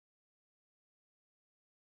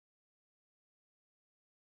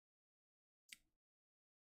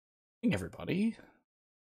Hey everybody.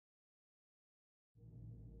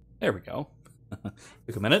 There we go.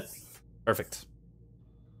 Took a minute. Perfect.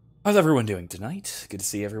 How's everyone doing tonight? Good to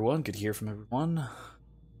see everyone. Good to hear from everyone.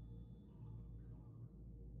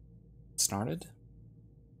 Started.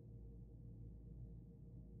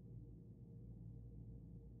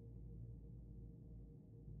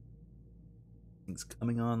 Things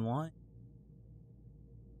coming online.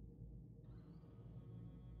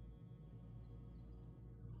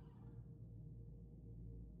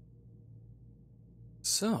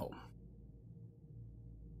 So,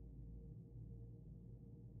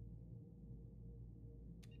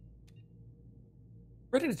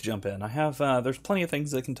 ready to jump in. I have, there's plenty of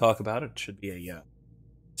things I can talk about. It should be a,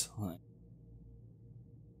 time.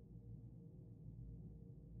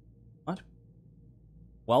 What?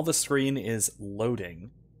 While the screen is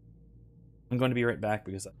loading, I'm going to be right back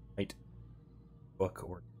because I might book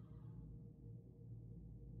or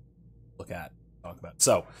look at, talk about.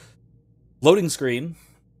 So, loading screen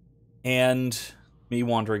and me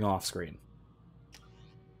wandering off screen.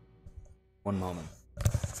 One moment.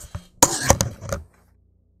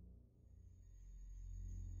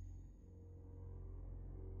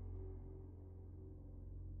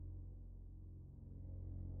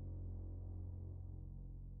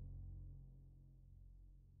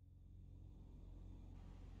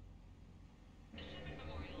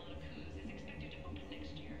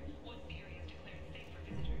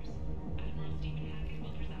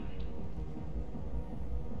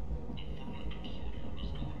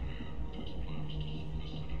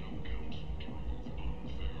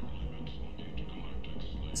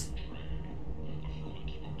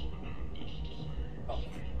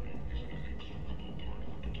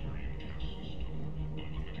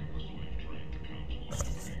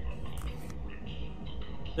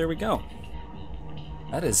 There we go.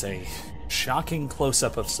 That is a shocking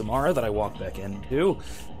close-up of Samara that I walked back into.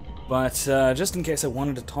 But just in case I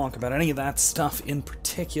wanted to talk about any of that stuff in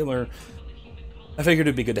particular, I figured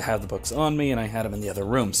it'd be good to have the books on me, and I had them in the other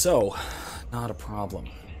room, so not a problem.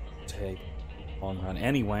 Take a long run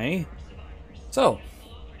anyway. So,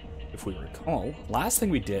 if we recall, last thing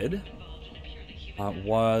we did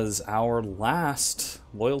was our last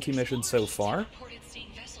loyalty mission so far.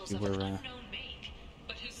 We were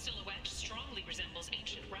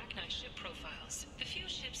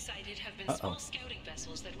small scouting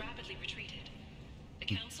vessels that rapidly retreated. The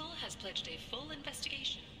Council has pledged a full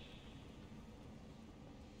investigation.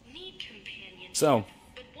 Need companions, so,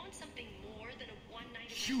 but want something more than a one-night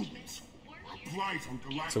humans are bright on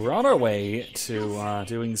the so we're on our way to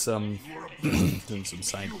doing some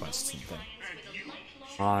side quests and things.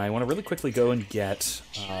 I want to really quickly go and get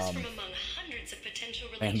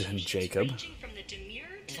and Jacob.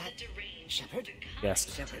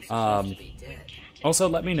 Yes. Also,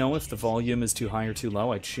 let me know if the volume is too high or too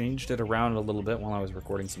low. I changed it around a little bit while I was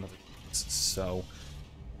recording some other things. So,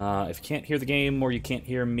 if you can't hear the game or you can't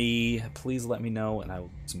hear me, please let me know and I will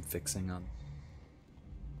do some fixing on.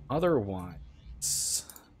 Otherwise,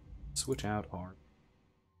 switch out our.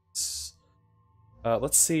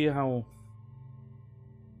 Let's see how.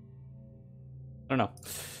 I don't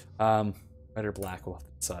know. Red or black will have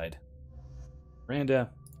to decide.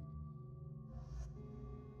 Miranda.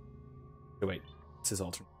 Oh, wait. It's his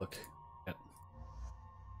alternate look. Yep.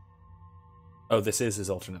 Oh, this is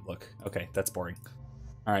his alternate look. Okay, that's boring.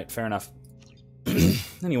 Alright, fair enough.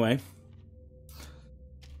 Anyway.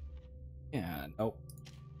 Yeah, nope.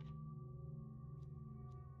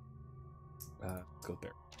 Go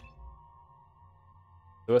there.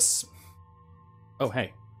 Lewis. Oh,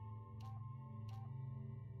 hey.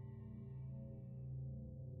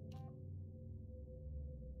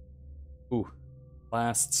 Ooh.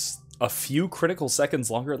 Lasts a few critical seconds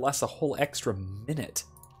longer. It lasts a whole extra minute.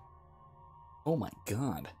 Oh my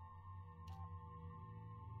god.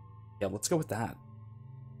 Yeah, let's go with that.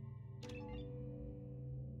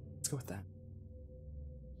 Let's go with that.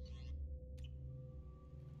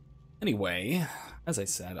 Anyway, as I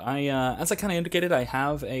said, as I kind of indicated, I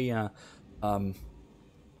have a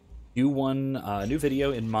new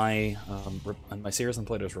video in my series on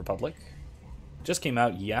Plato's Republic. It just came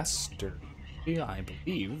out yesterday, I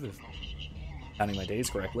believe, if I'm counting my days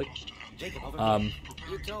correctly. You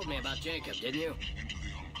told me about Jacob, didn't you?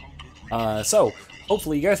 So,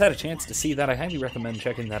 hopefully you guys had a chance to see that. I highly recommend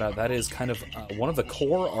checking that out. That is kind of one of the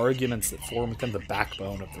core arguments that form kind of the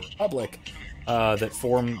backbone of the Republic, that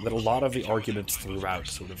a lot of the arguments throughout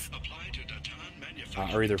sort of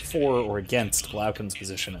are either for or against Glaucon's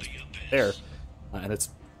position as there, and it's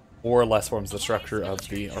more or less forms the structure of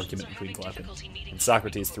the argument between Glaucon and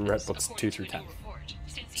Socrates throughout books 2 through 10.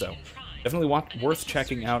 So, definitely worth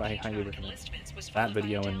checking out. I highly recommend that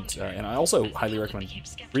video, and I also highly recommend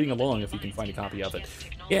reading along if you can find a copy of it.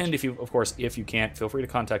 And if you, of course, if you can't, feel free to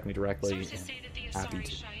contact me directly. And happy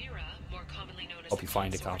to help you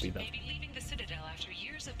find a copy of that.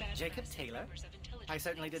 Jacob Taylor? I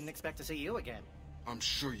certainly didn't expect to see you again. I'm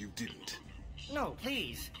sure you didn't. No,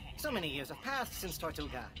 please. So many years have passed since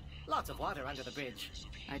Tortuga. Lots of water under the bridge.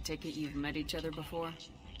 I take it you've met each other before?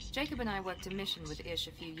 Jacob and I worked a mission with Ish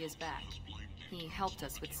a few years back. He helped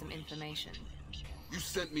us with some information. You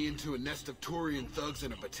sent me into a nest of Turian thugs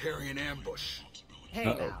in a Batarian ambush. Hey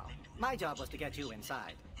now, my job was to get you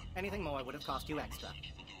inside. Anything more would have cost you extra.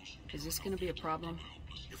 Is this gonna be a problem?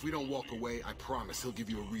 If we don't walk away, I promise he'll give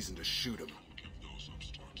you a reason to shoot him.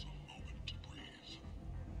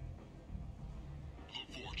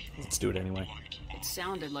 Let's do it anyway. It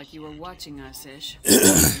sounded like you were watching us, Ish.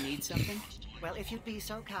 You need something? Well, if you'd be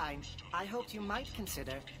so kind, I hoped you might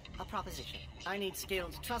consider a proposition. I need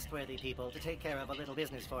skilled, trustworthy people to take care of a little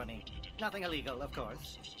business for me. Nothing illegal, of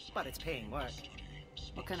course, but it's paying work.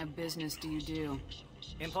 What kind of business do you do?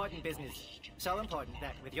 Important business. So important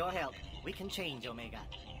that, with your help, we can change Omega.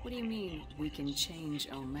 What do you mean, we can change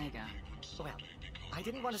Omega? Well, I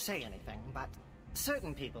didn't want to say anything, but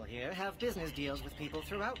certain people here have business deals with people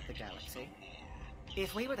throughout the galaxy.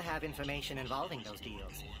 If we were to have information involving those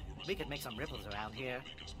deals, we could make some ripples around here.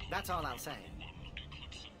 That's all I'll say.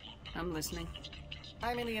 I'm listening.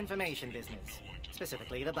 I'm in the information business,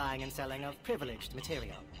 specifically the buying and selling of privileged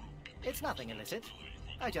material. It's nothing illicit.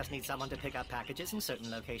 I just need someone to pick up packages in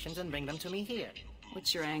certain locations and bring them to me here.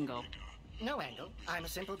 What's your angle? No angle. I'm a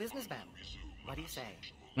simple businessman. What do you say?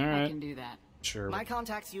 All right. I can do that. Sure. My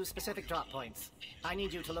contacts use specific drop points. I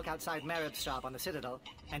need you to look outside Merib's shop on the Citadel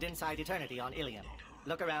and inside Eternity on Ilium.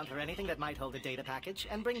 Look around for anything that might hold a data package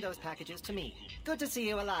and bring those packages to me. Good to see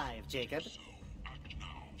you alive, Jacob.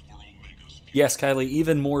 Yes, Kylie,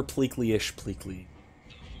 even more Pleakley-ish Pleakley.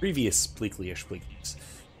 Previous Pleakley-ish Pleakleys.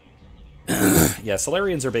 Yeah,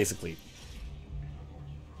 Solarians are basically...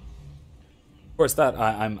 Of course, that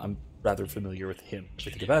I'm rather familiar with him. If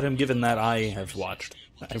you think about him, given that I've watched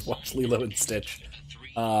Lilo and Stitch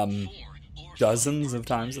dozens of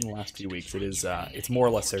times in the last few weeks. It's more or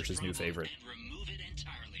less Serge's new favorite.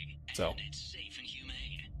 So.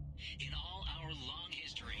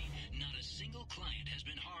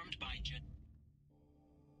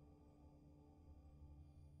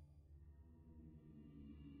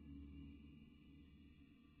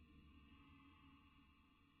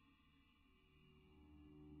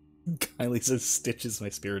 Kylie says Stitch is my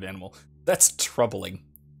spirit animal. That's troubling.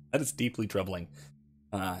 That is deeply troubling.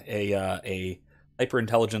 A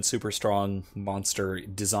hyper-intelligent, super strong monster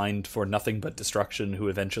designed for nothing but destruction who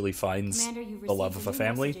eventually finds the love of a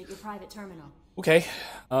family. Okay.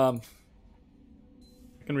 I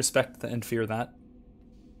can respect and fear that.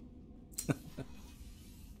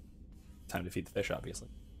 Time to feed the fish, obviously.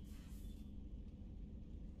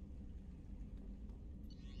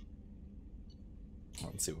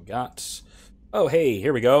 Let's see what we got. Oh, hey,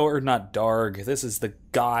 here we go. Or not Darg. This is the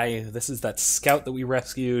guy. This is that scout that we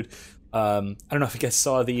rescued. I don't know if you guys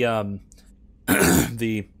saw the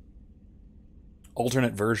the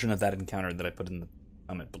alternate version of that encounter that I put in the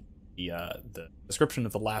comment. The description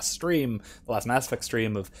of the last stream, the last Mass Effect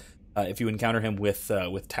stream of if you encounter him with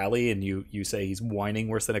Tali and you say he's whining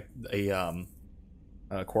worse than a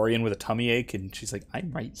Quarian with a tummy ache, and she's like,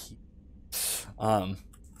 I'm right here.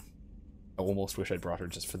 I almost wish I'd brought her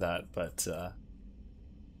just for that, but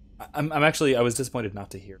I was disappointed not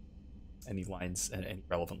to hear any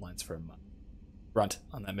relevant lines from Grunt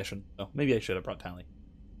on that mission. So maybe I should have brought Tali.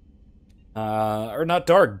 Or not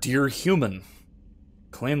Dark, dear human.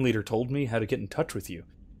 Clan leader told me how to get in touch with you.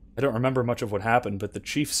 I don't remember much of what happened, but the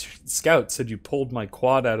chief scout said you pulled my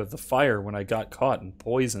quad out of the fire when I got caught and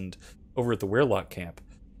poisoned over at the Weirlock camp.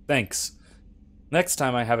 Thanks. Next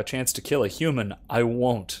time I have a chance to kill a human, I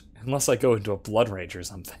won't. Unless I go into a blood rage or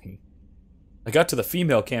something. I got to the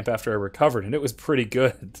female camp after I recovered, and it was pretty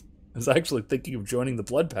good. I was actually thinking of joining the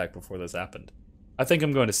blood pack before this happened. I think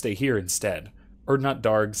I'm going to stay here instead. Or not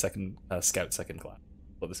Darg, scout second class.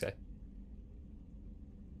 Love this guy.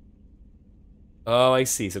 Oh, I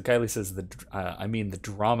see. So Kylie says the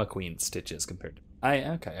drama queen Stitches compared to...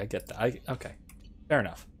 Okay, I get that. Okay. Fair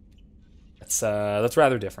enough. That's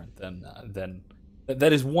rather different than...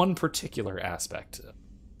 That is one particular aspect.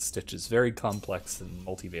 Stitch is very complex and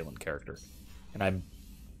multivalent character, and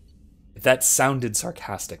that sounded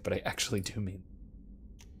sarcastic, but I actually do mean.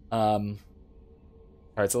 All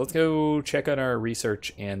right, so let's go check on our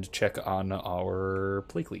research and check on our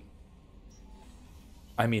Pleakley.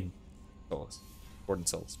 I mean, Solas, Gordon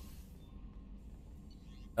Solas.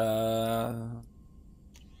 Ooh,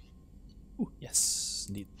 yes,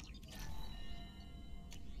 indeed. Anything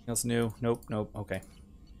else new? Nope, nope, okay.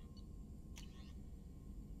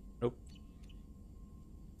 Nope.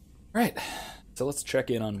 Right, so let's check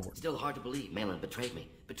in on Morton. Still hard to believe Malin betrayed me.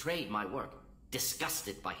 Betrayed my work.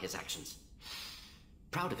 Disgusted by his actions.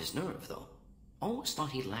 Proud of his nerve, though. Almost thought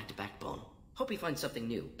he lacked backbone. Hope he finds something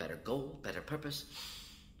new. Better goal, better purpose.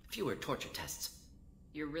 Fewer torture tests.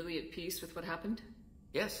 You're really at peace with what happened?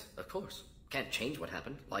 Yes, of course. Can't change what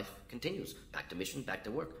happened. Life continues. Back to mission, back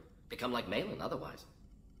to work. Become like Malin otherwise.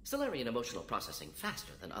 Stellarian emotional processing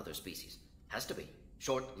faster than other species. Has to be.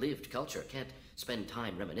 Short-lived culture can't spend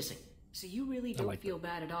time reminiscing. So you really don't feel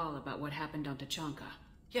bad at all about what happened on Tachanka?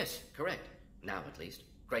 Yes, correct. Now at least.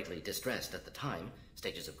 Greatly distressed at the time.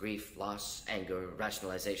 Stages of grief, loss, anger,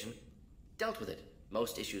 rationalization. Dealt with it.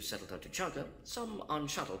 Most issues settled on Tachanka, some on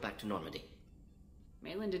shuttle back to Normandy.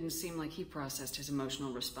 Malin didn't seem like he processed his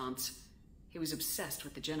emotional response. He was obsessed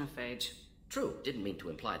with the genophage. True, didn't mean to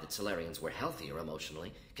imply that Solarians were healthier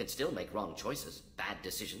emotionally, can still make wrong choices, bad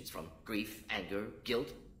decisions from grief, anger,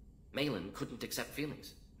 guilt. Malin couldn't accept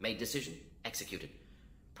feelings. Made decision, executed.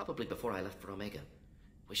 Probably before I left for Omega.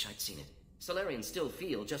 Wish I'd seen it. Solarians still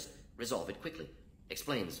feel, just resolve it quickly.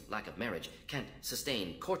 Explains lack of marriage, can't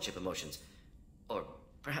sustain courtship emotions. Or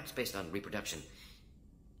perhaps based on reproduction.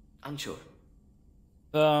 Unsure.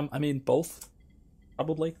 I mean, both.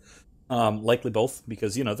 Probably. Likely both,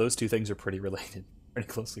 because, you know, those two things are pretty related. Pretty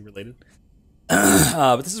closely related.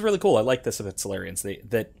 But this is really cool. I like this about Solarians.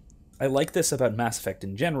 I like this about Mass Effect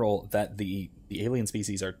in general, that the alien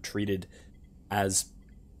species are treated as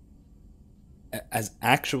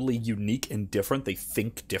actually unique and different. They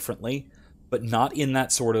think differently, but not in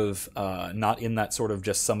that sort of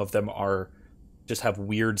just some of them just have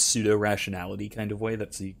weird pseudo rationality kind of way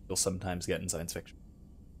that you'll sometimes get in science fiction.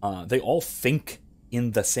 They all think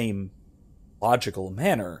in the same logical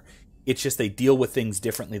manner. It's just they deal with things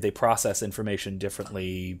differently. They process information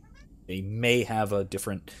differently. They may have a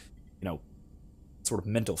different, sort of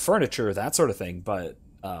mental furniture, that sort of thing. But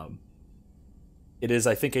it is,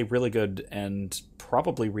 I think, a really good and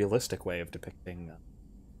probably realistic way of depicting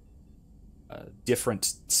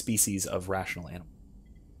different species of rational animals.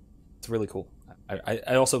 It's really cool.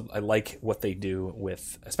 I also like what they do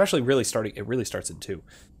with, especially it really starts in 2.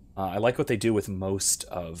 I like what they do with most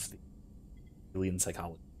of the alien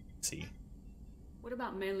psychology. See. What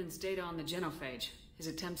about Malin's data on the genophage? His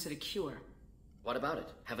attempts at a cure? What about it?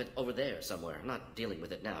 Have it over there somewhere. Not dealing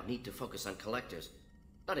with it now. Need to focus on collectors.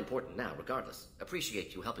 Not important now, regardless.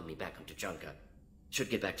 Appreciate you helping me back on Tachanka. Should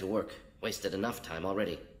get back to work. Wasted enough time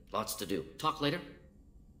already. Lots to do. Talk later?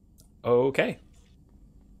 Okay.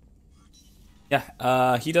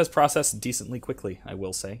 Yeah, he does process decently quickly, I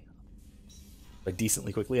will say. By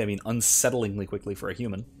decently quickly, I mean unsettlingly quickly for a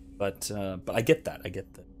human. But I get that.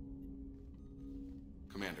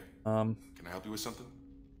 Commander, can I help you with something?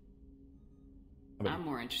 I'm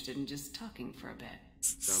more interested in just talking for a bit.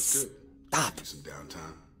 Sounds good. Stop. Give you some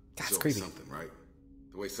downtime. That's It's creepy. something, right?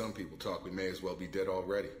 The way some people talk, we may as well be dead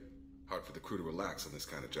already. Hard for the crew to relax on this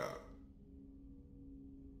kind of job.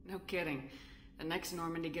 No kidding. The next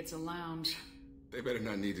Normandy gets a lounge. They better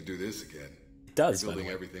not need to do this again. It does, by the Rebuilding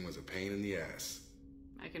way. everything was a pain in the ass.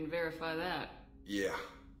 I can verify that. Yeah,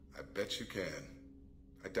 I bet you can.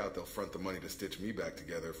 I doubt they'll front the money to stitch me back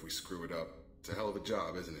together if we screw it up. It's a hell of a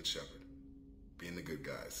job, isn't it, Shepard? Being the good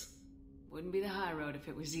guys. Wouldn't be the high road if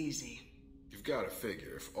it was easy. You've got to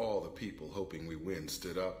figure, if all the people hoping we win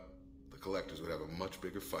stood up, the collectors would have a much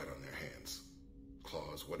bigger fight on their hands.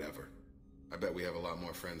 Claws, whatever. I bet we have a lot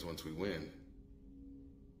more friends once we win.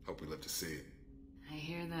 Hope we live to see it. I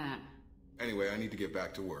hear that. Anyway, I need to get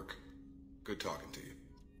back to work. Good talking to you.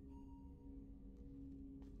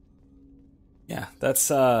 Yeah, that's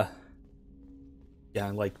yeah, I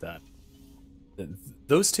like that.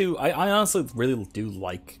 Those two, I honestly really do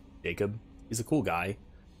like Jacob. He's a cool guy.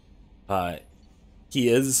 He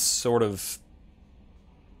is sort of,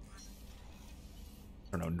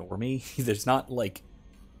 I don't know, normie. There's not like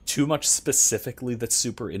too much specifically that's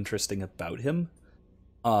super interesting about him.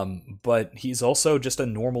 But he's also just a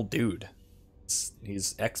normal dude.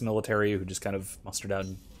 He's ex-military who just kind of mustered out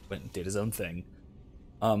and went and did his own thing.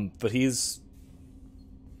 But he's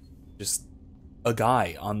just a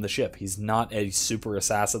guy on the ship. He's not a super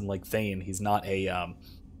assassin like Thane. He's not a, I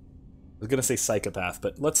was gonna say psychopath,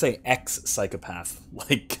 but let's say ex-psychopath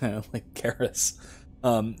like Karis.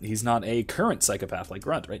 He's not a current psychopath like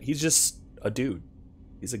Grunt, right? He's just a dude.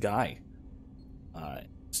 He's a guy. I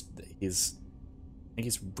think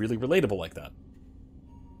he's really relatable like that.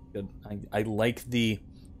 Good. I like the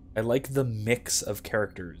I like the mix of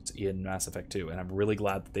characters in Mass Effect 2, and I'm really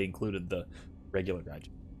glad that they included the regular guy.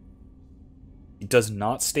 He does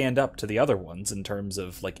not stand up to the other ones in terms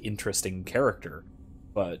of, like, interesting character,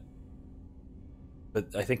 but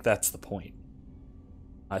I think that's the point.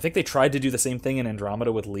 I think they tried to do the same thing in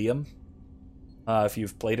Andromeda with Liam, if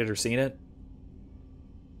you've played it or seen it,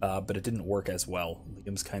 but it didn't work as well.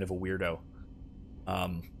 Liam's kind of a weirdo.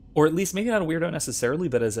 Or at least maybe not a weirdo necessarily,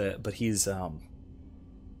 but he's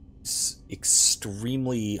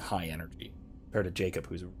extremely high energy compared to Jacob,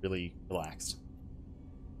 who's really relaxed.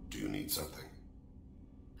 Do you need something?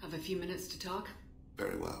 Have a few minutes to talk?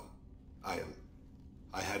 Very well. I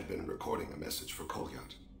had been recording a message for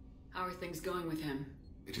Kolyat. How are things going with him?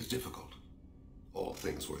 It is difficult. All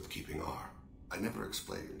things worth keeping are. I never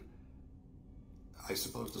explained. I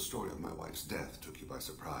suppose the story of my wife's death took you by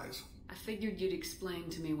surprise. I figured you'd explain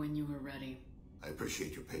to me when you were ready. I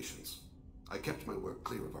appreciate your patience. I kept my work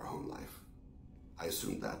clear of our home life. I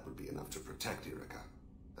assumed that would be enough to protect Erica.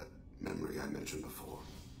 That memory I mentioned before.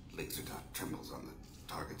 Laser dot trembles on the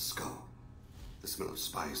target's skull. The smell of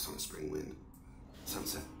spice on a spring wind.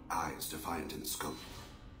 Sunset eyes defiant in scope.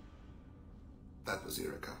 That was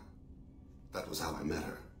Erica. That was how I met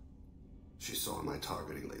her. She saw my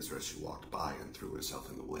targeting laser as she walked by and threw herself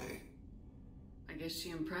in the way. I guess she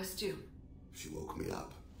impressed you. She woke me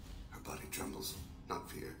up. Her body trembles. Not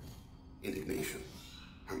fear. Indignation.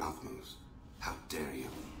 Her mouth moves. How dare you?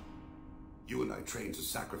 You and I trained to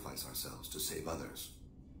sacrifice ourselves to save others.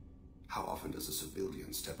 How often does a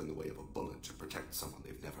civilian step in the way of a bullet to protect someone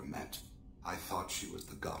they've never met? I thought she was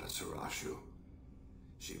the goddess Hirashu.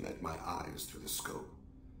 She met my eyes through the scope,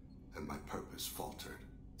 and my purpose faltered.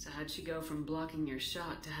 So how'd she go from blocking your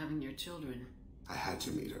shot to having your children? I had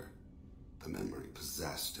to meet her. The memory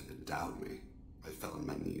possessed and endowed me. I fell on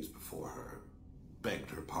my knees before her, begged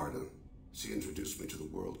her pardon. She introduced me to the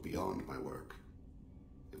world beyond my work.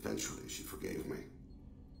 Eventually, she forgave me.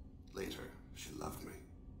 Later, she loved me.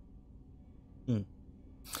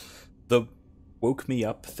 The woke me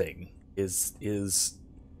up thing is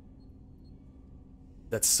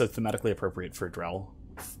that's so thematically appropriate for Drell,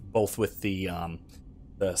 both with the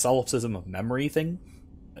solipsism of memory thing,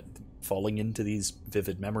 falling into these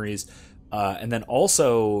vivid memories, and then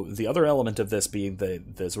also the other element of this being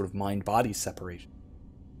the sort of mind-body separation.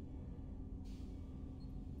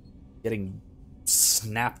 Getting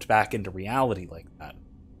snapped back into reality like that.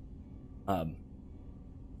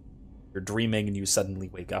 You're dreaming and you suddenly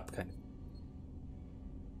wake up, kind of.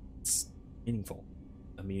 It's meaningful.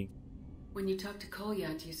 When you talked to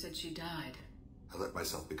Kolyat, you said she died. I let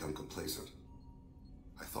myself become complacent.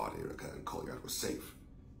 I thought Erica and Kolyat were safe.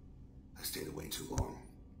 I stayed away too long,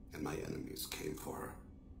 and my enemies came for her.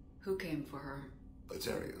 Who came for her?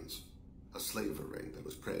 Batarians. A slaver ring that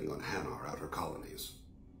was preying on Hanar outer colonies.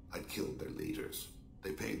 I'd killed their leaders.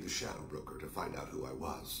 They paid the Shadow Broker to find out who I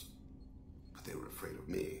was. But they were afraid of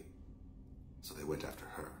me. So they went after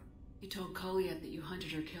her. You told Kolyat that you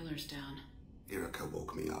hunted her killers down. Erica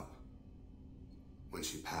woke me up. When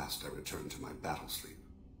she passed, I returned to my battle sleep.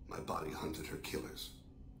 My body hunted her killers,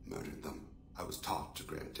 murdered them. I was taught to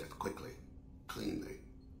grant death quickly, cleanly,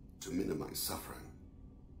 to minimize suffering.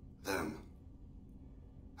 Them,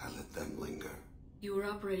 I let them linger. You were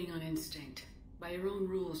operating on instinct. By your own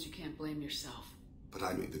rules, you can't blame yourself. But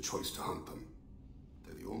I made the choice to hunt them.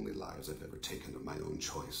 They're the only lives I've ever taken of my own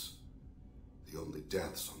choice. The only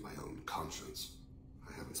deaths on my own conscience.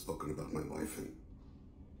 I haven't spoken about my wife, and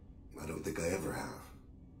I don't think I ever have.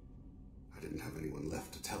 I didn't have anyone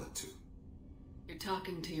left to tell it to. You're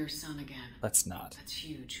talking to your son again. Let's not. That's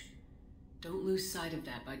huge. Don't lose sight of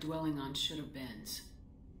that by dwelling on should-have-beens.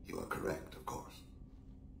 You are correct, of course.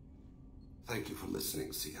 Thank you for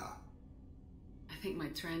listening, Siha. I think my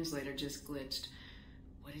translator just glitched.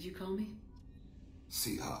 What did you call me?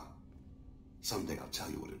 Siha. Someday I'll tell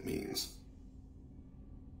you what it means.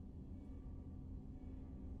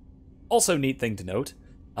 Also, neat thing to note,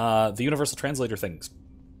 the universal translator things.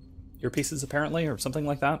 Earpieces, apparently, or something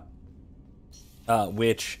like that.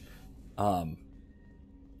 Which,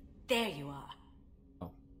 There you are.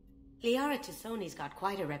 Oh. Liara Tassoni's got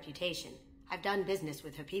quite a reputation. I've done business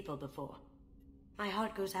with her people before. My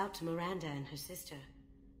heart goes out to Miranda and her sister.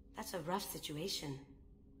 That's a rough situation.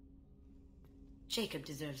 Jacob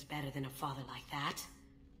deserves better than a father like that.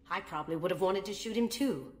 I probably would have wanted to shoot him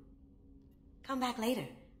too. Come back later.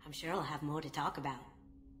 I'm sure I'll have more to talk about.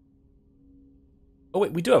 Oh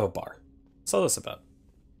wait, we do have a bar. What's all this about?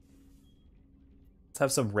 Let's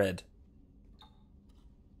have some red.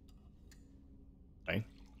 Okay.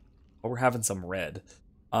 Well, we're having some red.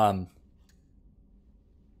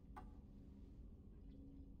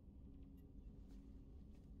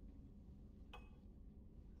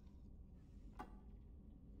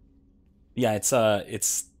 Yeah,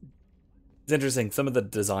 it's interesting. Some of the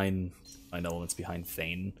design elements behind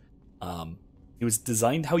Thane. He was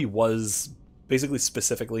designed how he was, basically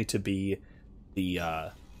specifically to be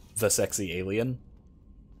the sexy alien.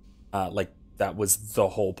 Like that was the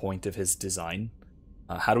whole point of his design.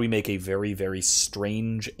 How do we make a very, very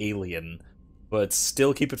strange alien, but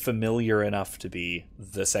still keep it familiar enough to be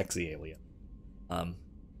the sexy alien?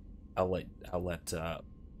 I'll let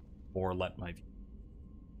my view.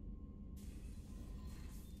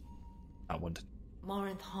 Not one to.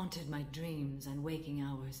 Morinth haunted my dreams and waking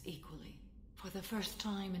hours equally. For the first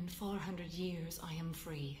time in 400 years, I am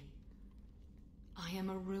free. I am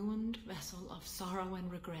a ruined vessel of sorrow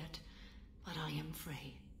and regret, but I am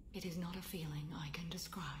free. It is not a feeling I can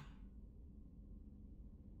describe.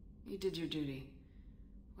 You did your duty.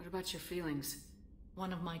 What about your feelings?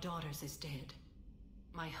 One of my daughters is dead.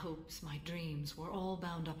 My hopes, my dreams were all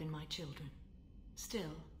bound up in my children.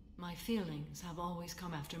 Still, my feelings have always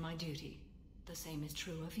come after my duty. The same is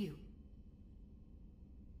true of you.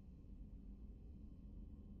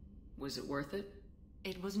 Was it worth it?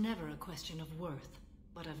 It was never a question of worth,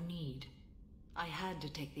 but of need. I had to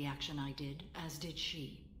take the action I did, as did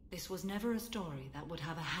she. This was never a story that would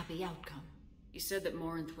have a happy outcome. You said that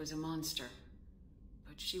Morinth was a monster,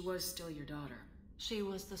 but she was still your daughter. She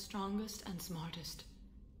was the strongest and smartest.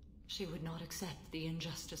 She would not accept the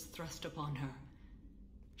injustice thrust upon her.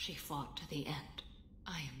 She fought to the end.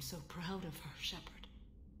 I am so proud of her, Shepard.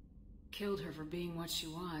 Killed her for being what she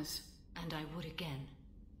was. And I would again.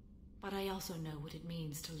 But I also know what it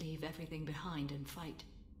means to leave everything behind and fight.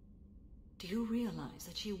 Do you realize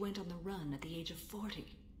that she went on the run at the age of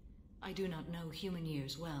 40? I do not know human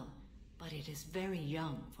years well, but it is very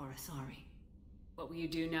young for Asari. What will you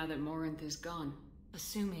do now that Morinth is gone?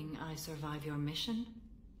 Assuming I survive your mission,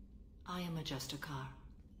 I am a Justikar.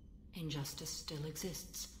 Injustice still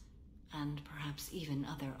exists, and perhaps even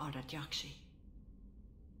other Ardat Yakshi.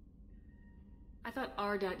 I thought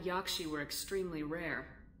Ardat Yakshi were extremely rare.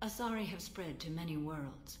 Asari have spread to many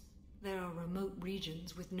worlds. There are remote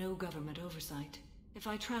regions with no government oversight. If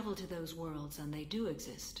I travel to those worlds and they do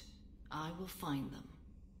exist, I will find them.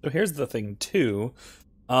 So here's the thing, too.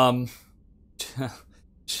 So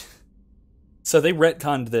they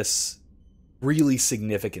retconned this really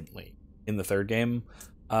significantly in the third game.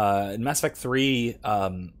 In Mass Effect 3,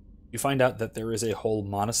 you find out that there is a whole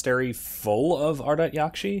monastery full of Ardat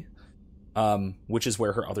Yakshi, which is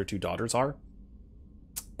where her other two daughters are.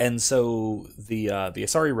 And so the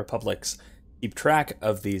Asari Republics keep track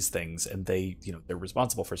of these things, and they're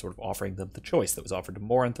responsible for sort of offering them the choice that was offered to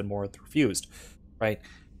Morinth, and Morinth refused, right?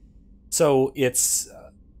 So it's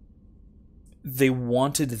they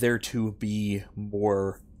wanted there to be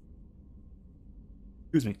more.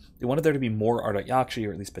 Excuse me. They wanted there to be more Ardat Yakshi,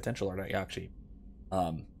 or at least potential Ardat Yakshi,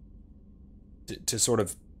 to sort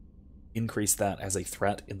of increase that as a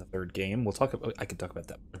threat in the third game. I can talk about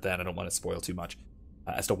that, but then I don't want to spoil too much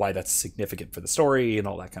as to why that's significant for the story and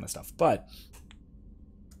all that kind of stuff. But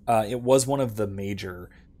it was one of the major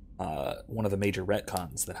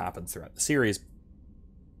retcons that happened throughout the series,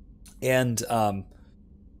 and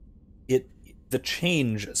the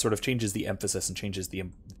change sort of changes the emphasis and changes the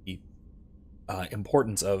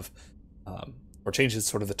importance of, or changes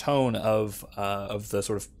sort of the tone of the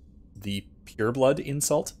sort of the pureblood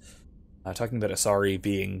insult. Talking about Asari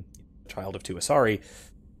being a child of two Asari,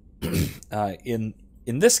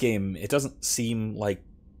 in this game, it doesn't seem like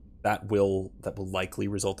that will likely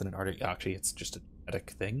result in an Ardat Yakshi. It's just a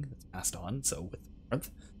genetic thing that's passed on. So with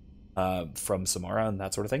Morinth, from Samara and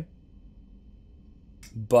that sort of thing.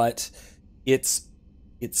 But it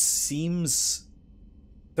seems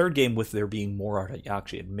third game, with there being more Ardat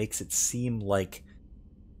Yakshi, it makes it seem like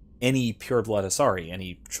any pureblood Asari,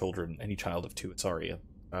 any child of two Asari,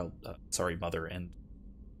 Asari mother and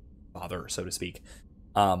father, so to speak,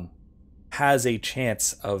 has a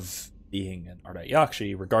chance of being an Ardat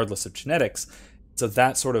Yakshi, regardless of genetics. So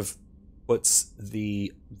that sort of puts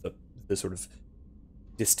the sort of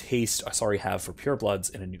distaste Asari have for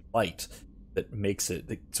purebloods in a new light. That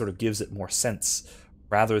sort of gives it more sense,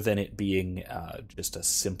 rather than it being just a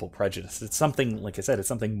simple prejudice. It's something, like I said, it's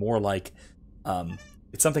something more like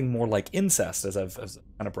incest, as I've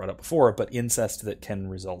kind of brought up before, but incest that can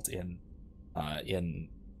result in a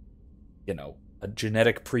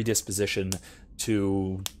genetic predisposition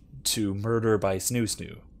to murder by snoo,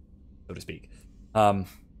 so to speak.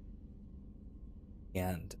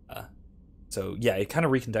 So yeah, it kind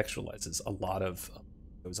of recontextualizes a lot of what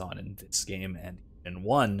goes on in this game and in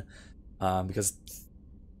 1, because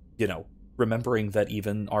remembering that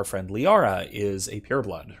even our friend Liara is a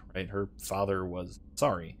pureblood, right? Her father was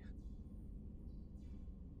sorry.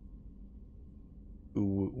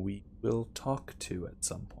 who we will talk to at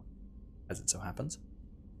some point, as it so happens.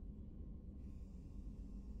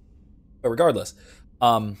 But regardless,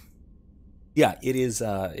 yeah, it is.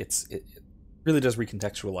 It really does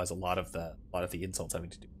recontextualize a lot of the insults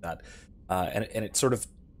having to do with that, and it sort of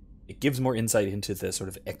it gives more insight into the sort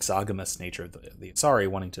of exogamous nature of the Asari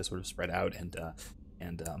wanting to sort of spread out and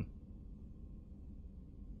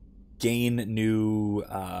gain new.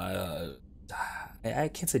 I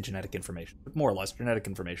can't say genetic information, but more or less genetic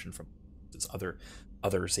information from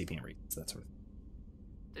other sapient races, that sort of thing.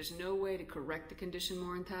 There's no way to correct the condition,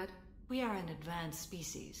 Morinthad? We are an advanced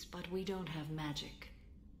species, but we don't have magic.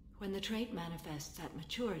 When the trait manifests at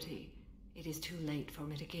maturity, it is too late for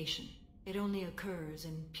mitigation. It only occurs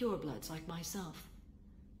in purebloods like myself.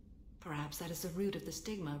 Perhaps that is the root of the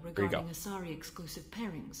stigma regarding Asari-exclusive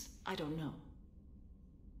pairings. I don't know.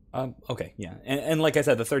 Okay, yeah. And like I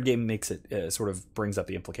said, the third game makes it, sort of brings up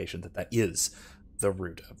the implication that is the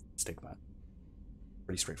root of stigma.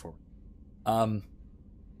 Pretty straightforward.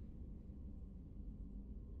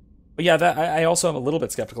 But yeah, I also am a little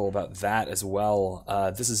bit skeptical about that as well.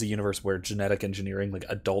 This is a universe where genetic engineering, like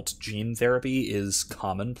adult gene therapy, is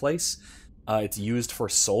commonplace. It's used for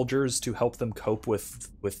soldiers to help them cope with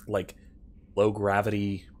like low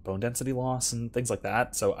gravity bone density loss and things like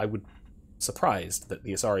that. So I would surprised that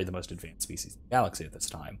the Asari, the most advanced species in the galaxy at this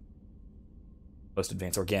time, most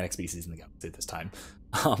advanced organic species in the galaxy at this time,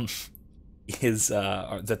 is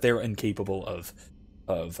that they're incapable of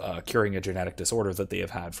curing a genetic disorder that they have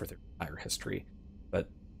had for their entire history. But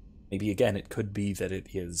maybe again, it could be that it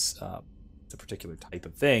is a particular type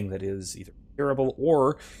of thing that is either curable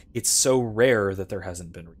or it's so rare that there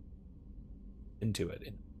hasn't been into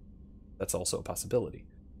it. That's also a possibility.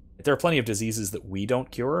 If there are plenty of diseases that we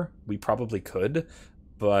don't cure, we probably could,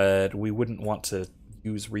 but we wouldn't want to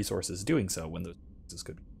use resources doing so when those diseases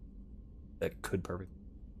could perfectly.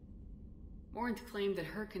 Morinth claimed that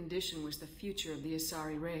her condition was the future of the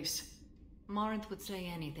Asari race. Morinth would say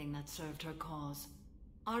anything that served her cause.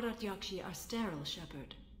 Ardat Yakshi are sterile,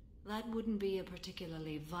 Shepherd. That wouldn't be a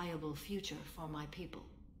particularly viable future for my people.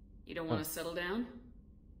 You don't want to settle down?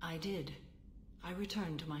 I did. I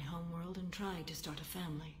returned to my homeworld and tried to start a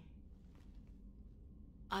family.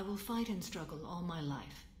 I will fight and struggle all my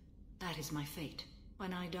life. That is my fate.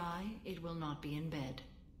 When I die, it will not be in bed.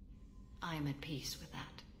 I am at peace with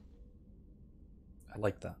that. I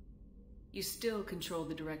like that. You still control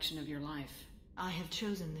the direction of your life. I have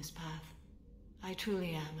chosen this path. I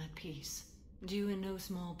truly am at peace, due in no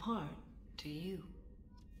small part to you.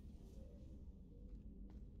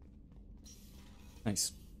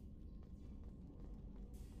 Nice.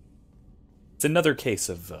 It's another case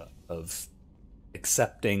of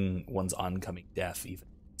accepting one's oncoming death, even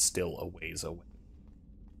still a ways away.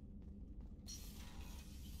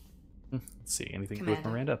 Let's see, anything to do with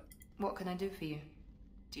Miranda? What can I do for you?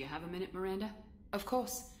 Do you have a minute, Miranda? Of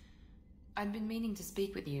course. I'd been meaning to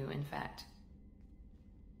speak with you, in fact.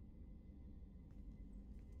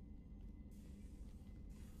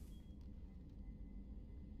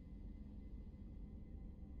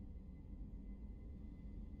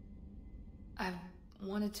 I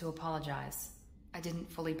wanted to apologize. I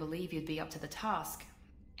didn't fully believe you'd be up to the task,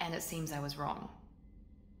 and it seems I was wrong.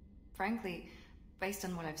 Frankly, based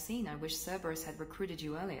on what I've seen, I wish Cerberus had recruited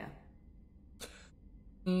you earlier.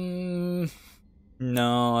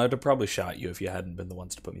 No, I'd have probably shot you if you hadn't been the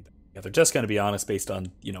ones to put me back together. Just gonna be honest, based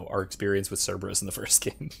on, our experience with Cerberus in the first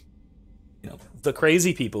game. The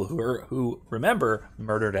crazy people who remember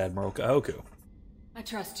murdered Admiral Kahoku. I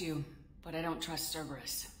trust you, but I don't trust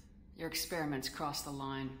Cerberus. Your experiments cross the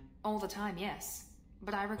line. All the time, yes.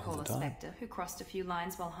 But I recall a Spectre who crossed a few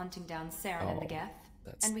lines while hunting down Saren and the Geth.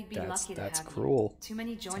 And we'd be lucky to have cruel. You. Too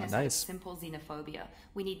many join us with simple xenophobia.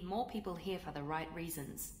 We need more people here for the right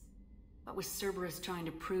reasons. What was Cerberus trying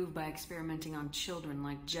to prove by experimenting on children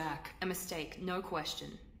like Jack? A mistake, no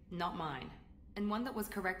question. Not mine. And one that was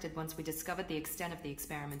corrected once we discovered the extent of the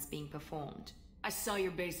experiments being performed. I saw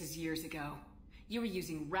your bases years ago. You were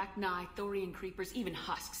using Rachni, Thorian creepers, even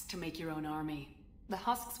husks to make your own army. The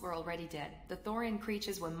husks were already dead. The Thorian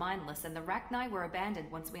creatures were mindless, and the Rachni were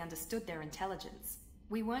abandoned once we understood their intelligence.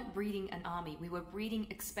 We weren't breeding an army, we were breeding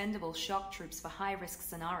expendable shock troops for high-risk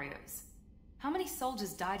scenarios. How many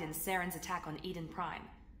soldiers died in Saren's attack on Eden Prime?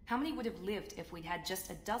 How many would have lived if we'd had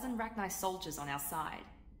just a dozen Rachni soldiers on our side?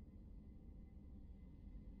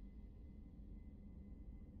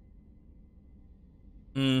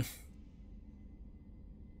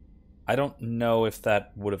 I don't know if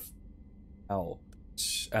that would have helped.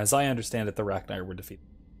 As I understand it, the Rachni were defeated.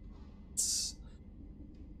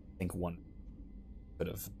 I think one could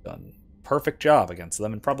have done perfect job against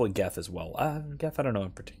them, and probably Geth as well. Geth, I don't know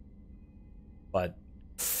in particular. But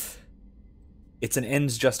it's an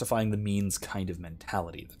ends justifying the means kind of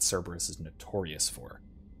mentality that Cerberus is notorious for.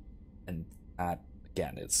 And that,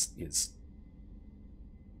 again, is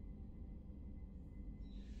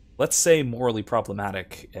let's say morally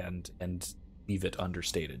problematic and leave it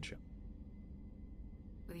understated.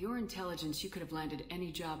 With your intelligence, you could have landed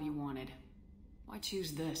any job you wanted. Why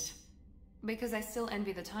choose this? Because I still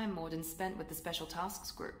envy the time Morden spent with the Special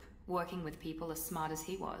Tasks Group, working with people as smart as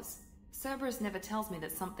he was. Cerberus never tells me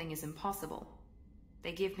that something is impossible.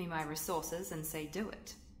 They give me my resources and say do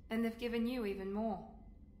it. And they've given you even more.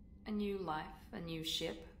 A new life, a new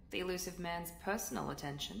ship, the elusive man's personal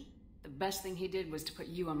attention. The best thing he did was to put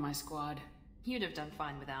you on my squad. You'd have done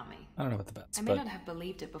fine without me. I don't know what the best, I may not have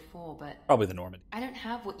believed it before, but... Probably the Normandy. I don't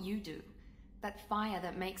have what you do. That fire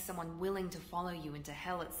that makes someone willing to follow you into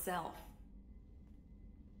hell itself.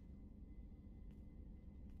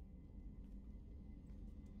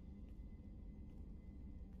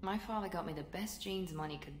 My father got me the best genes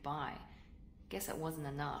money could buy. Guess it wasn't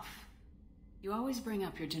enough. You always bring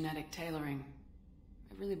up your genetic tailoring.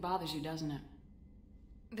 It really bothers you, doesn't it?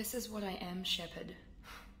 This is what I am, Shepard.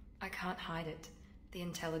 I can't hide it. The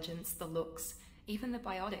intelligence, the looks, even the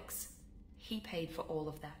biotics. He paid for all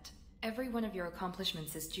of that. Every one of your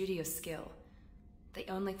accomplishments is due to your skill. The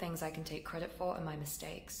only things I can take credit for are my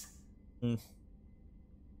mistakes.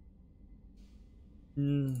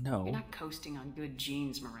 No. You're not coasting on good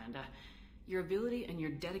genes, Miranda. Your ability and your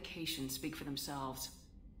dedication speak for themselves.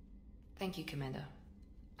 Thank you, Commander.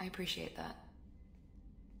 I appreciate that.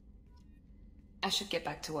 I should get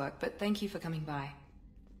back to work, but thank you for coming by.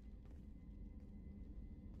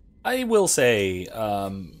 I will say,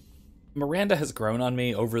 Miranda has grown on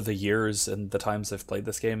me over the years and the times I've played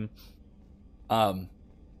this game.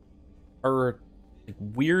 Her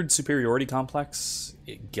weird superiority complex,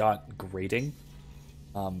 it got grating.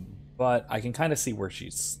 But I can kind of see where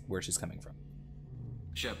she's coming from.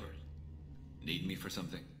 Shepard, need me for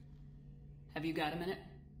something? Have you got a minute?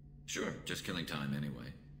 Sure, just killing time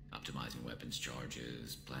anyway. Optimizing weapons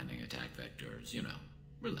charges, planning attack vectors, you know,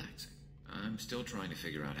 relaxing. I'm still trying to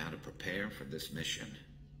figure out how to prepare for this mission.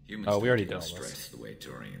 Humans we already don't did deal all with this. stress the way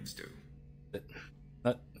Turians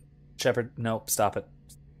do. Shepard, no, stop it.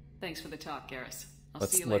 Thanks for the talk, Garrus. I'll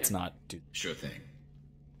see you later. Let's not do. Sure thing.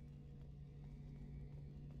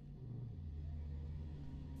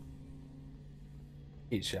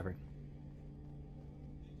 Hey, Shepard.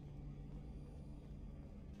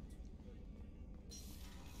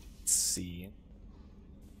 Let's see.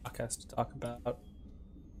 Podcast to talk about.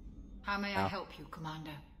 How may I help you,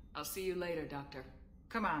 Commander? I'll see you later, Doctor.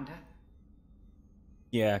 Commander.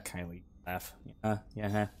 Yeah, Kylie. Laugh.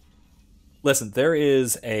 Yeah. Listen, there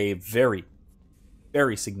is a very,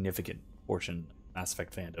 very significant portion of Mass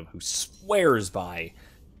Effect fandom who swears by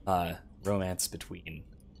romance between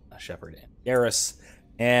Shepard and Garrus.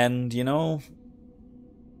 And, you know,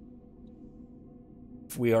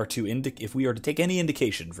 if we are to take any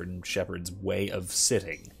indication from Shepard's way of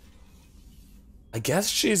sitting, I guess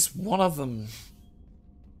she's one of them.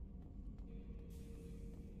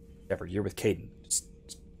 Shepard, you're with Caden. Just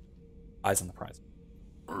eyes on the prize.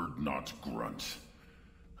 Bird not grunt.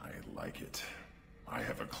 I like it. I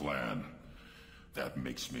have a clan. That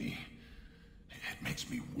makes me... It makes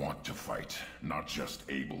me want to fight, not just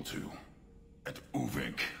able to. At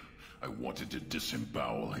Uvink, I wanted to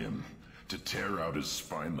disembowel him, to tear out his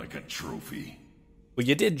spine like a trophy. Well,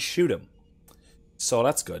 you did shoot him, so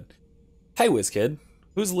that's good. Hey, WizKid,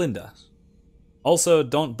 who's Linda? Also,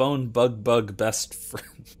 don't bone bug best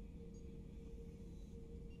friend.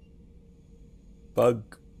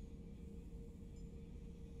 Bug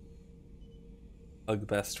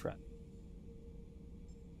best friend.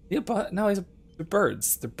 Yeah, but no, they're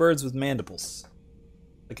birds. They're birds with mandibles.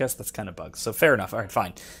 I guess that's kind of bugs. So fair enough. All right,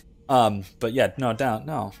 fine. But yeah,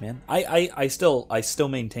 no, man. I still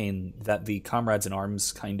maintain that the comrades in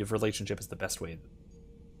arms kind of relationship is the best way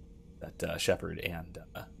that Shepard and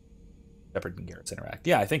Garrus interact.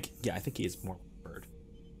 Yeah, I think he is more like a bird,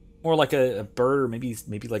 more like a bird, or maybe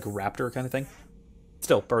like a raptor kind of thing.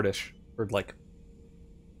 Still birdish, bird-like,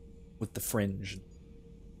 with the fringe.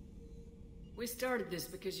 We started this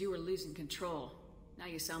because you were losing control. Now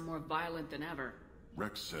you sound more violent than ever.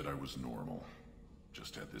 Rex said I was normal.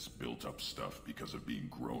 Just had this built-up stuff because of being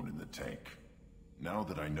grown in the tank. Now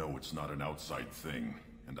that I know it's not an outside thing,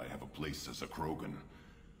 and I have a place as a Krogan,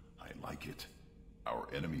 I like it. Our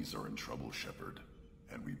enemies are in trouble, Shepard,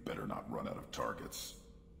 and we better not run out of targets.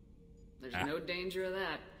 There's no danger of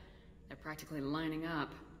that. They're practically lining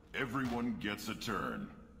up. Everyone gets a turn.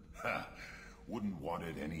 Ha! Wouldn't want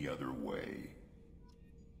it any other way.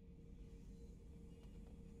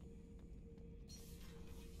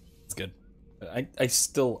 It's good. I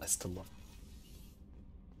still love it.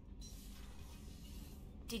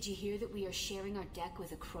 Did you hear that we are sharing our deck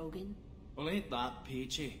with a Krogan? Well, ain't that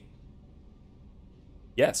peachy?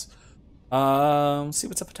 Yes. See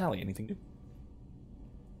what's up with Tally. Anything new?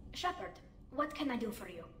 Shepard, what can I do for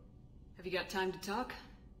you? Have you got time to talk?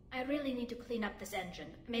 I really need to clean up this engine.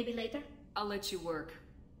 Maybe later? I'll let you work.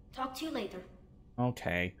 Talk to you later.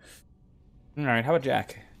 Okay. Alright, how about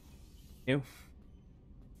Jack? You?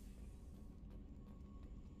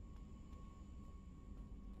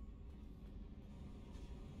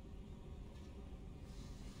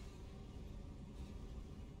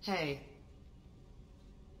 Hey.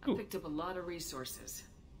 I picked up a lot of resources.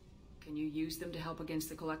 Can you use them to help against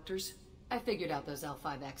the collectors? I figured out those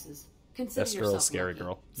L5Xs. Consider Yes, girl, yourself scary lucky.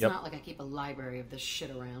 girl. It's Yep. not like I keep a library of this shit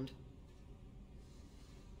around.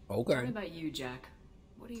 Okay. What about you, Jack?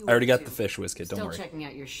 What do you I already got up the to? fish whiz kid, don't Still worry. checking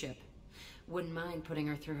out your ship. Wouldn't mind putting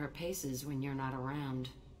her through her paces when you're not around.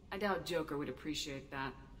 I doubt Joker would appreciate that.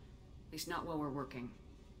 At least not while we're working.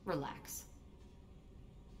 Relax.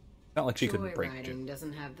 Not like she couldn't break Joyriding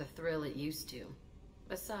doesn't have the thrill it used to.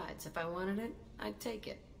 Besides, if I wanted it, I'd take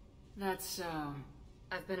it. That's so...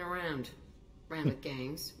 I've been around. Ran with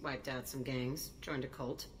gangs, wiped out some gangs, joined a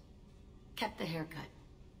cult. Kept the haircut.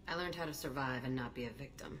 I learned how to survive and not be a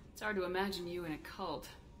victim. It's hard to imagine you in a cult.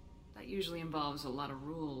 That usually involves a lot of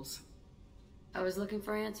rules. I was looking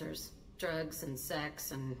for answers. Drugs and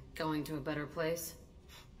sex and going to a better place.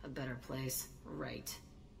 A better place, right.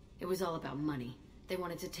 It was all about money. They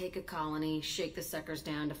wanted to take a colony, shake the suckers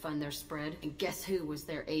down to fund their spread, and guess who was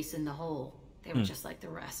their ace in the hole? They were just like the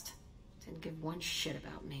rest. Didn't give one shit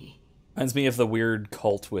about me. Reminds me of the weird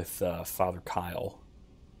cult with Father Kyle.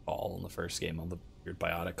 All in the first game, on the weird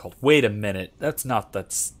biotic cult. Wait a minute, that's...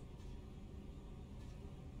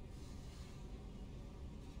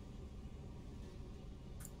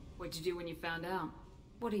 What'd you do when you found out?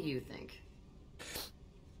 What do you think?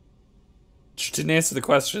 She didn't answer the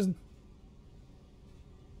question.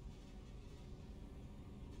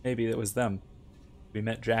 Maybe it was them. We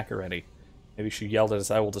met Jack already. Maybe she yelled at us,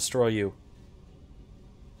 "I will destroy you."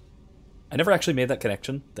 I never actually made that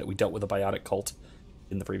connection, that we dealt with a biotic cult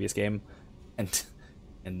in the previous game. And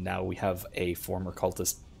now we have a former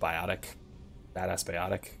cultist biotic, badass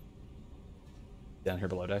biotic, down here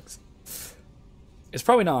below decks. It's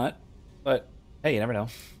probably not, but hey, you never know.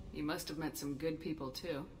 You must have met some good people,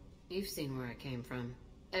 too. You've seen where I came from.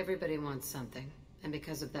 Everybody wants something, and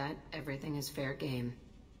because of that, everything is fair game.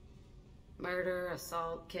 Murder,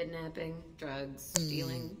 assault, kidnapping, drugs,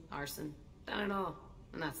 stealing, arson. Done it all.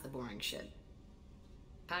 And that's the boring shit.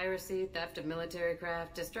 Piracy, theft of military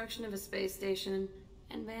craft, destruction of a space station,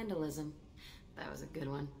 and vandalism. That was a good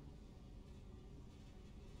one.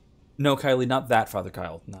 No, Kylie, not that Father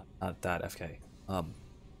Kyle. Not that FK.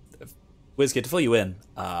 WizKid, to fill you in,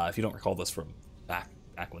 if you don't recall this from back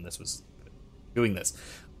when this was doing this,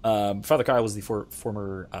 Father Kyle was the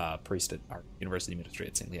former priest at our university ministry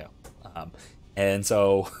at St. Leo. And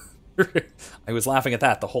so I was laughing at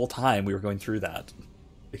that the whole time we were going through that,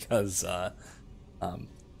 because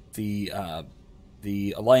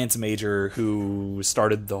the Alliance Major who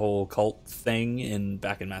started the whole cult thing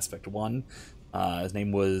back in Mass Effect 1, his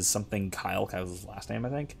name was something Kyle. Kyle was his last name, I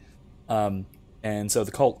think. And so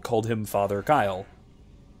the cult called him Father Kyle.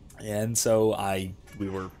 And so we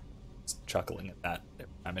were chuckling at that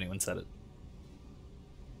every time anyone said it.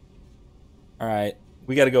 All right,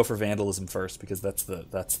 we got to go for vandalism first, because that's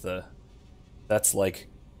like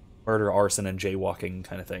murder, arson, and jaywalking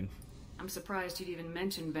kind of thing. I'm surprised you'd even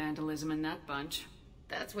mention vandalism in that bunch.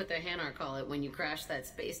 That's what the Hanar call it when you crash that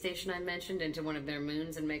space station I mentioned into one of their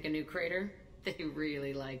moons and make a new crater. They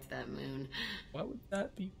really liked that moon. What would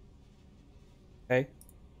that be? Okay.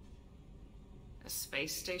 A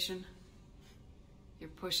space station? You're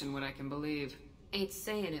pushing what I can believe. Ain't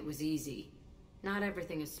saying it was easy. Not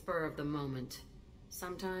everything is spur of the moment.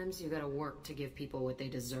 Sometimes you gotta work to give people what they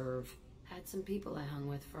deserve. Had some people I hung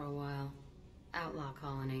with for a while. Outlaw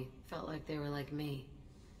colony. Felt like they were like me.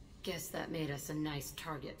 Guess that made us a nice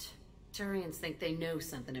target. Turians think they know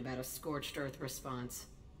something about a scorched earth response.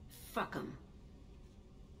 Fuck them.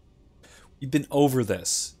 We've been over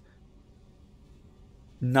this.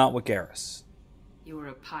 Not with Garrus. You were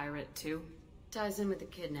a pirate, too? Ties in with the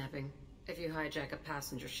kidnapping. If you hijack a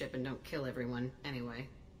passenger ship and don't kill everyone, anyway.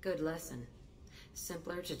 Good lesson.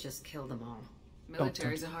 Simpler to just kill them all.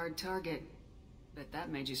 Military's a hard target. Bet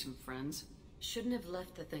that made you some friends. Shouldn't have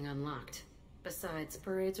left the thing unlocked. Besides,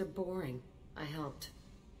 parades are boring. I helped.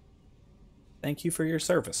 Thank you for your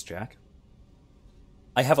service, Jack.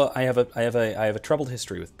 I have a troubled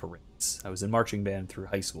history with parades. I was in marching band through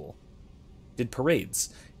high school. Did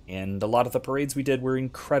parades, and a lot of the parades we did were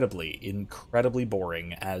incredibly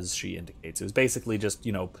boring, as she indicates. It was basically just,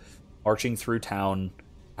 marching through town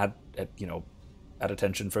at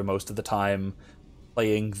attention for most of the time,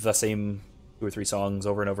 playing the same 2 or 3 songs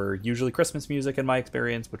over and over, usually Christmas music in my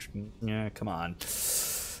experience, which, come on.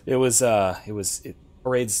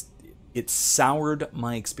 Parades, it soured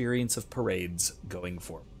my experience of parades going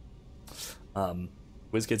forward.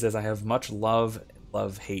 WizKid says, I have much love,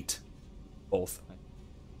 hate, both,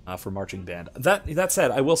 for marching band. That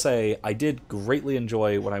said, I will say, I did greatly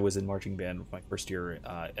enjoy when I was in marching band with my first year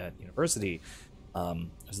at university. I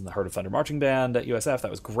was in the Heart of Thunder marching band at USF.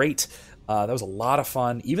 That was great. That was a lot of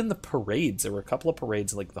fun. Even the parades, there were a couple of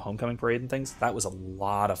parades, like the homecoming parade and things. That was a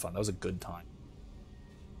lot of fun. That was a good time.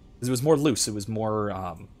 Because it was more loose. It was more,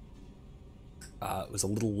 it was a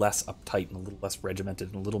little less uptight and a little less regimented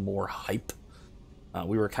and a little more hype.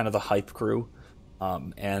 We were kind of the hype crew.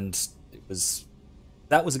 And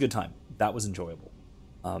that was a good time. That was enjoyable.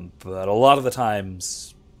 But a lot of the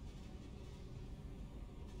times,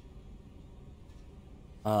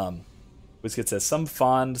 WizKid says, some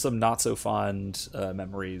fond, some not so fond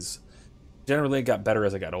memories. Generally, it got better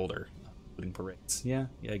as I got older, including parades. Yeah,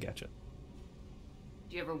 I gotcha.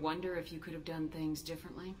 Do you ever wonder if you could have done things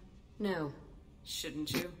differently? No.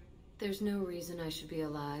 Shouldn't you? There's no reason I should be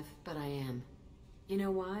alive, but I am. You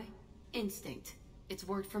know why? Instinct. It's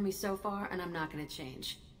worked for me so far, and I'm not going to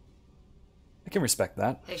change. I can respect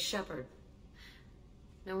that. Hey, Shepard.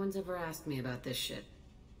 No one's ever asked me about this shit.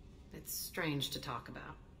 It's strange to talk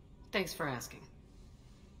about. Thanks for asking.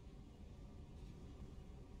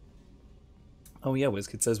 Oh yeah,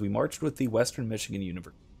 WizKid says, we marched with the Western Michigan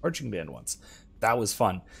University marching band once. That was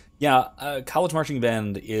fun. Yeah, college marching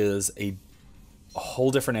band is a whole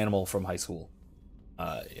different animal from high school.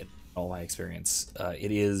 In all my experience,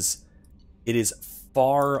 it is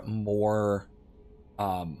far more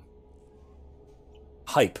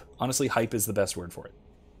hype. Honestly, hype is the best word for it.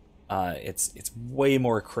 It's way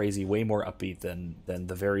more crazy, way more upbeat than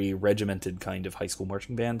the very regimented kind of high school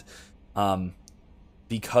marching band,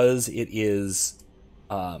 because it is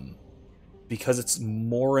because it's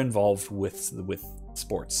more involved with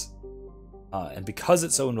sports, and because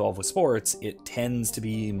it's so involved with sports, it tends to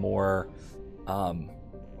be more.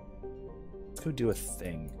 Let's go do a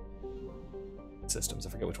thing. Systems. I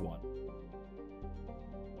forget which one.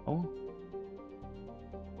 Oh.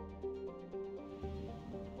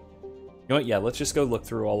 You know what? Yeah, let's just go look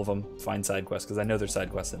through all of them, find side quests, because I know there's side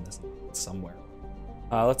quests in this somewhere.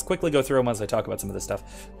 Let's quickly go through them as I talk about some of this stuff.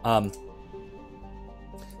 But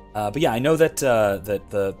yeah, I know that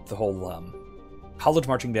the whole college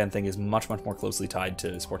marching band thing is much more closely tied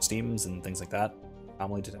to sports teams and things like that.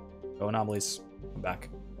 Anomaly today. Go anomalies. Come back.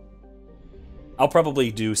 I'll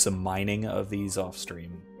probably do some mining of these off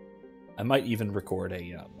stream. I might even record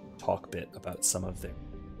a talk bit about some of the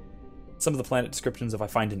planet descriptions. If I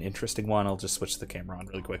find an interesting one, I'll just switch the camera on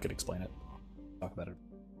really quick and explain it. Talk about it.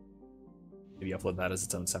 Maybe upload that as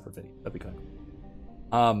its own separate video. That'd be kind of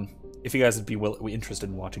cool. If you guys would be interested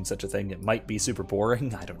in watching such a thing, it might be super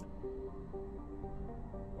boring. I don't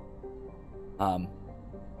know.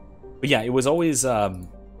 But yeah, it was always a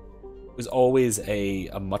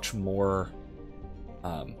much more.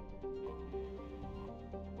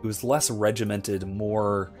 It was less regimented,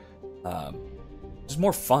 more, just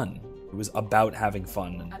more fun. It was about having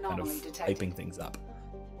fun and kind of hyping things up.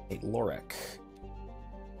 Hey, Lorek.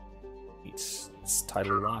 It's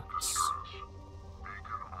title locked.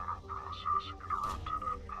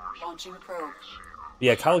 Launching probe.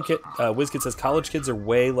 Yeah, WizKid says college kids are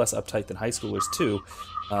way less uptight than high schoolers too,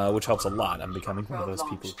 which helps a lot. I'm becoming one of those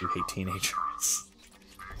people who hate teenagers.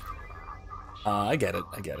 I get it.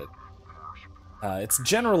 It's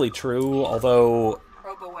generally true, although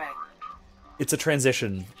Probe away. It's a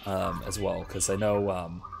transition as well, because I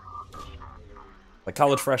know like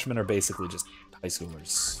college freshmen are basically just high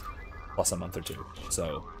schoolers plus a month or two.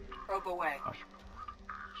 So Probe away.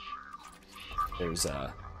 There's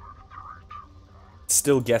it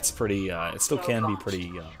still gets pretty it still can be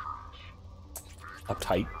pretty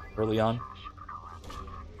uptight early on.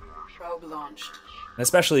 Probe launched. And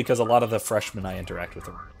especially because a lot of the freshmen I interact with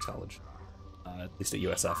are in college, at least at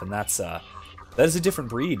USF, and that is a different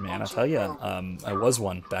breed, man. I'll tell you, I was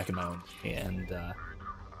one back in my own, and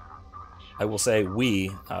I will say we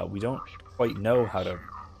don't quite know how to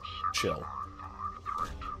chill,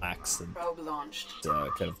 relax, and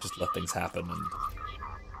kind of just let things happen. And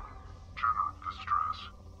distress.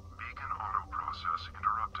 Beacon auto process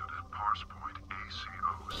interrupted at parse point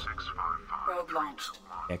ACO6. Probe launched.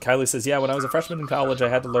 Yeah, Kylie says, yeah, when I was a freshman in college, I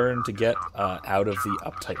had to learn to get out of the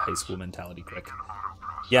uptight high school mentality quick.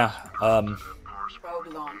 Yeah, Probe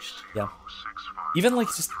launched. yeah. Even like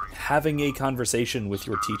just having a conversation with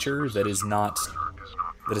your teacher that is not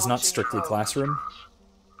strictly classroom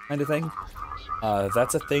kind of thing.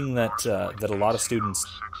 That's a thing that that a lot of students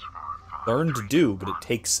learn to do, but it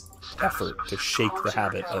takes effort to shake the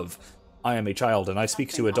habit of I am a child and I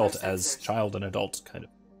speak to adult as child and adult kind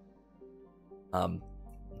of.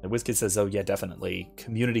 The WizKid says, oh yeah, definitely.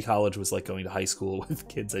 Community college was like going to high school with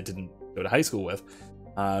kids I didn't go to high school with.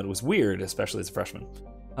 It was weird, especially as a freshman.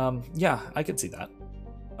 Yeah, I could see that.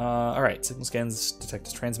 Alright, signal scans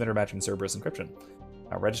detect transmitter matching Cerberus encryption.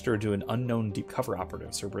 Register to an unknown deep cover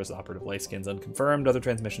operative. Cerberus operative life scans unconfirmed. Other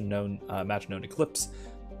transmission known, match known eclipse.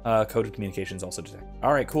 Coded communications also detect.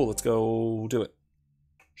 Alright, cool, let's go do it.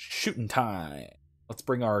 Shooting time. Let's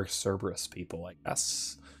bring our Cerberus people, I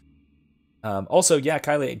guess. Also, yeah,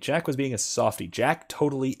 Kylie, Jack was being a softie. Jack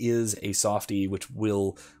totally is a softie, which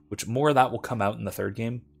more of that will come out in the third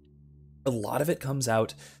game. A lot of it comes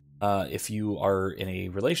out if you are in a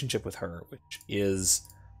relationship with her, which is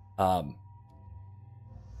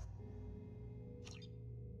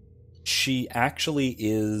she actually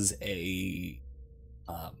is a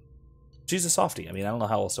she's a softie. I mean, I don't know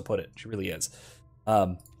how else to put it. She really is.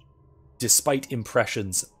 Despite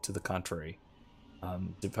impressions to the contrary.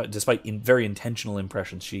 Despite very intentional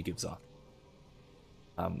impressions she gives off.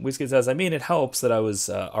 WizKid says, I mean, it helps that I was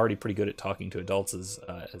already pretty good at talking to adults as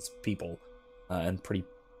people, and pretty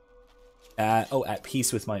at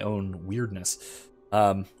peace with my own weirdness.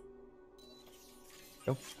 But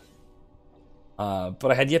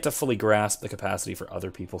I had yet to fully grasp the capacity for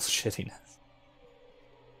other people's shittiness.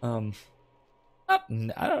 I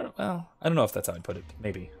don't know if that's how I'd put it.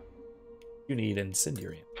 Maybe you need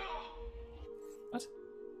incendiary. What?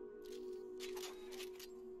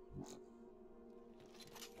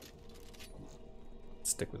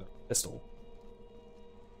 Stick with a pistol.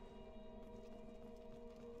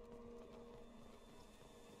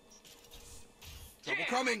 Trouble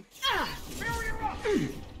coming.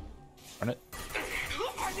 Run it.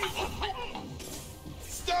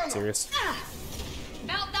 Serious?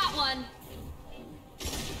 About that one.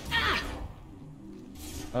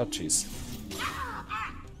 Oh, jeez.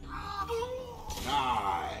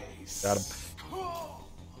 Nice. Got him.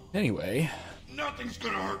 Anyway. Nothing's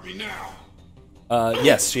gonna hurt me now.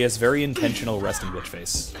 Yes, she has very intentional resting bitch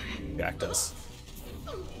face. Jack does.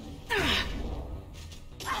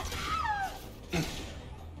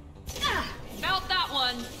 About that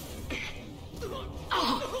one.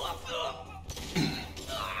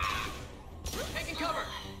 Taking cover.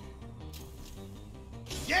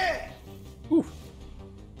 Yeah. Ooh.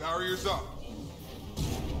 Barriers up.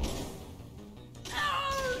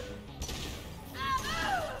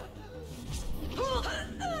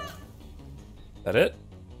 That it?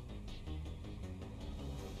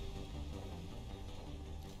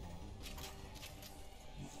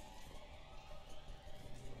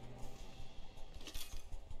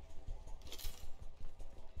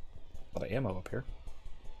 A lot of ammo up here.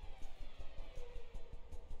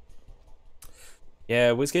 Yeah,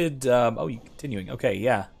 WizKid, oh, you continuing. Okay,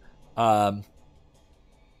 yeah. Oh,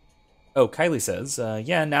 Kylie says,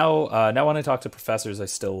 yeah, now when I talk to professors, I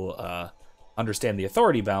still, understand the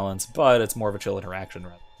authority balance, but it's more of a chill interaction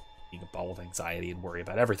rather than being a ball of anxiety and worry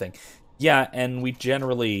about everything. Yeah, and we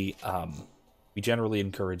generally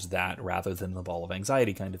encourage that rather than the ball of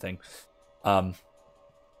anxiety kind of thing.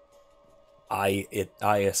 I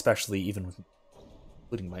especially, even with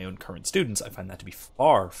including my own current students, I find that to be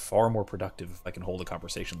far more productive if I can hold a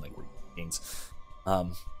conversation like we're beings.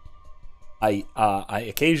 I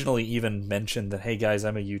occasionally even mention that, hey guys,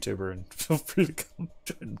 I'm a YouTuber and feel free to come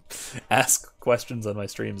and ask questions on my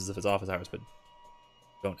streams as if it's office hours, but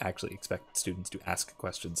don't actually expect students to ask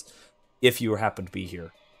questions if you happen to be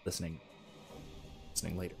here listening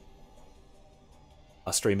later.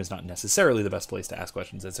 A stream is not necessarily the best place to ask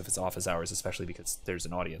questions as if it's office hours, especially because there's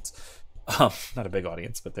an audience. Not a big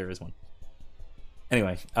audience, but there is one.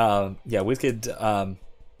 Anyway, yeah, WizKid,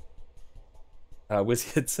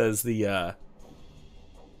 WizKid says the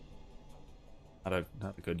not a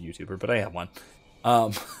good YouTuber, but I am one.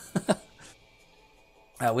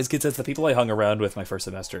 WizKid says the people I hung around with my first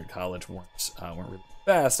semester at college weren't really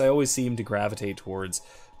fast. I always seemed to gravitate towards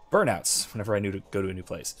burnouts whenever I knew to go to a new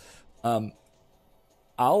place. I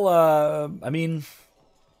mean,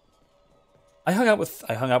 I hung out with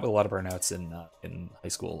a lot of burnouts in high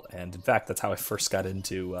school, and in fact, that's how I first got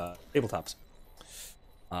into tabletops.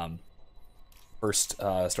 first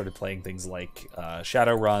started playing things like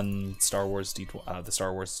Shadowrun, Star Wars the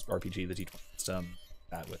Star Wars RPG, the D20 system,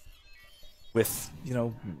 that with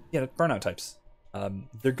burnout types.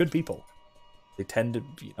 They're good people. They tend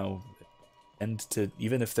to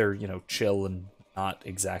even if they're chill and not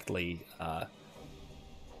exactly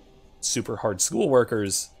super hard school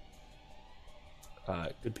workers,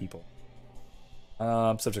 good people.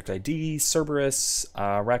 Subject ID, Cerberus,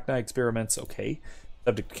 Arachni experiments, okay.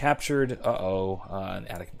 Subject captured, an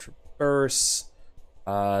attic traverse,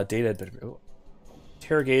 data,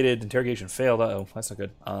 interrogated, interrogation failed, that's not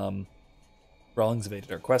good. Rawlings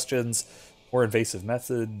evaded our questions, more invasive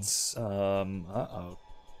methods, Not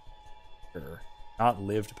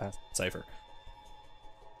live to pass the cipher.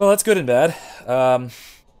 Well, that's good and bad.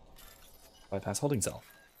 Bypass holding cell.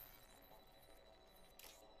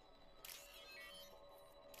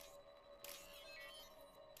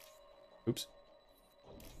 Oops.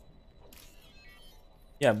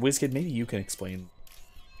 Yeah, WizKid, maybe you can explain.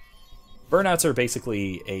 Burnouts are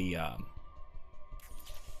basically a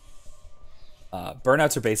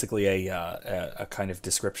kind of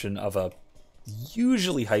description of a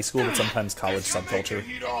usually high school but sometimes college subculture.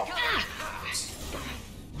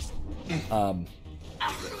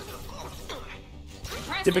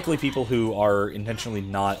 Typically people who are intentionally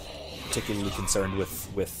not particularly concerned with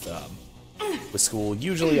school.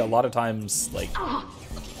 Usually a lot of times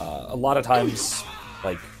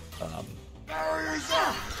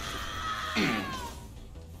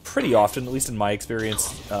pretty often, at least in my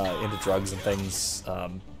experience, into drugs and things, or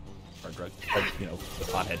drugs, like, the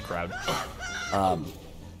pothead crowd.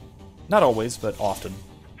 Not always, but often.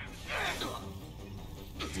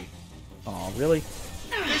 Oh, really?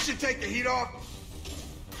 This should take the heat off.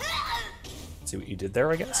 See what you did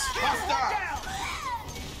there, I guess?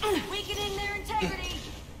 Weakening their integrity.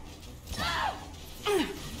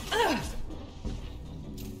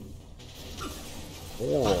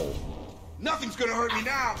 Oh. Nothing's gonna hurt me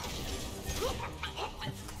now.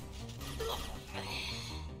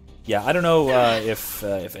 Yeah, I don't know if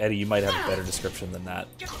Eddie, you might have a better description than that.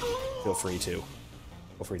 Feel free to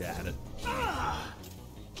add it.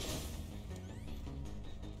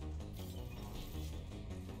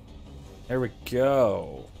 There we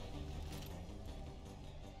go.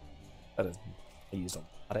 I used a lot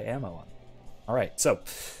of ammo on it. All right, so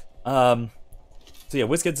yeah,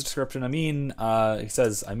 WizKid's description. He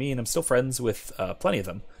says, I'm still friends with plenty of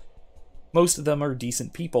them. Most of them are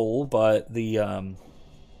decent people, but the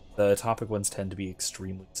topic ones tend to be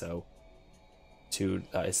extremely so.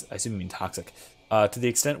 I assume you mean toxic. To the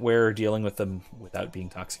extent where dealing with them without being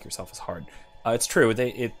toxic yourself is hard. It's true.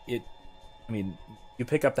 You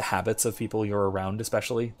pick up the habits of people you're around,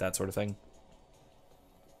 especially that sort of thing.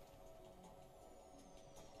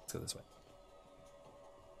 Let's go this way.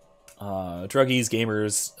 Druggies,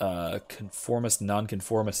 gamers, conformist,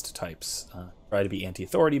 non-conformist types try to be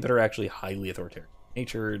anti-authority, but are actually highly authoritarian in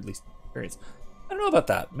nature, at least in experience. I don't know about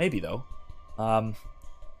that. Maybe though.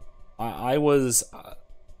 I wasn't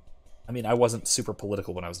super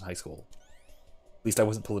political when I was in high school. At least I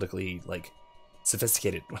wasn't politically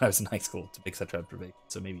sophisticated when I was in high school to make such observations.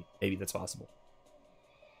 So maybe that's possible.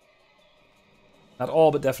 Not all,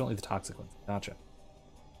 but definitely the toxic ones. Gotcha.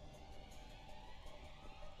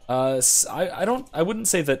 I wouldn't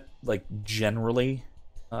say that generally,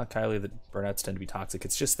 Kylie, that burnouts tend to be toxic.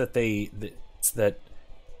 It's just that they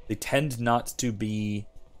tend not to be.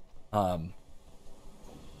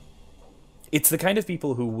 It's the kind of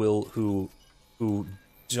people who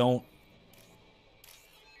don't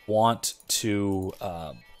want to.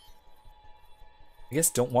 I guess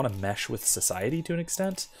don't want to mesh with society to an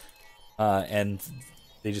extent, and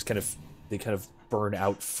they just kind of burn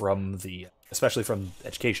out from especially from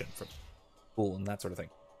education, from school and that sort of thing.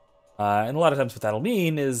 And a lot of times what that'll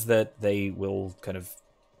mean is that they will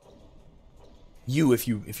if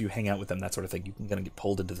you hang out with them, that sort of thing, you can kind of get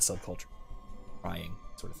pulled into the subculture, crying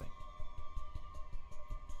sort of thing.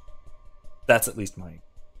 That's at least my...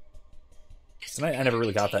 And I never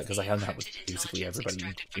really got that because I hung out with basically everybody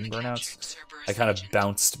in burnouts. I kind of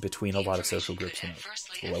bounced between a lot of social groups when I was in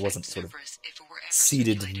school. I wasn't sort of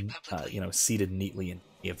seated neatly in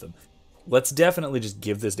any of them. Let's definitely just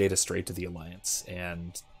give this data straight to the Alliance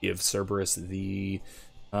and give Cerberus the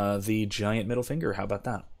giant middle finger. How about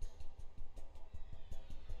that?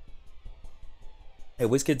 Hey,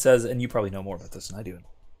 WizKid says, and you probably know more about this than I do, and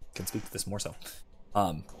can speak to this more so.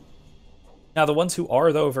 Now, the ones who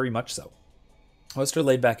are, though, very much so. Most are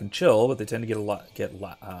laid back and chill, but they tend to get loud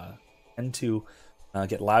and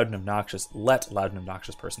obnoxious. Let loud and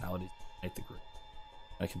obnoxious personalities dominate the group.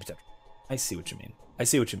 And it can be tempting. I see what you mean.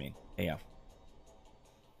 Yeah,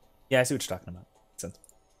 I see what you're talking about.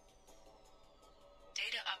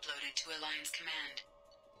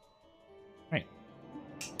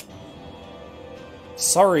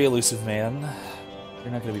 Sorry, elusive man.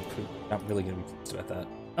 You're not really gonna be pleased about that.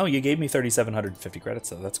 Oh, you gave me 3,750 credits,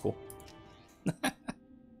 though. That's cool.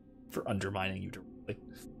 For undermining you directly.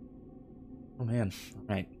 Oh man.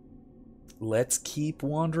 Alright. Let's keep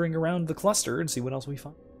wandering around the cluster and see what else we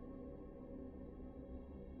find.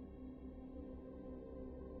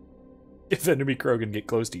 If enemy Krogan get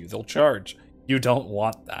close to you, they'll charge. You don't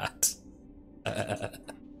want that.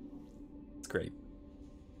 It's great.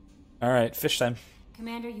 Alright, fish time.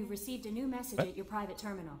 Commander, you've received a new message at your private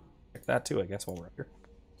terminal. Check that too, I guess, while we're up here.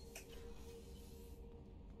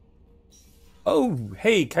 Oh,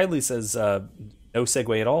 hey, Kylie says, no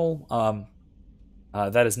segue at all.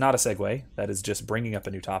 That is not a segue. That is just bringing up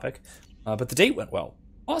a new topic. But the date went well.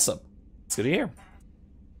 Awesome. It's good to hear.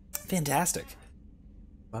 Fantastic.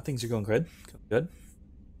 Things are going good. Good.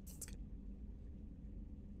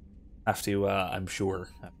 Have to, I'm sure,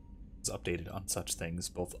 is updated on such things.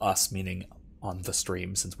 Both us, meaning on the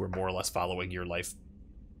stream, since we're more or less following your life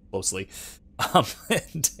closely.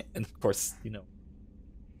 And of course, you know.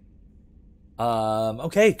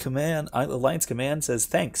 Okay, Alliance Command says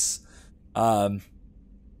thanks. Oh,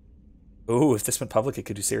 if this went public, it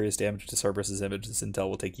could do serious damage to Cerberus's image. This intel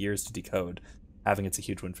will take years to decode. Having it's a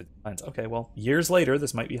huge win for the Alliance. Okay, well, years later,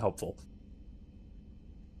 this might be helpful.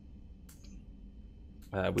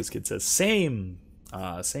 WizKid says, same,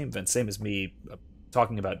 Vince, same as me,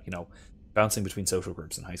 talking about, you know, bouncing between social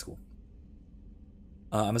groups in high school.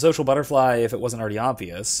 I'm a social butterfly if it wasn't already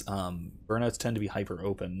obvious. Burnouts tend to be hyper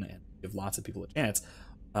open and give lots of people a chance.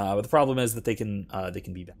 But the problem is that they can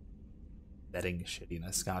be betting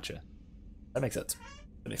shittiness. Gotcha. That makes sense.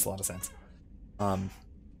 That makes a lot of sense.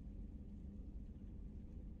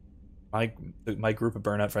 My group of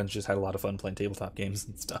burnout friends just had a lot of fun playing tabletop games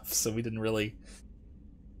and stuff, so we didn't really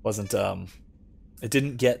it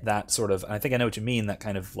didn't get that sort of, and I think I know what you mean, that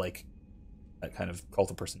kind of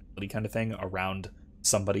cult of personality kind of thing around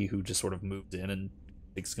somebody who just sort of moved in and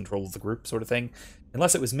takes control of the group sort of thing.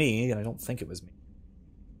 Unless it was me, and I don't think it was me.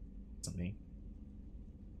 It wasn't me.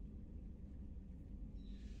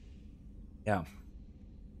 Yeah.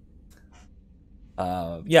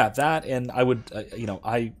 Yeah, that, and I would, you know,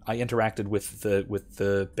 I interacted with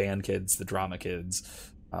the band kids, the drama kids,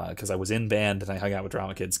 because I was in band and I hung out with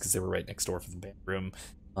drama kids because they were right next door from the band room.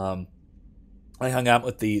 I hung out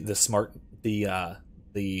with the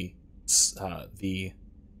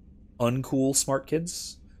uncool smart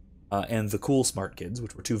kids, and the cool smart kids,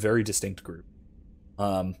 which were two very distinct groups.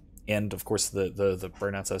 And of course the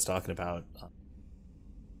burnouts I was talking about.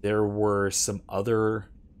 There were some other.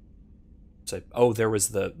 Oh, there was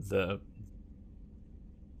the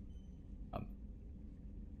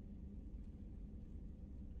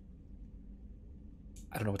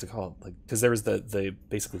I don't know what to call it, like, because there was the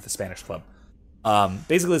basically the Spanish club,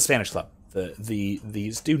 basically the Spanish club,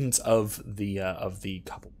 the students of the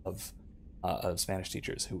couple of Spanish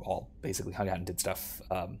teachers who all basically hung out and did stuff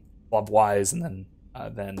club wise, and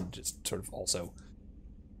then just sort of also.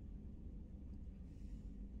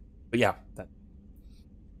 But yeah, that.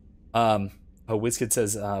 WizKid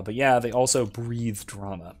says, but yeah, they also breathe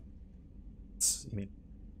drama. I mean,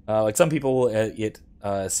 like some people, it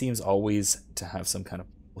seems always to have some kind of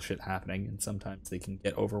bullshit happening, and sometimes they can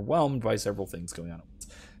get overwhelmed by several things going on at once.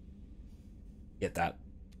 Get that.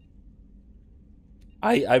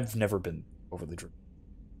 I've never been overly driven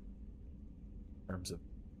in terms of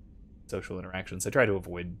social interactions. I try to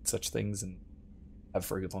avoid such things and have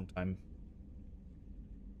for a good long time.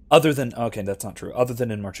 Other than, okay, that's not true. Other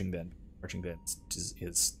than in marching band. Marching band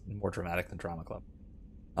is more dramatic than drama club.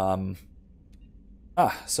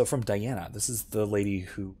 So from Diana, this is the lady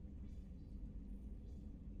who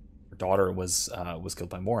her daughter was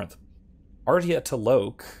killed by Morinth. Ardia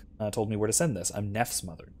Talok told me where to send this. I'm Nef's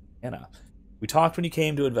mother, Diana. We talked when you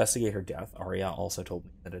came to investigate her death. Arya also told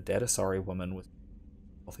me that a dead Asari woman with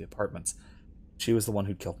wealthy apartments. She was the one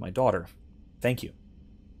who'd killed my daughter. Thank you.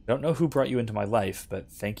 I don't know who brought you into my life,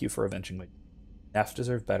 but thank you for avenging me. Nef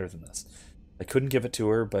deserved better than this. I couldn't give it to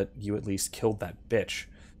her, but you at least killed that bitch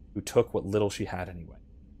who took what little she had anyway.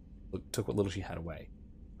 Took what little she had away.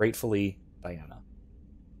 Gratefully, Diana.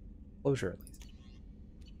 Closure, at least.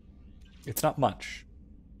 It's not much.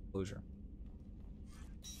 Closure.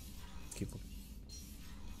 Keep looking.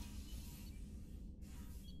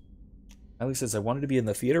 Ellie says, I wanted to be in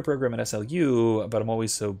the theater program at SLU, but I'm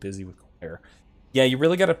always so busy with choir. Yeah, you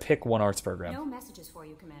really got to pick one arts program. No messages for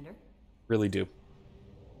you, Commander. Really do.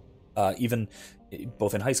 Even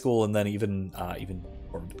both in high school and then even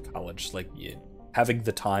college, like having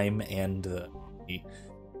the time and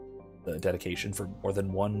the dedication for more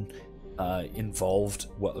than one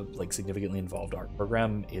significantly involved art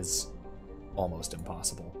program is almost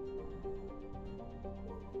impossible.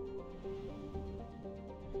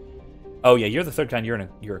 Oh yeah, you're the third kind.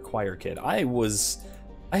 You're a choir kid. I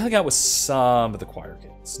hung out with some of the choir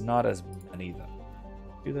kids, not as many though.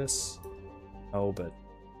 Do this? Oh, but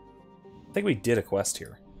I think we did a quest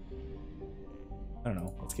here. I don't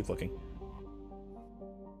know. Let's keep looking.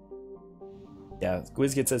 Yeah,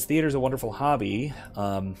 WizKid says theater's a wonderful hobby,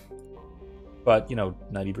 but you know,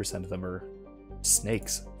 90% of them are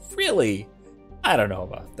snakes. Really? I don't know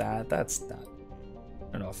about that. That's not.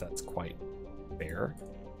 I don't know if that's quite fair.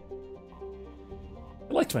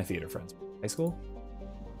 I liked my theater friends. High school?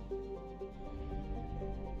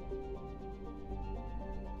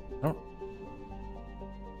 I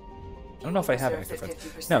don't know if I have actor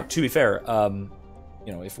friends. No, to be fair,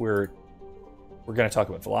 you know, if we're going to talk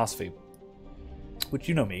about philosophy, which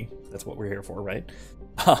you know me, that's what we're here for, right?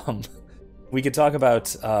 We could talk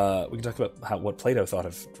about what Plato thought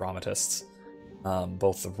of dramatists,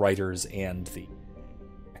 both the writers and the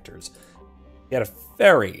actors. He had a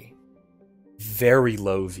very, very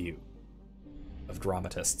low view of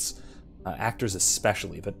dramatists, actors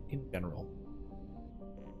especially, but in general.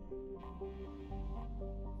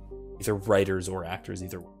 Either writers or actors,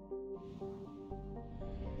 either.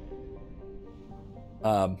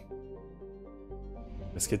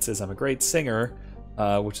 This kid says I'm a great singer,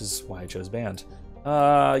 which is why I chose band.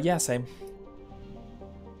 Yeah, same.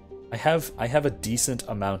 I have a decent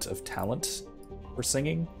amount of talent for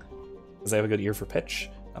singing, because I have a good ear for pitch.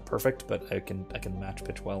 Not perfect, but I can match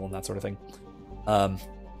pitch well and that sort of thing. I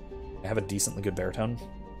have a decently good baritone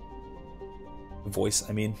voice.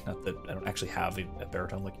 I mean, not that I don't actually have a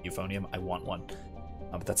baritone like a euphonium. I want one,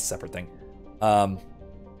 but that's a separate thing.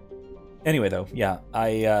 Anyway, though, yeah,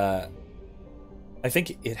 I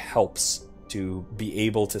think it helps to be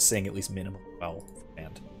able to sing at least minimally well for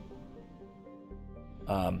band.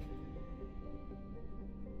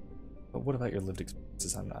 But what about your lived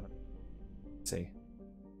experiences? I'm not. Let's see.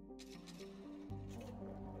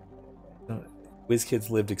 WizKids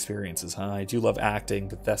lived experiences, huh? I do love acting,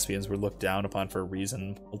 but thespians were looked down upon for a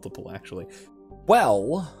reason. Multiple, actually.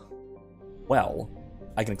 Well,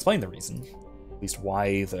 I can explain the reason. At least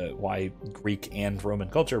why Greek and Roman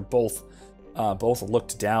culture both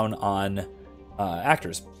looked down on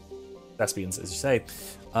actors. Thespians, as you say.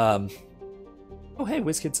 Oh, hey,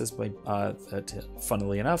 WizKid says, that,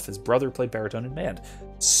 funnily enough, his brother played baritone in band.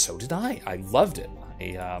 So did I. I loved it.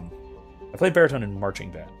 I played baritone in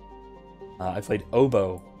marching band. I played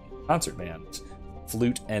oboe in concert band,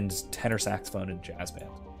 flute and tenor saxophone in jazz band.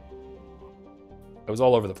 I was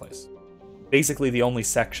all over the place. Basically, the only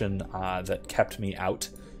section that kept me out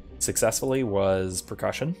successfully was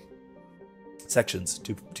percussion. Sections,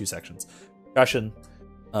 two sections. Percussion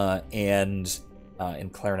and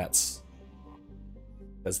clarinets.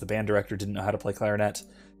 Because the band director didn't know how to play clarinet,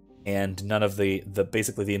 and none of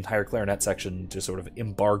basically the entire clarinet section just sort of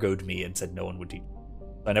embargoed me and said no one would teach.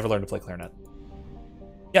 I never learned to play clarinet.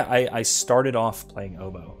 Yeah, I started off playing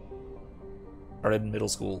oboe. Started in middle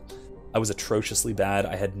school. I was atrociously bad.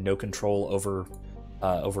 I had no control over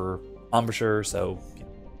embouchure, so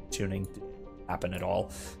tuning didn't happen at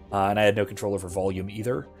all, and I had no control over volume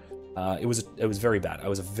either. It was very bad. I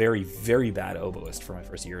was a very, very bad oboist for my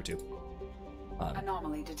first year or two.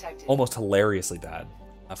 Anomaly detected. Almost hilariously bad.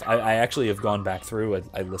 I actually have gone back through.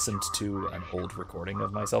 I listened to an old recording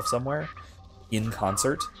of myself somewhere in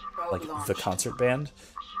concert, like the concert band,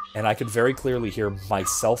 and I could very clearly hear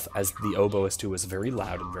myself as the oboist who was very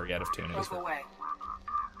loud and very out of tune.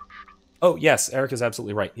 Oh yes, Eric is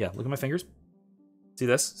absolutely right. Yeah, look at my fingers. See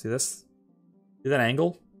this? See this? See that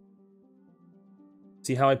angle?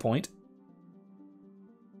 See how I point?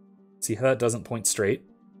 See how that doesn't point straight?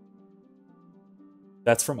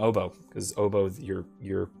 That's from oboe, because oboe,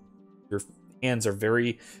 your hands are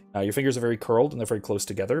very, your fingers are very curled and they're very close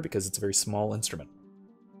together because it's a very small instrument.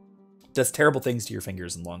 It does terrible things to your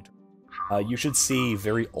fingers in long term. You should see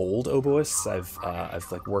very old oboists. I've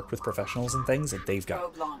like worked with professionals and things, and they've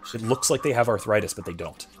got, it looks like they have arthritis, but they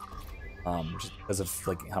don't, just because of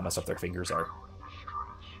like how messed up their fingers are.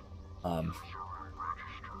 I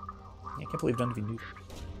can't believe none of you knew that.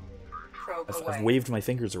 I've waved my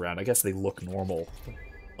fingers around. I guess they look normal,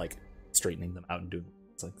 like straightening them out and doing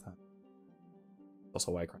things like that.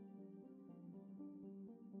 Also why I cry.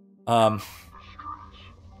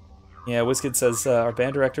 Yeah, WizKid says our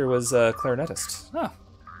band director was a clarinetist. Huh.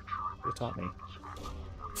 They taught me.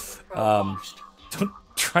 Don't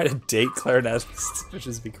try to date clarinetists, which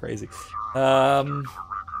would be crazy. I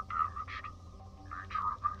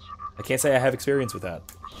can't say I have experience with that.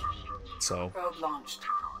 So. Probe launched.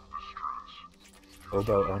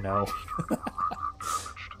 Oboe, oh no.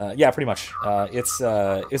 Yeah, pretty much. It's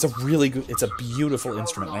a really good, it's a beautiful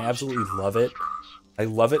instrument. I absolutely love it. I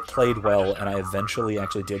love it played well, and I eventually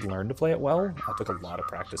actually did learn to play it well. It took a lot of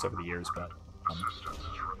practice over the years, but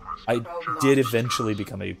I did eventually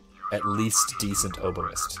become a at least decent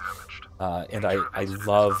oboist. And I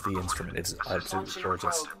love the instrument. It's absolutely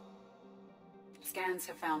gorgeous. Scans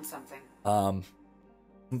have found something.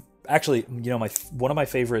 Actually, you know, one of my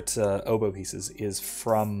favorite oboe pieces is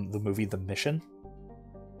from the movie The Mission.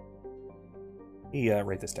 Let me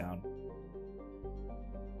write this down.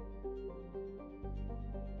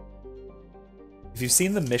 If you've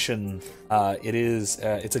seen The Mission,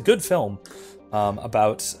 it's a good film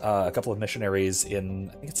about a couple of missionaries in,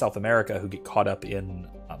 I think it's South America, who get caught up in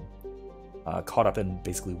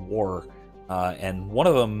basically war, and one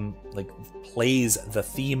of them like plays the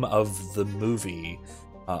theme of the movie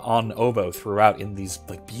on oboe throughout in these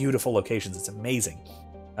like beautiful locations. It's amazing.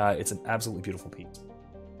 It's an absolutely beautiful piece.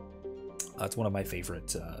 It's one of my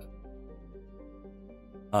favorite.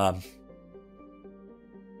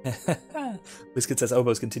 Biscuit says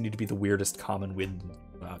oboes continue to be the weirdest common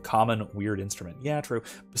weird instrument. Yeah, true.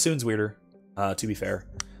 Bassoon's weirder. To be fair,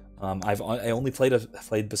 I only played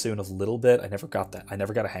bassoon a little bit. I never got the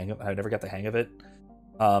hang of it.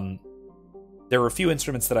 There were a few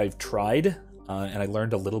instruments that I've tried, and I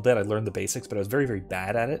learned a little bit. I learned the basics, but I was very, very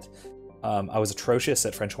bad at it. I was atrocious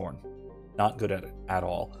at French horn, not good at it at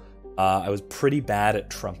all. I was pretty bad at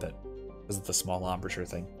trumpet because of the small embouchure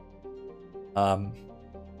thing.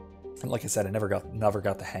 And like I said, I never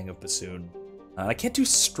got the hang of bassoon. I can't do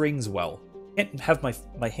strings well. I can't have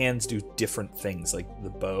my hands do different things like the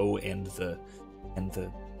bow and the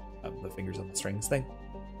fingers on the strings thing.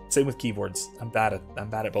 Same with keyboards. I'm bad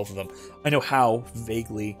at both of them. I know how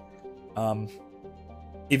vaguely.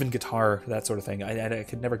 Even guitar, that sort of thing. I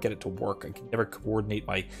could never get it to work. I could never coordinate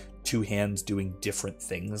my two hands doing different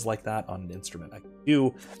things like that on an instrument. I could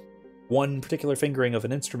do one particular fingering of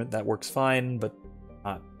an instrument that works fine, but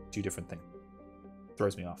not two different things. It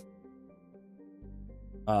throws me off.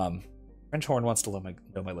 French horn wants to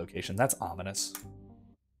know my location. That's ominous.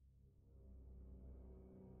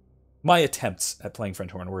 My attempts at playing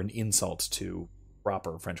French horn were an insult to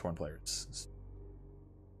proper French horn players.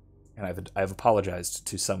 And I've apologized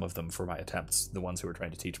to some of them for my attempts, the ones who were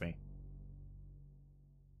trying to teach me.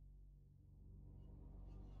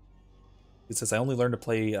 It says, I only learned to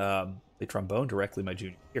play trombone directly my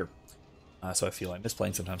junior year. So I feel I miss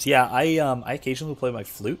playing sometimes. Yeah, I occasionally play my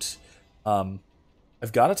flute.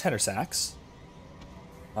 I've got a tenor sax.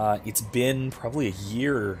 It's been probably a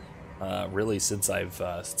year, really, since I've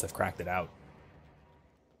cracked it out.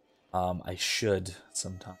 I should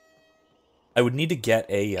sometime. I would need to get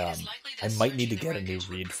a. I might need to get a new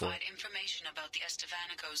reed for it. Information about the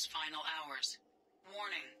Estevanico's final hours.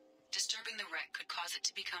 Warning: disturbing the wreck could cause it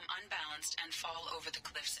to become unbalanced and fall over the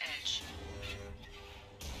cliff's edge.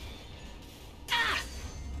 Ah!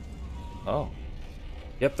 Oh.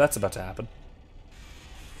 Yep, that's about to happen.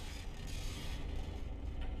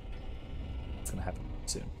 It's gonna happen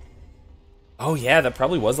soon. Oh yeah, that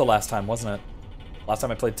probably was the last time, wasn't it? Last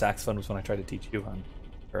time I played saxophone was when I tried to teach you on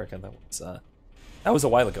Erica. That was a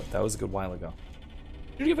while ago. That was a good while ago.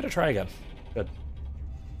 Should give it a try again. Good.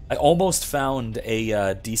 I almost found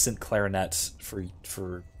a decent clarinet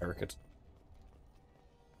for Erica.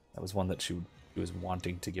 That was one that she was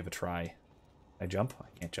wanting to give a try. Can I jump? I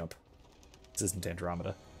can't jump. This isn't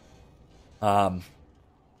Andromeda.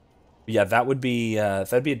 Yeah, that'd be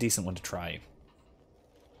a decent one to try.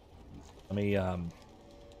 Let me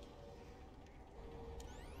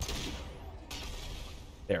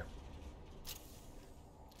there.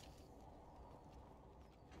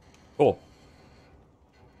 Cool.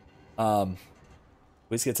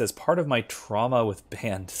 Whiskey says, part of my trauma with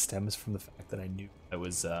band stems from the fact that I knew I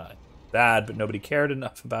was bad, but nobody cared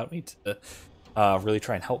enough about me to really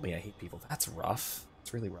try and help me. I hate people. That's rough.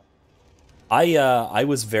 It's really rough. I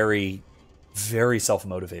was very, very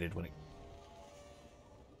self-motivated when it...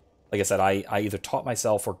 Like I said, I either taught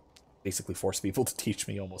myself or basically forced people to teach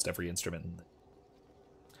me almost every instrument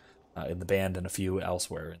in the band and a few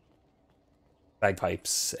elsewhere.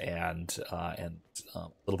 Bagpipes and a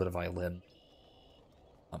little bit of violin.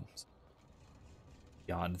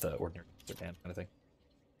 Beyond the ordinary band kind of thing.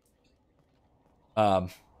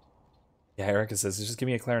 Yeah, Erica says, just give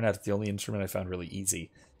me a clarinet. It's the only instrument I found really easy.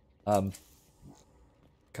 Come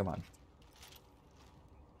on.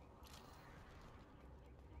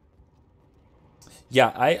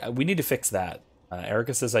 Yeah, we need to fix that.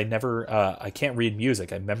 Erica says, I can't read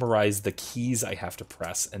music. I memorize the keys I have to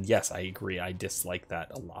press. And yes, I agree. I dislike that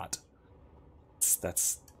a lot. It's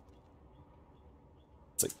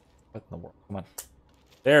like, what in the world? Come on.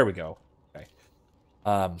 There we go. Okay.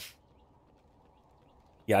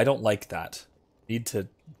 Yeah, I don't like that. Need to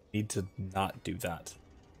not do that.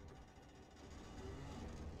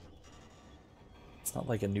 It's not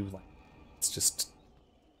like a new language. It's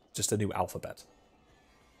just a new alphabet.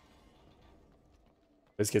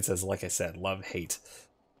 This kid says, like I said, love, hate.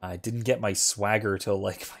 I didn't get my swagger till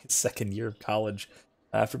like my second year of college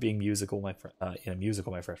after being musical in a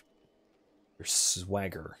musical my freshman. Your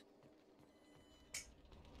swagger.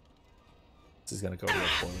 This is gonna go real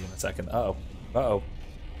poorly in a second. Uh-oh. Uh-oh.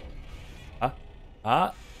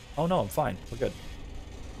 Oh no, I'm fine. We're good.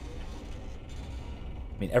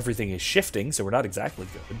 I mean, everything is shifting, so we're not exactly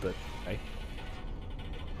good, but okay.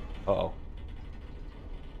 Uh-oh.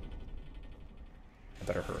 I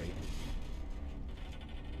better hurry.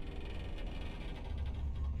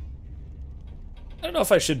 I don't know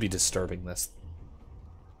if I should be disturbing this.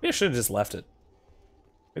 Maybe I should have just left it.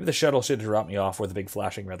 Maybe the shuttle should have dropped me off where the big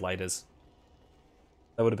flashing red light is.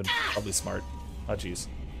 That would have been probably smart. Oh, jeez.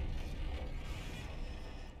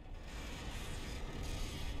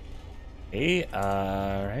 Hey,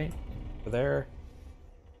 alright. Over there.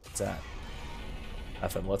 What's that?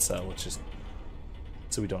 Nothing. Let's just...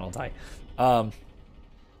 so we don't all die.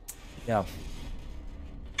 Yeah.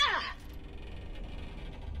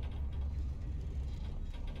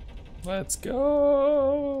 Let's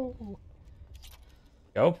go.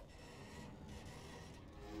 Go.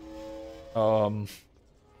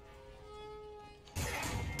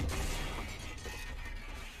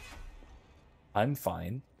 I'm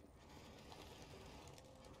fine.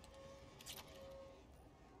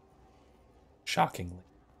 Shockingly.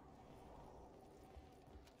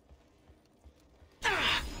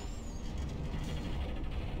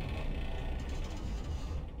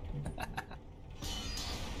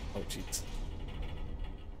 Oh, jeez.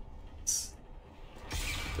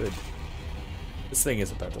 Good. This thing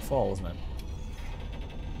is about to fall, isn't it?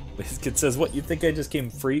 This kid says, what, you think I just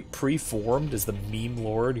came pre-formed as the meme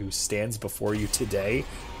lord who stands before you today?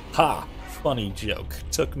 Ha! Funny joke.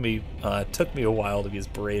 Took me a while to be as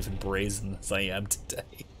brave and brazen as I am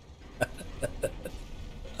today.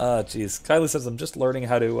 Jeez. Kylie says, I'm just learning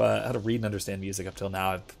how to read and understand music up till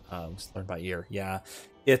now. I've just learned by ear. Yeah.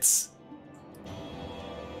 It's...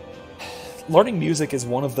 learning to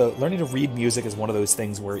read music is one of those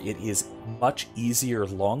things where it is much easier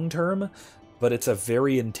long-term, but it's a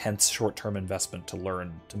very intense short-term investment to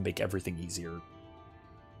learn to make everything easier.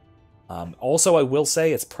 Also, I will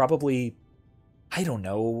say it's probably, I don't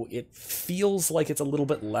know, it feels like it's a little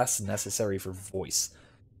bit less necessary for voice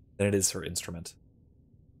than it is for instrument.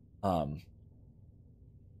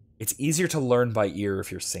 It's easier to learn by ear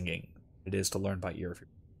if you're singing. It is to learn by ear if you're...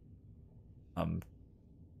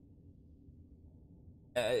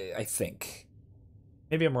 I think.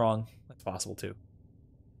 Maybe I'm wrong. That's possible too.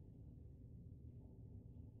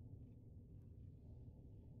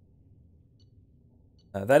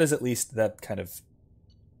 That is at least that kind of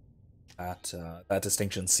that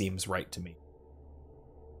distinction seems right to me.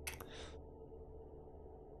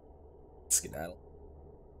 Skedaddle.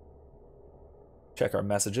 Check our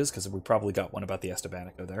messages because we probably got one about the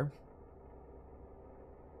Estebanico there.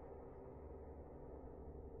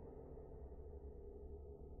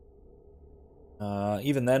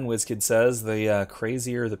 Even then, WizKid says, the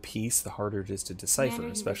crazier the piece, the harder it is to decipher,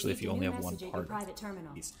 especially if you only have one part of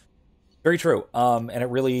the piece. Very true. And it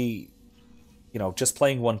really, you know, just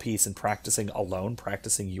playing one piece and practicing alone,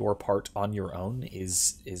 practicing your part on your own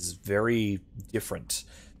is very different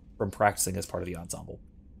from practicing as part of the ensemble.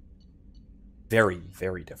 Very,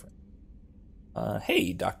 very different.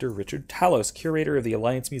 Hey, Dr. Richard Talos, curator of the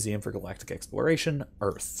Alliance Museum for Galactic Exploration,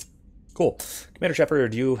 Earth. Cool. Commander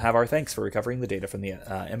Shepard, you have our thanks for recovering the data from the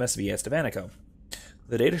MSV Estebanico.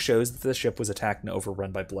 The data shows that the ship was attacked and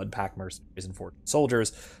overrun by blood pack mercenaries and Fortune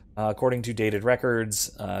soldiers. According to dated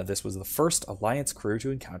records, this was the first Alliance crew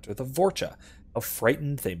to encounter the Vorcha. How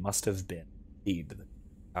frightened they must have been. Indeed, the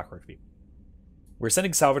cockroach people. We're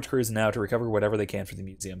sending salvage crews now to recover whatever they can for the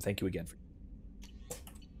museum. Thank you again.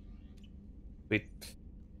 Wait.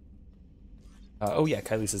 Oh yeah,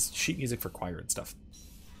 Kylie says sheet music for choir and stuff.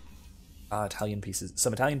 Italian pieces,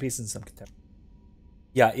 some and some contemporary.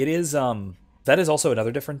 Yeah, it is. That is also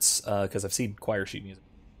another difference because I've seen choir sheet music.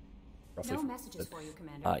 Roughly, no messages for you,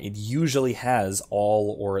 Commander. It usually has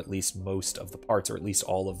all, or at least most of the parts, or at least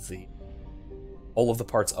all of the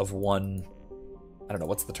parts of one. I don't know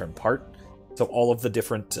what's the term, part. So all of the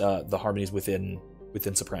different the harmonies within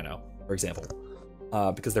soprano, for example,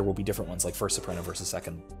 because there will be different ones like first soprano versus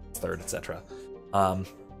second, third, etc.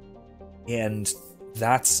 And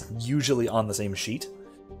that's usually on the same sheet.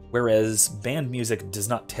 Whereas band music does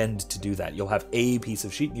not tend to do that. You'll have a piece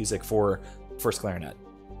of sheet music for first clarinet,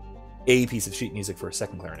 a piece of sheet music for a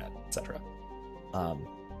second clarinet, etc.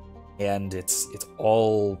 And it's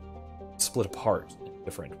all split apart,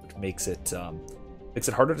 different, which makes it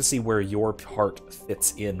harder to see where your part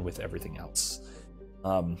fits in with everything else.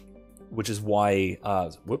 Which is why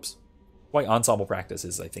why ensemble practice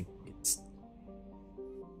is, I think, it's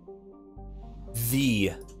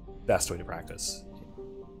the best way to practice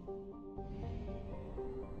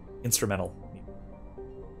instrumental.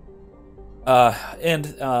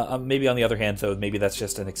 Maybe on the other hand, though, maybe that's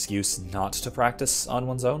just an excuse not to practice on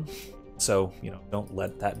one's own. So, don't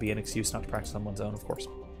let that be an excuse not to practice on one's own, of course.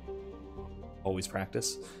 Always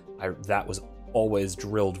practice. That was always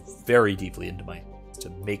drilled very deeply into my head, to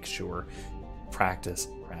make sure practice,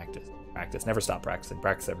 never stop practicing,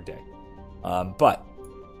 practice every day. But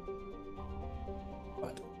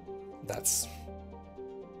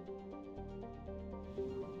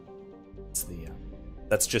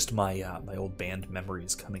that's just my my old band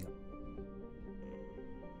memories coming up.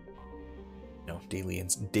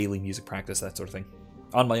 Daily music practice, that sort of thing,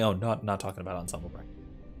 on my own, not talking about ensemble practice,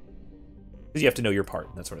 because you have to know your part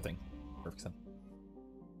and that sort of thing. Perfect sense.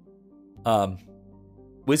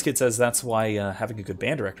 WizKid says that's why having a good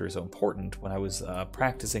band director is so important. When I was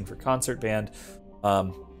practicing for concert band,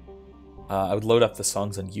 I would load up the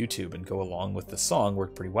songs on YouTube and go along with the song.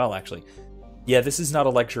 Worked pretty well, actually. Yeah, this is not a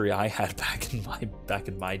luxury I had back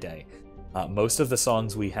in my day. Most of the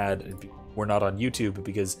songs we had were not on YouTube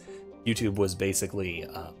because YouTube was basically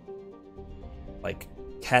like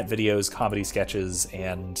cat videos, comedy sketches,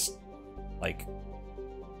 and like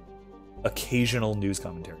occasional news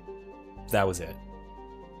commentary. That was it.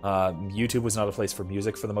 YouTube was not a place for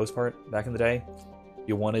music for the most part back in the day.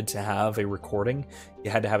 You wanted to have a recording, you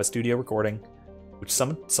had to have a studio recording, which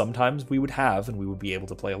sometimes we would have, and we would be able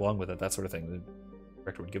to play along with it, that sort of thing. The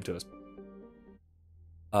director would give to us.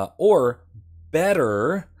 Or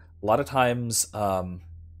better, a lot of times our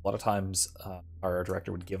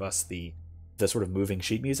director would give us the sort of moving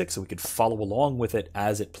sheet music, so we could follow along with it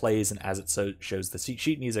as it plays and as it shows the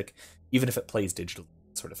sheet music, even if it plays digitally,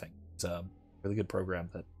 sort of thing. It's a really good program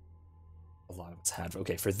that a lot of us had.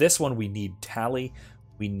 Okay, for this one, we need Tally.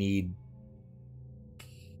 We need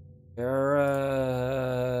Garrus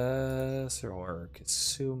or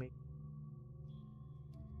Kasumi.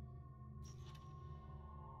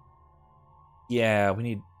 Yeah, we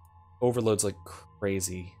need overloads like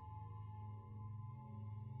crazy.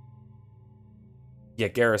 Yeah,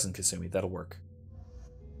 Garrus and Kasumi, that'll work.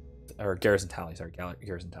 Or Garrus and Tally, sorry,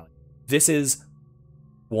 Garrus and Tally. This is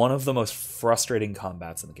one of the most frustrating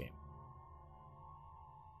combats in the game.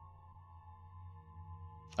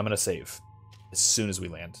 I'm gonna save as soon as we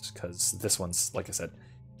land, because this one's, like I said,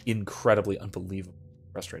 incredibly, unbelievably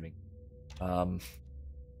frustrating.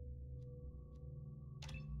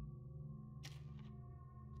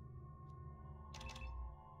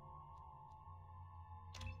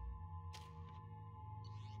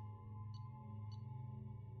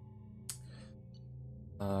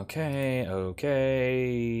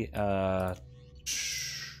 Okay.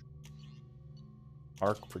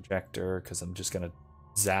 Arc projector, because I'm just gonna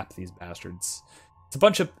zap these bastards. It's a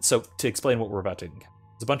bunch of... So, to explain what we're about to encounter.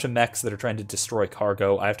 It's a bunch of mechs that are trying to destroy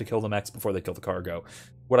cargo. I have to kill the mechs before they kill the cargo.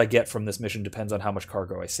 What I get from this mission depends on how much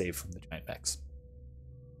cargo I save from the giant mechs.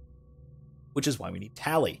 Which is why we need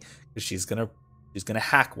Tally, because she's gonna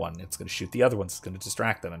hack one. It's gonna shoot the other ones. It's gonna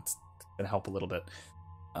distract them. It's gonna help a little bit.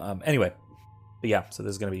 Anyway, but yeah. So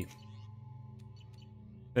this is gonna be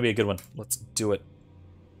a good one. Let's do it.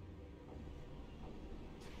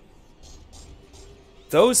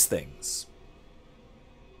 Those things.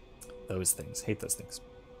 Hate those things.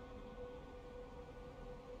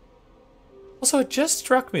 Also, it just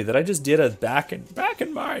struck me that I just did a back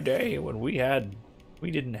in my day when we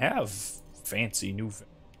didn't have fancy new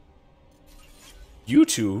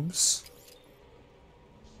YouTubes.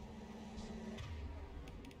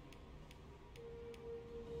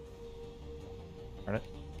 Darn it.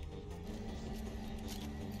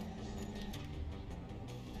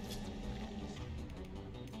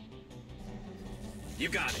 You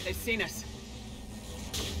got it. They've seen us.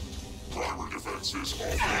 Primary defenses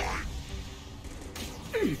offline.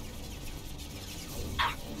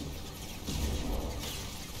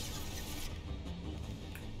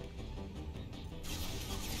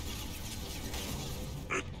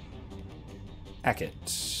 Hack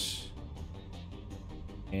it.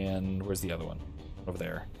 And where's the other one? Over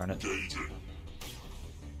there. Darn it.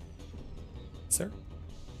 Sir?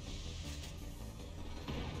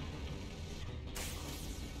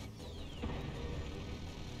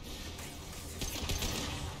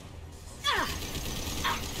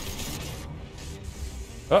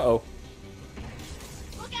 Uh-oh.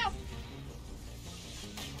 Look out!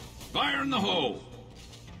 Fire in the hole!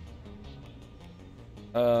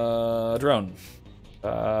 Drone. It's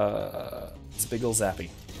a big ol' zappy.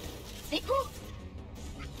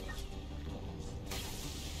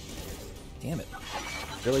 Damn it.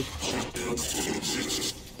 Really?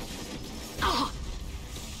 Oh.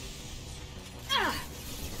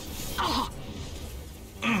 Oh.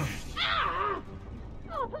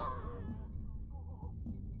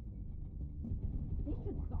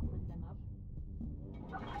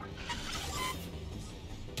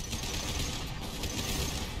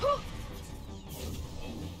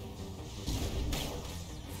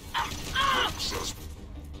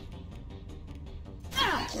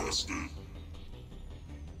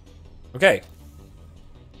 Okay.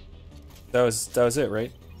 That was it,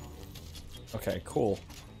 right? Okay, cool.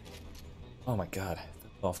 Oh my god,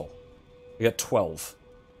 that's awful. We got 12.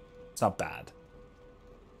 It's not bad.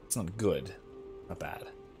 It's not good. Not bad.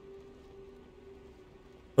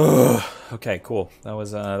 Ugh. Okay, cool. That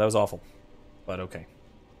was awful. But okay.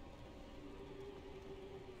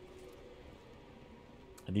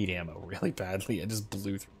 I need ammo really badly. I just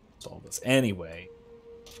blew through all this. Anyway.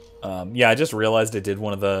 Yeah, I just realized I did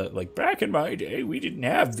one of the, like, back in my day, we didn't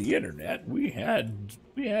have the internet. We had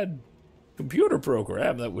computer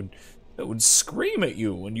program that would scream at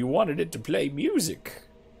you when you wanted it to play music.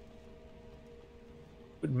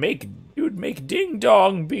 It would make ding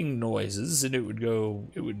dong bing noises, and it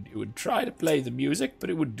would try to play the music,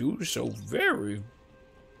 but it would do so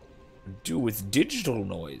with digital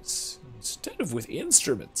noise instead of with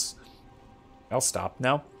instruments. I'll stop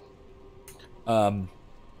now.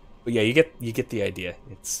 But yeah, you get the idea.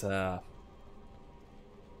 It's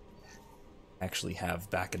actually have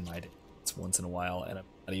back in my day. It's once in a while, and I'm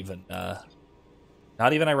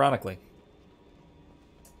not even ironically.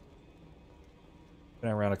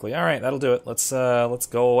 Ironically, all right, that'll do it. Let's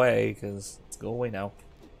go away, because let's go away now. All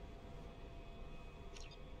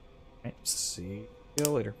right, see you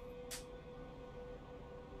later.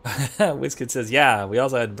 WizKid says, yeah, we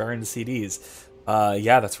also had burned CDs.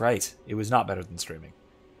 Yeah, that's right. It was not better than streaming.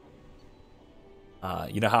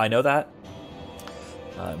 You know how I know that?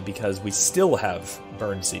 Because we still have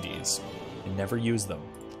burned CDs. I never use them.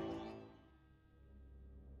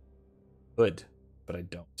 Good, but I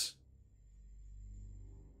don't.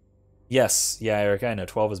 Yes, yeah, Eric, I know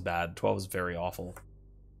 12 is bad. 12 is very awful.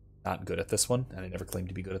 Not good at this one, and I never claimed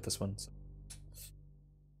to be good at this one. So.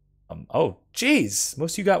 Oh, jeez!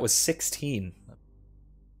 Most you got was 16.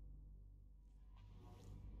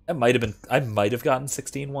 I might have gotten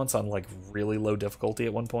 16 once on, like, really low difficulty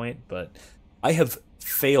at one point, but I have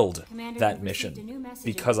failed that mission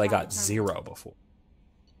because I got 0 before.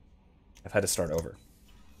 I've had to start over.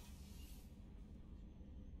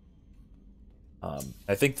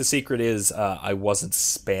 I think the secret is I wasn't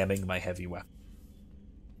spamming my heavy weapon.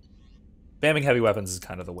 Spamming heavy weapons is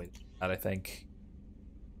kind of the way that I think.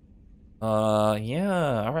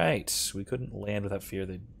 Yeah, alright. We couldn't land without fear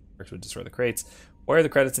the Turks would destroy the crates. Wire the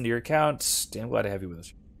credits into your account. Damn glad I have you with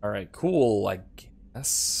us. Alright, cool. I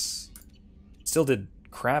guess. Still did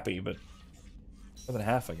crappy, but more than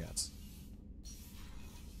half, I guess.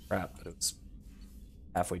 Crap, but it was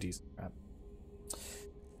halfway decent crap.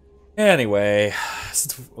 Anyway,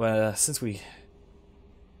 since we...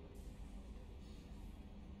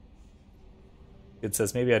 It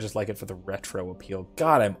says, maybe I just like it for the retro appeal.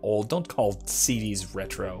 God, I'm old. Don't call CDs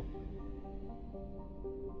retro.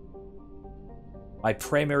 My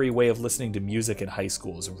primary way of listening to music in high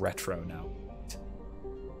school is retro now.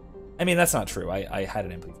 I mean, that's not true. I had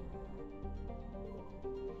an MP3.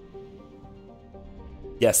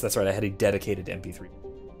 Yes, that's right. I had a dedicated MP3.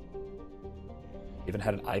 Even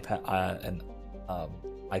had an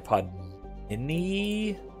iPod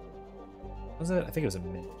Mini. What was it? I think it was a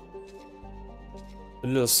Mini. A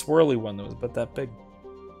little swirly one that was about that big.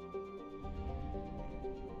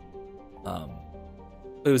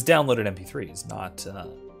 It was downloaded MP3s, not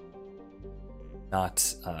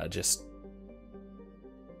just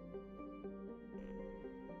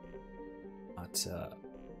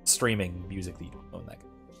streaming music that you don't own.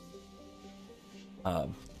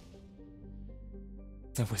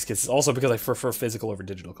 That it's also because I prefer physical over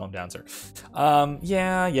digital. Calm down, sir.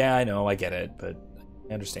 Yeah, I know, I get it, but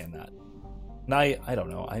I understand that. And I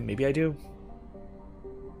don't know. Maybe I do.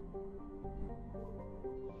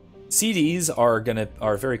 CDs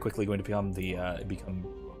are very quickly going to become the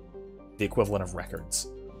equivalent of records.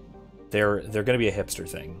 They're going to be a hipster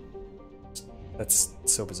thing. That's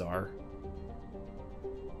so bizarre.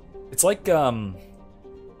 It's like remember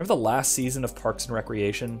the last season of Parks and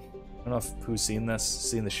Recreation? I don't know who's seen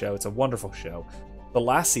the show. It's a wonderful show. the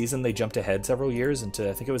last season they jumped ahead several years into,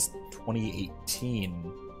 I think it was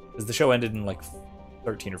 2018, because the show ended in like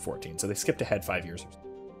 13 or 14, so they skipped ahead 5 years.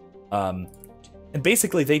 And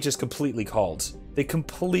basically they just completely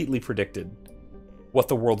predicted what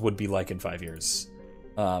the world would be like in 5 years,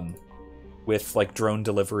 with like drone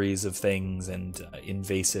deliveries of things and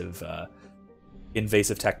invasive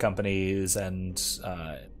tech companies and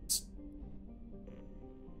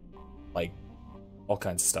like all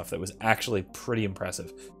kinds of stuff that was actually pretty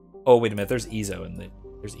impressive. Oh, wait a minute, there's Ezo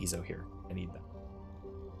there's Ezo here. I need that.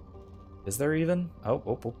 Is there even?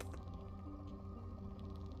 Oh.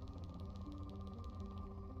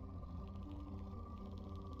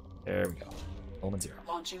 There we go. Element 0.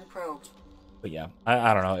 Launching probe. But yeah,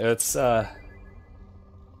 I don't know. It's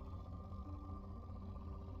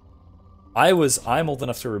I'm old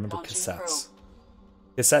enough to remember cassettes.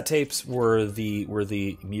 Cassette tapes were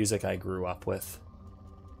the music I grew up with.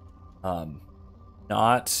 Not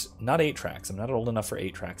 8-tracks. I'm not old enough for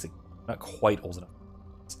 8-tracks. I'm not quite old enough.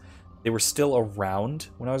 They were still around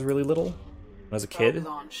when I was really little, when I was a kid.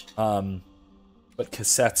 But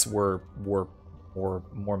cassettes were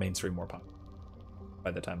more mainstream, more popular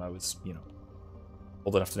by the time I was,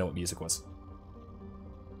 old enough to know what music was.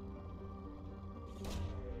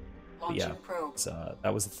 But yeah,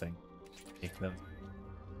 that was the thing.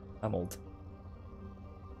 I'm old.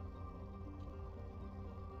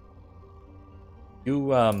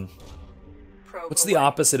 You, what's the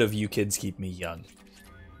opposite of you kids keep me young?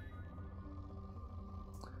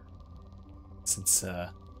 Since,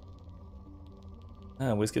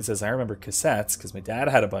 WizKid says, I remember cassettes, because my dad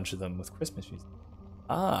had a bunch of them with Christmas music.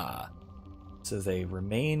 Ah, so they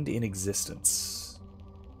remained in existence.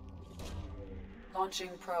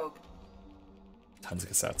 Launching probe. Tons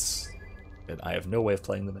of cassettes. But I have no way of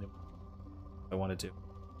playing them anymore. If I wanted to.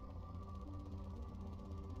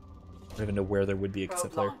 I don't even know where there would be a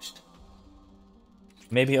cassette player.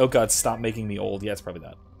 Maybe, oh god, stop making me old. Yeah, it's probably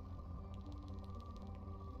that.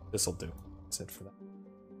 This'll do. That's it for that.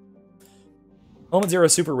 Element 0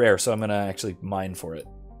 is super rare, so I'm going to actually mine for it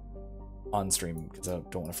on stream, because I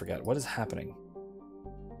don't want to forget. What is happening?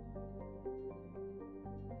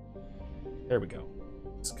 There we go.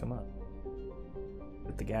 Just come on.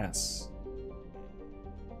 Hit the gas.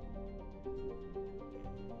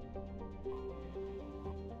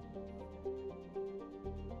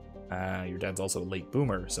 Your dad's also a late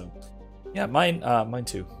boomer, so... Yeah, mine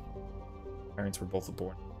too. Parents were both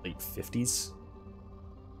born in the late 50s.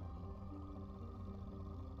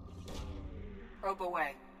 Probe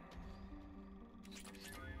away.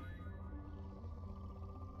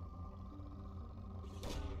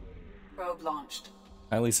 Probe launched.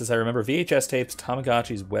 Kylie says, I remember VHS tapes,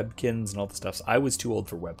 Tamagotchis, Webkins, and all the stuff. I was too old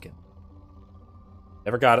for Webkin. I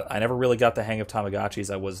never really got the hang of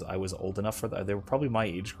Tamagotchis. I was old enough for that. They were probably my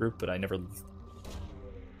age group, but I never...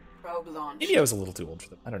 Probe launched. Maybe I was a little too old for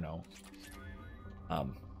them. I don't know.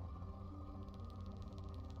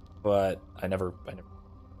 But I never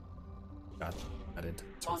got into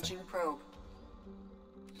launching probe.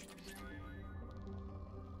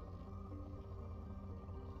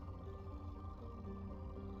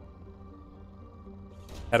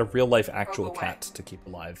 Had a real life actual cat to keep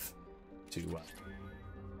alive, to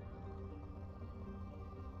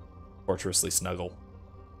torturously snuggle.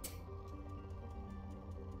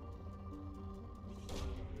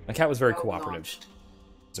 My cat was very cooperative. It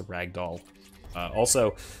was a ragdoll.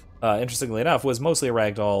 Also, interestingly enough, was mostly a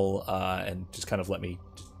ragdoll and just kind of let me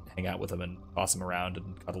hang out with him and toss him around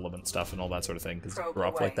and cuddle him and stuff and all that sort of thing, because he grew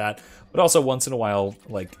up like that. But also, once in a while,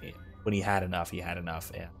 like, when he had enough,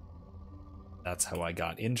 and that's how I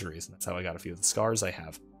got injuries, and that's how I got a few of the scars I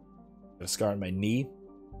have. I got a scar on my knee,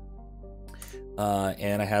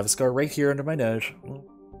 and I have a scar right here under my nose. A little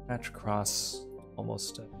patch across,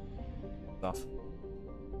 almost off.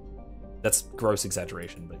 That's gross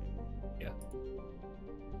exaggeration, but yeah.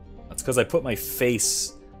 That's because I put my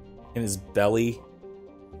face in his belly.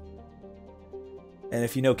 And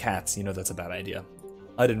if you know cats, you know that's a bad idea.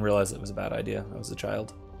 I didn't realize it was a bad idea. I was a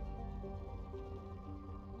child.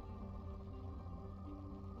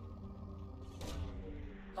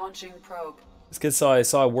 Launching probe. WizKid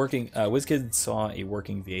saw a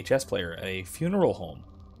working VHS player at a funeral home.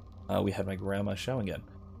 We had my grandma showing it. I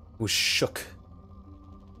was shook.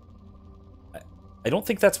 I don't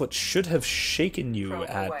think that's what should have shaken you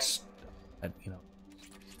at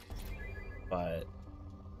but I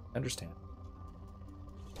understand.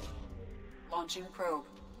 Launching probe.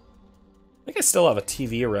 I think I still have a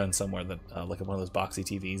TV around somewhere that, like one of those boxy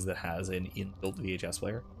TVs that has an inbuilt VHS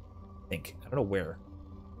player. I don't know where,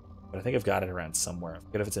 but I think I've got it around somewhere. I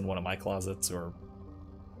forget if it's in one of my closets or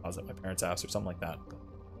was at my parents' house or something like that.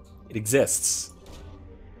 It exists.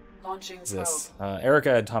 Launching Exists.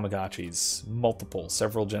 Erica had Tamagotchis,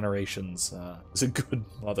 several generations. Was a good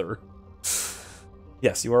mother.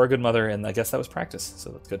 Yes, you are a good mother, and I guess that was practice,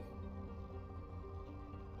 so that's good.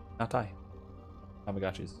 Not die.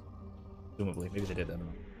 Tamagotchis. Presumably. Maybe they did, I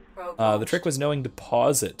don't know. The trick was knowing to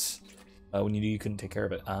pause it when you knew you couldn't take care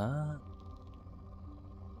of it. I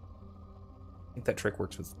think that trick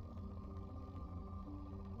works with...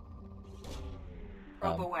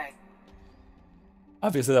 Probe away.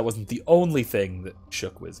 Obviously, that wasn't the only thing that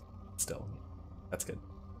shook Wiz. Still, that's good.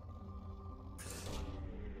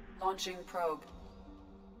 Launching probe.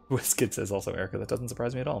 WizKid says also, Erica, that doesn't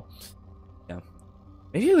surprise me at all. Yeah.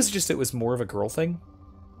 Maybe it was more of a girl thing.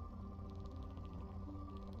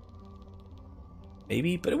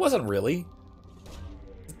 Maybe, but it wasn't really.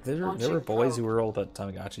 There were boys who were all about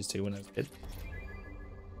Tamagotchis too when I was a kid.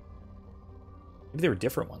 Maybe there were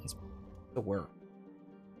different ones. There were.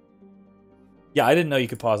 Yeah, I didn't know you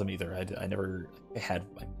could pause them either. I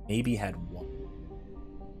maybe had one.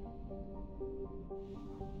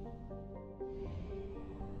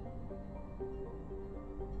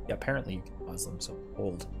 Yeah, apparently you can pause them, so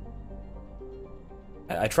hold.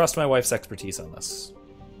 I trust my wife's expertise on this.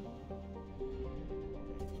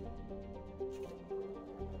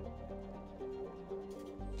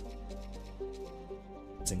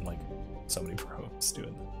 Using like so many probes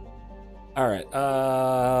doing that. Alright,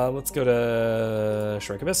 let's go to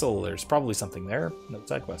Shrike Abyssal. There's probably something there. No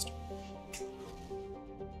side quest.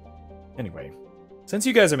 Anyway, since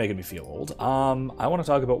you guys are making me feel old, I want to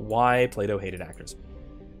talk about why Plato hated actors.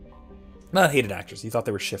 Not hated actors, he thought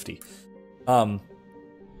they were shifty.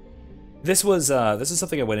 This is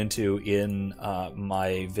something I went into in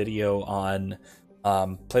my video on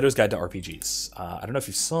Plato's Guide to RPGs. I don't know if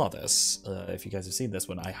you saw this, if you guys have seen this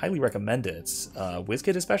one. I highly recommend it.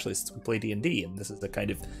 WizKid especially, since we play D&D, and this is the kind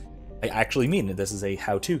of... I actually mean that this is a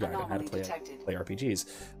how-to guide on how to play RPGs.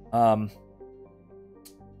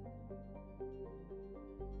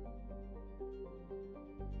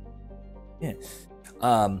 Yeah.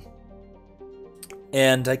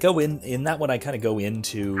 And I go in that one, I kind of go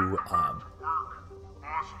into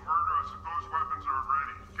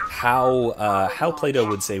how Plato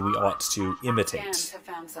would say we ought to imitate. Have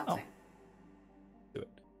found something. Do it.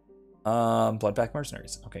 Bloodpack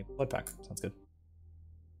mercenaries. Okay, Bloodpack. Sounds good.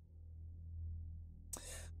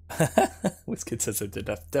 WizKid says that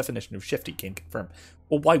the definition of shifty can confirm.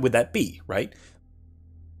 Well, why would that be, right?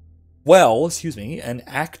 Well, excuse me, an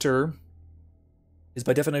actor is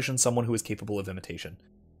by definition someone who is capable of imitation.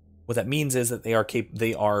 What that means is that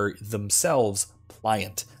they are themselves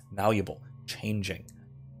pliant, malleable, changing.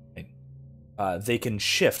 They can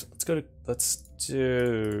shift. Let's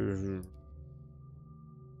do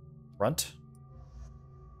Grunt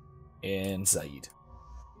and Zaid.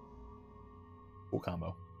 Cool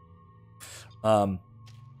combo. But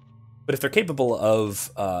if they're capable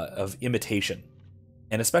of imitation,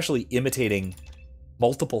 and especially imitating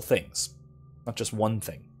multiple things, not just one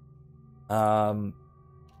thing,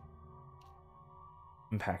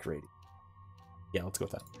 impact rating. Yeah, let's go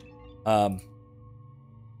with that.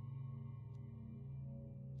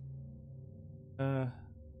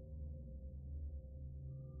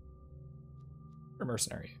 Or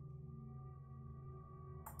mercenary.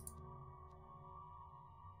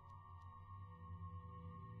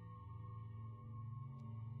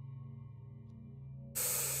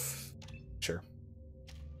 Sure.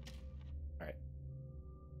 All right.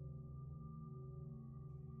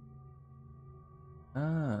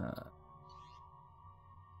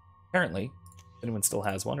 Apparently, if anyone still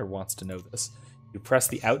has one or wants to know this, you press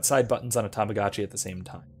the outside buttons on a Tamagotchi at the same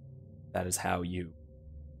time. That is how you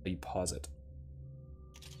pause it.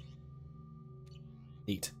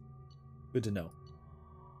 Neat. Good to know.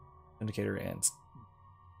 Indicator and...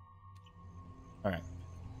 Alright.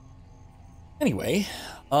 Anyway,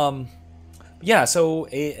 yeah, so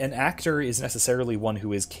an actor is necessarily one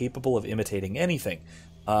who is capable of imitating anything,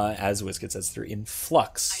 as WizKid says, they're in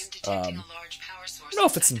flux. I don't know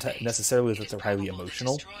if it's necessarily that they're highly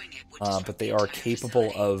emotional, but they are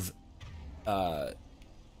capable of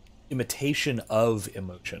imitation of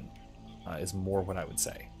emotion, is more what I would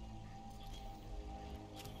say.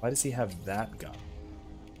 Why does he have that gun?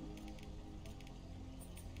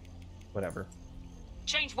 Whatever.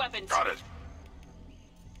 Change weapons. Got it.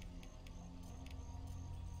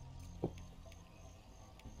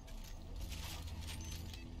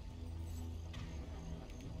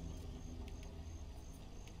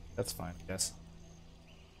 That's fine, I guess.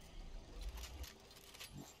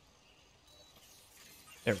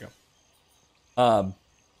 There we go.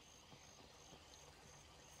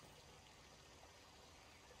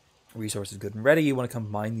 Resources good and ready. You want to come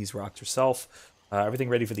mine these rocks yourself. Everything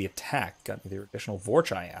ready for the attack. Got me the additional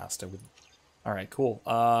Vorch I asked. All right, cool.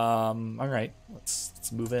 All right,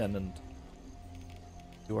 let's move in and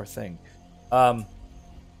do our thing. They're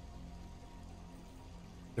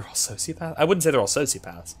all sociopaths? I wouldn't say they're all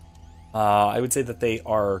sociopaths. I would say that they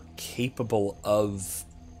are capable of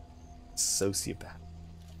sociopath.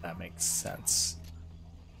 That makes sense.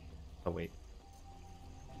 Oh, wait.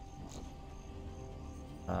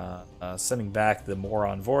 Sending back the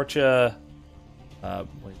moron Vorcha.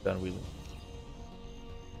 When he's done, we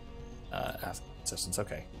ask assistance.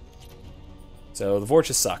 Okay. So the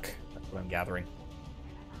Vorchas suck. That's what I'm gathering.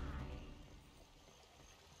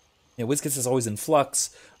 Yeah, Wizkits is always in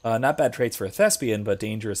flux. Not bad traits for a thespian, but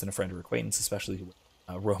dangerous in a friend or acquaintance, especially with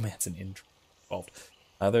romance and intrigue involved.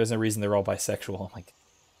 There's no reason they're all bisexual. Oh my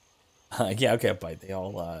god. Yeah, okay, but they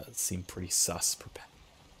all seem pretty sus.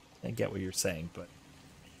 I get what you're saying, but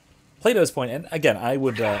Plato's point, and again, I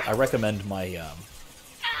recommend my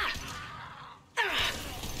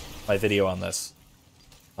my video on this.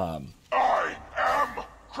 I am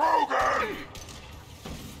Krogan!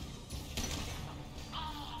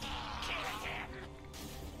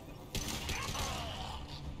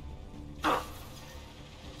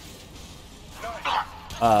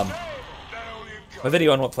 My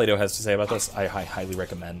video on what Plato has to say about this, I highly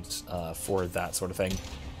recommend for that sort of thing.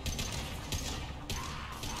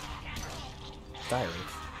 Diary.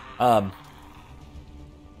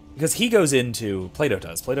 Because he goes into, Plato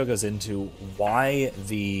goes into why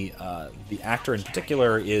the actor in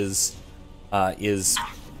particular is you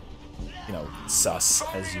know, sus,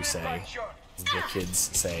 as you say, as the kids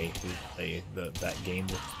say who play that game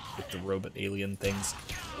with the robot alien things.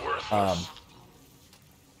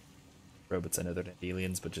 Robots, I know they're not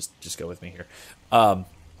aliens, but just go with me here.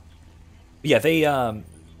 Yeah, they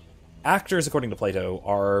actors, according to Plato,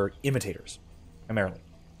 are imitators primarily.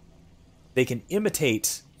 They can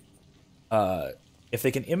imitate. If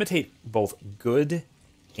they can imitate both good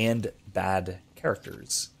and bad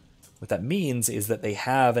characters, what that means is that they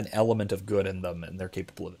have an element of good in them, and they're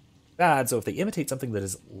capable of bad. So if they imitate something that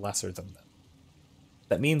is lesser than them,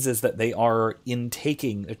 that means is that they are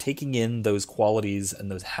taking in those qualities and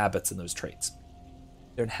those habits and those traits.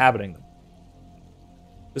 They're inhabiting them.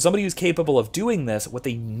 So somebody who's capable of doing this, what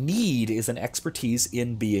they need is an expertise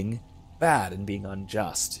in being bad and being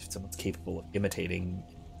unjust. If someone's capable of imitating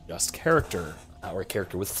just character, or a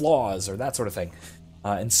character with flaws, or that sort of thing.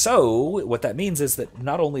 And so what that means is that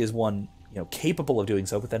not only is one, you know, capable of doing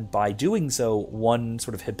so, but then by doing so, one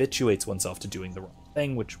sort of habituates oneself to doing the wrong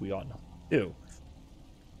thing, which we ought not to do.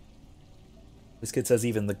 This kid says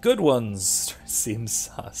even the good ones seem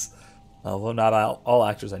sus. Although not all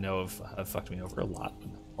actors I know have fucked me over a lot.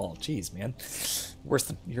 Oh, geez, man. Worse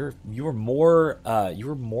than you were more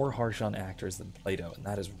harsh on actors than Plato, and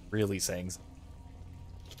that is really saying something.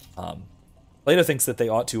 Plato thinks that they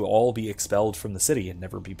ought to all be expelled from the city and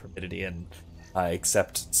never be permitted in,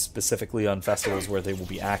 except specifically on festivals where they will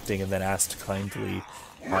be acting and then asked kindly,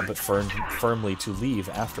 but firmly to leave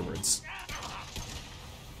afterwards.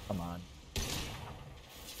 Come on.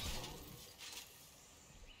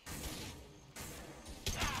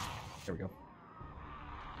 There we go.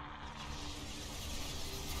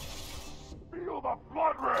 Feel the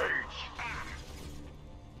blood rage!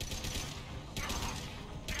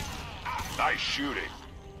 Nice shooting.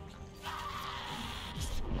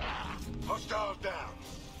 Hostiles down.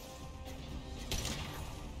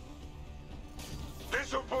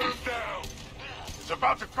 This'll put him down. It's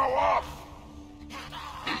about to go off.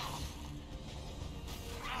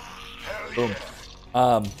 Hell Boom.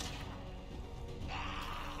 yeah.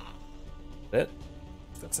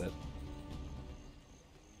 That's it.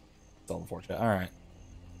 It's all unfortunate. All right.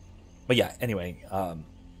 But yeah, anyway,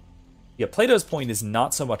 yeah, Plato's point is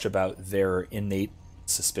not so much about their innate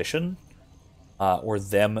suspicion or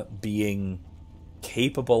them being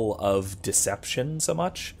capable of deception so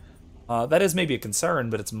much. That is maybe a concern,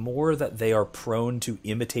 but it's more that they are prone to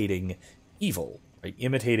imitating evil, right?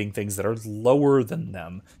 Imitating things that are lower than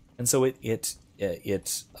them, and so it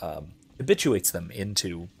habituates them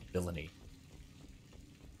into villainy.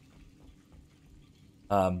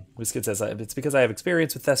 Wizkid says, it's because I have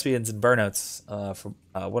experience with thespians and burnouts.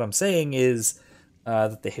 What I'm saying is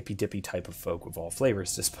that the hippy-dippy type of folk of all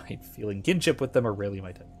flavors, despite feeling kinship with them, are rarely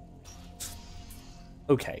my type.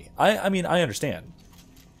 Okay, I mean, I understand.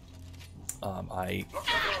 I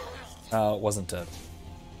wasn't a...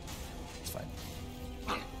 It's fine.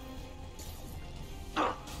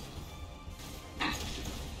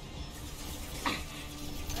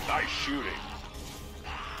 Nice shooting.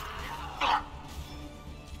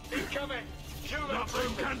 Incoming! Kill them!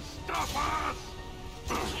 Nothing can Stop us!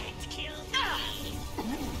 Can't kill us.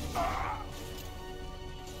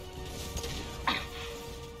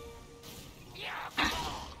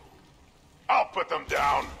 I'll put them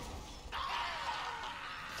down.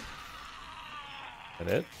 Is that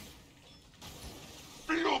it?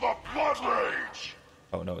 Feel the blood rage.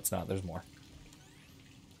 Oh, no, it's not. There's more.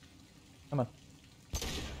 Come on.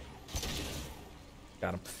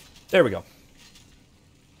 Got him. There we go.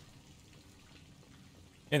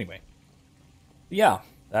 Anyway. Yeah,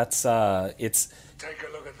 that's, it's... Take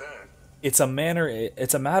a look at that. It's a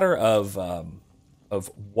matter of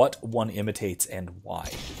what one imitates and why.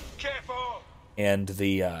 Careful. And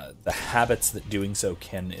the habits that doing so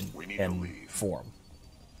can form.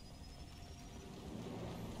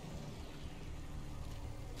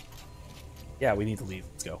 Yeah, we need to leave.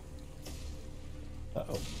 Let's go.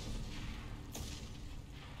 Uh-oh.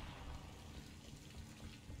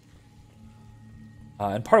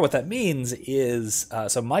 And part of what that means is,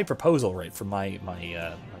 so my proposal, right, for my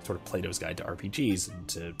sort of Plato's Guide to RPGs, and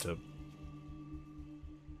to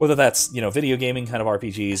whether that's, video gaming kind of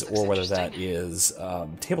RPGs, or whether that is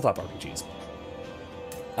tabletop RPGs,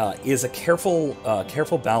 is a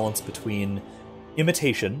careful balance between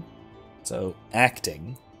imitation, so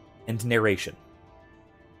acting, and narration,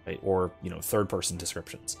 right? Or third-person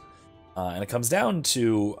descriptions, and it comes down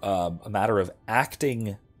to a matter of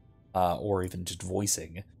acting, or even just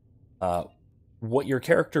voicing, what your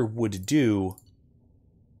character would do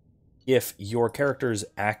if your character's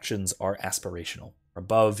actions are aspirational,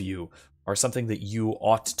 above you, or something that you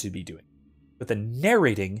ought to be doing. But then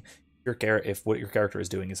narrating if what your character is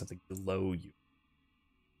doing is something below you,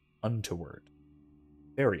 untoward,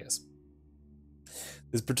 various.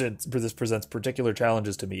 This presents particular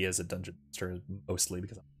challenges to me as a dungeon master, mostly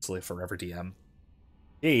because I'm mostly a forever DM.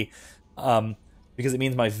 Because it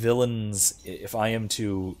means my villains, if I am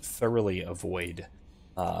to thoroughly avoid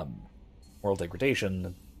moral degradation,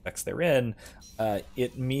 the effects therein,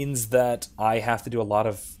 it means that I have to do a lot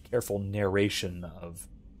of careful narration of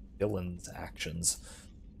villains' actions,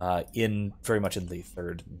 very much in the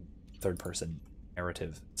third person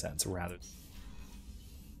narrative sense, rather than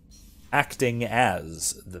acting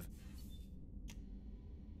as the.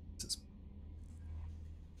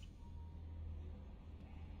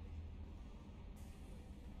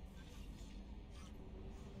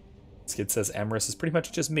 This kid says Amorous is pretty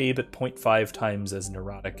much just me, but 0.5 times as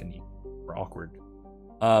neurotic and more awkward.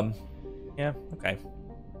 Yeah, okay.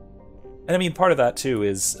 And I mean, part of that too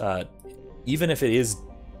is, even if it is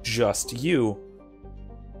just you,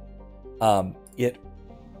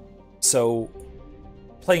 so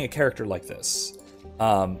playing a character like this,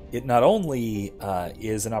 it not only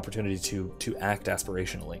is an opportunity to act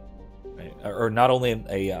aspirationally, right? Or not only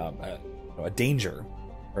a danger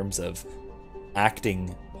in terms of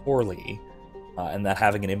acting poorly, and that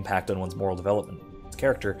having an impact on one's moral development as a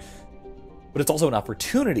character, but it's also an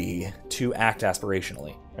opportunity to act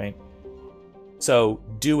aspirationally, right? So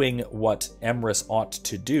doing what Emrys ought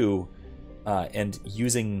to do, and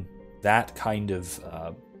using that kind of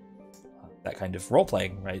role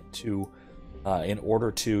playing, right, to in order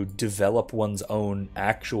to develop one's own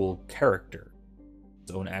actual character,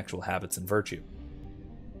 its own actual habits and virtue.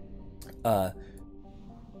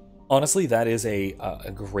 Honestly, that is a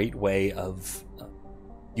great way of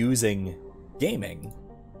using gaming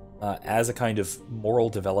as a kind of moral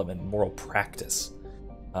development, moral practice.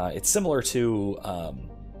 It's similar to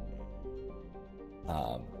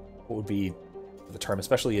what would be the term,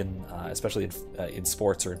 especially in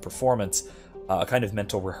sports or in performance, a kind of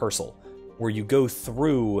mental rehearsal, where you go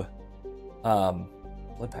through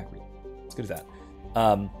blood pack reading. Let's go do that.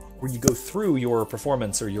 Where you go through your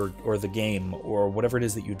performance or the game or whatever it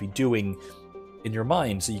is that you'd be doing in your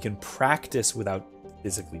mind, so you can practice without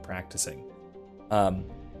physically practicing. But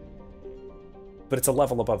it's a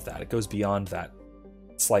level above that. It goes beyond that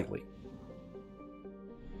slightly.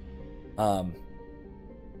 So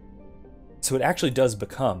it actually does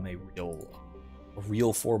become a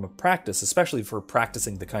real form of practice, especially for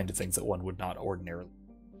practicing the kind of things that one would not ordinarily.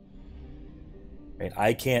 Right?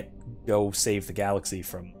 I can't go save the galaxy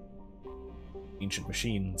from ancient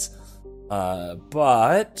machines,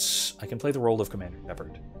 but I can play the role of Commander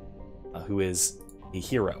Shepard, who is a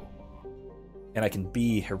hero, and I can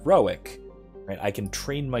be heroic. Right? I can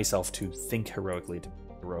train myself to think heroically, to be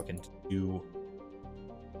heroic, and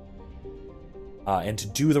to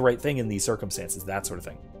do the right thing in these circumstances, that sort of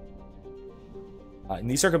thing. In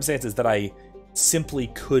these circumstances that I simply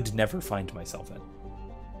could never find myself in.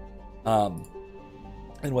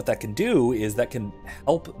 And what that can do is that can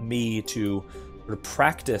help me to sort of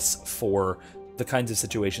practice for the kinds of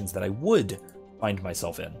situations that I would find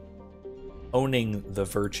myself in. owning the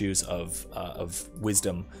virtues of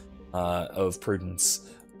wisdom, of prudence,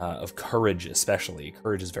 of courage especially.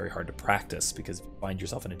 Courage is very hard to practice because if you find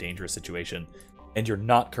yourself in a dangerous situation and you're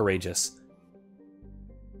not courageous,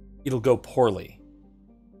 it'll go poorly.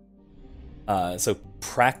 So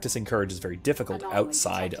practicing courage is very difficult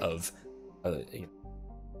outside of a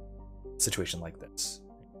situation like this.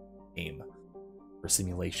 Game or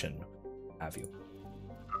simulation, what have you.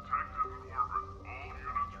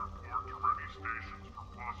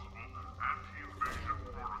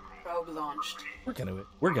 Probe launched. We're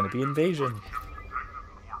gonna be invasion. All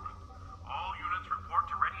units report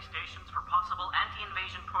to ready stations for possible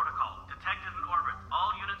anti-invasion protocol. Detected in orbit.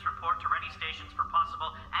 All units report to ready stations for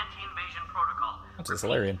possible anti-invasion protocol. That's a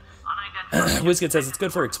Solarian. WizKid says it's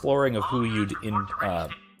good for exploring of who your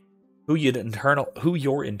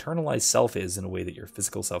internalized self is in a way that your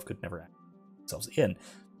physical self could never act themselves in.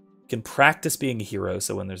 You can practice being a hero,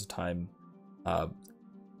 so when there's a time,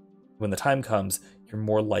 when the time comes, you're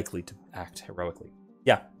more likely to act heroically.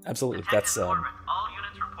 Yeah, absolutely. That's all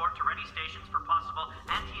units report to ready stations for possible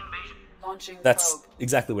anti-invasion. Launching that's probe.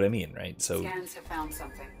 exactly what I mean, right? So Scans have found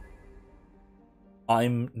something.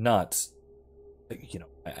 I'm not, you know,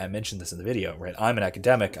 I mentioned this in the video, right? I'm an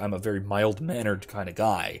academic. I'm a very mild-mannered kind of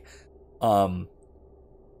guy.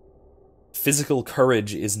 Physical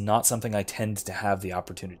courage is not something I tend to have the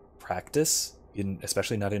opportunity to practice,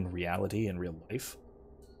 especially not in reality, in real life.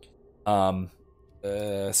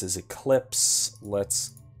 This is Eclipse.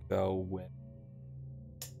 Let's go with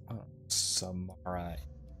Samara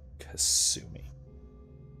Kasumi.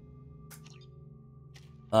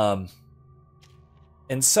 And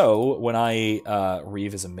so when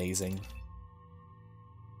Reeve is amazing,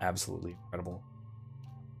 absolutely incredible.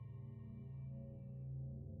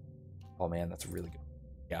 Oh man, that's really good.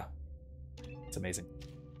 Yeah, it's amazing.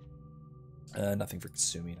 Nothing for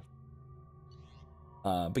Kasumi.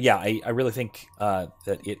 But yeah, I really think that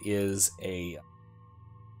it is the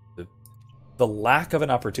lack of an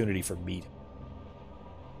opportunity for me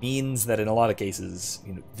means that in a lot of cases,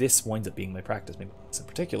 you know, this winds up being my practice. Maybe this in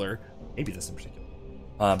particular,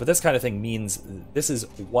 but this kind of thing means this is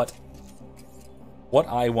what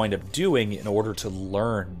I wind up doing in order to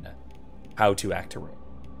learn how to act heroic.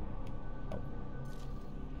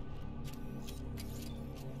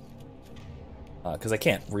 Because I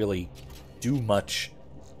can't really do much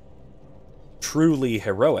truly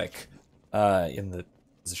heroic in the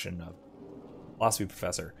position of philosophy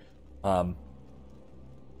professor,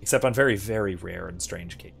 except on very, very rare and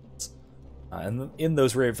strange occasions. And in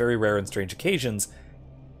those very rare and strange occasions,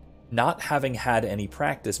 not having had any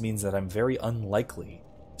practice means that I'm very unlikely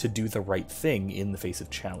to do the right thing in the face of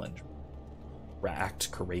challenge, or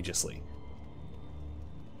act courageously.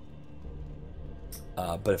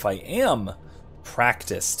 But if I am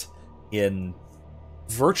practiced in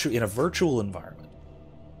a virtual environment,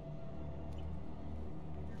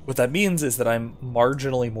 what that means is that I'm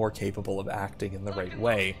marginally more capable of acting in the right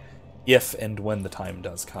way if and when the time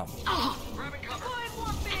does come.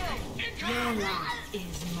 Your life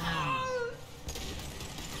is mine.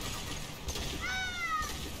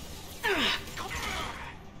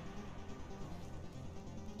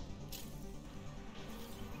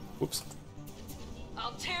 Whoops.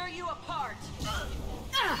 I'll tear you apart.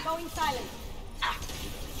 Going silent.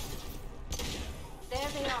 There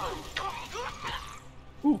they are.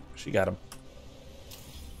 Ooh, she got him.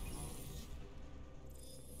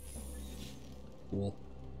 Cool.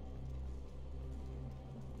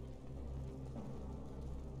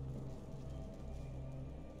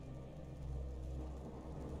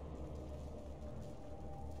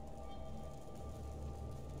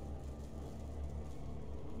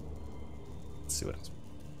 Let's see what else.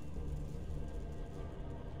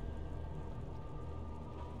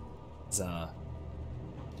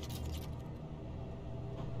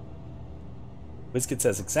 WizKid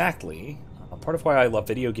says exactly. Part of why I love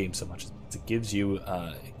video games so much is it gives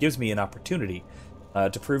me an opportunity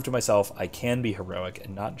to prove to myself I can be heroic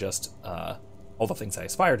and not just all the things I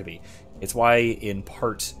aspire to be. It's why, in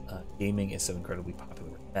part, gaming is so incredibly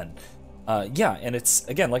popular with men. Yeah, and it's,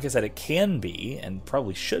 again, like I said, it can be, and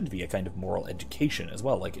probably should be, a kind of moral education as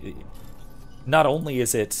well. Like, not only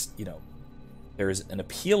is it, you know, there's an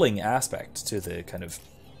appealing aspect to the kind of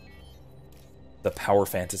the power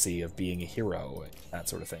fantasy of being a hero, that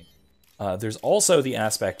sort of thing. There's also the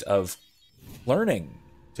aspect of learning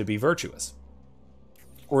to be virtuous.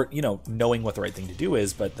 Or, you know, knowing what the right thing to do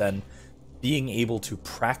is, but then being able to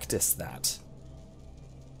practice that.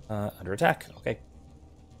 Under attack, okay.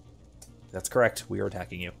 That's correct, we are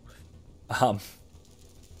attacking you.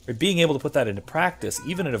 Being able to put that into practice,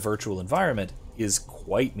 even in a virtual environment, is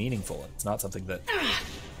quite meaningful. It's not something that...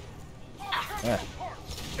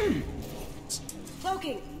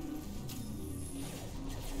 Cloaking.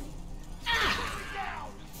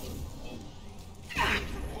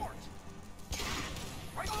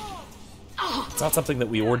 It's not something that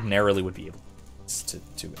we ordinarily would be able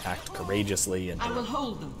to act courageously and I will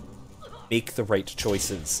hold them. make the right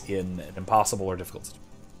choices in an impossible or difficult situation.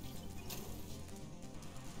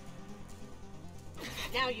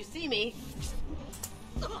 Now you see me.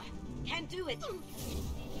 Can't do it.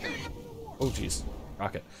 Oh, jeez.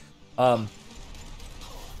 Rocket.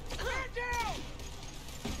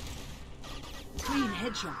 Clean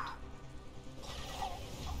headshot.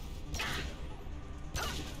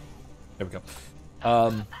 There we go.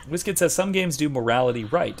 WizKid says some games do morality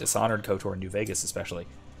right, Dishonored, KOTOR, and New Vegas especially.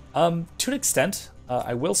 To an extent,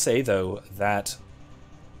 I will say though that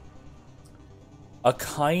a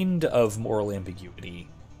kind of moral ambiguity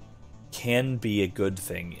can be a good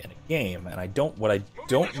thing in a game, and what I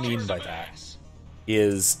don't mean by that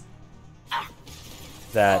is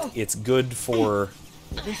that it's good for...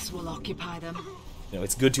 This will occupy them. You know,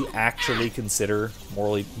 it's good to actually consider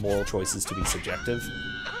moral choices to be subjective,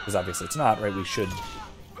 because obviously it's not, right? We should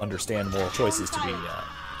understand moral choices to be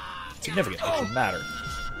significant. It should matter.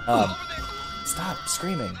 Stop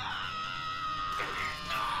screaming.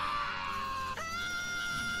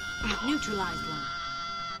 Neutralized one.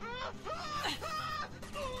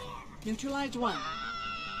 Neutralized one.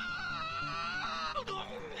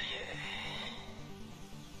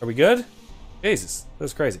 Are we good? Jesus, that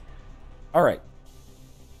was crazy. All right.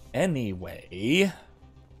 Anyway,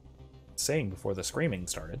 saying before the screaming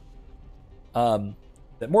started,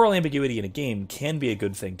 that moral ambiguity in a game can be a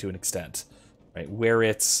good thing to an extent, right? Where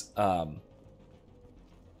it's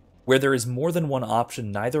where there is more than one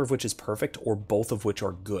option, neither of which is perfect, or both of which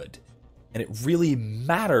are good, and it really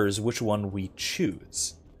matters which one we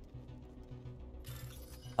choose.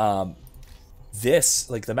 This,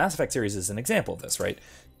 like the Mass Effect series, is an example of this, right?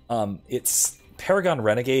 It's Paragon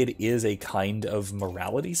Renegade is a kind of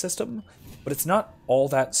morality system, but it's not all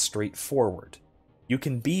that straightforward. You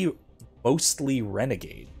can be mostly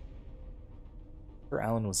renegade. Sure,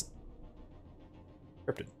 Alan was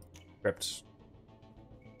crypted. Crypt.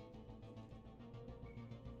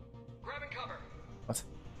 Grabbing cover. What?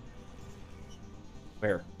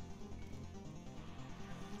 Where?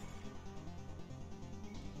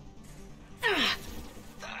 Ah,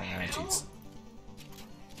 jeez.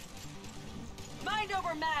 Mind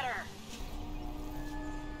over matter.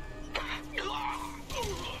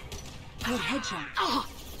 Good headshot.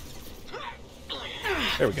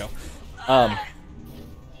 There we go.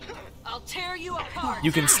 I'll tear you apart.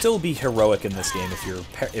 You can still be heroic in this game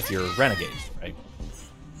if you're renegade, right?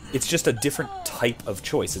 It's just a different type of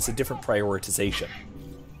choice. It's a different prioritization.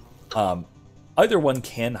 Either one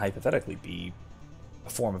can hypothetically be a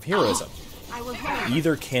form of heroism.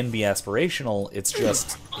 Either can be aspirational. It's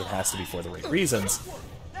just it has to be for the right reasons.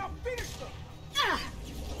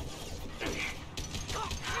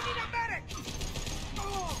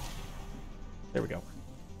 There we go.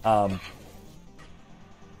 And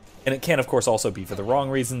it can, of course, also be for the wrong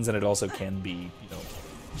reasons, and it also can be, you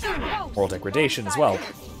know, moral degradation as well.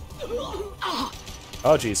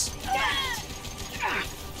 Oh, jeez.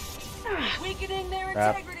 Weakening their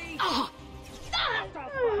Crap. integrity.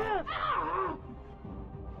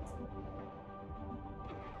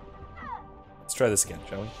 Let's try this again,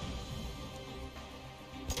 shall we?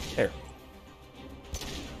 There.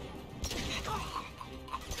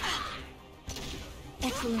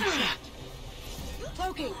 Excellent shot.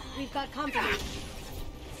 Cloaking, we've got company.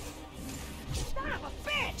 Son of a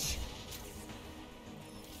bitch!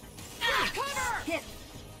 Cover! Hit.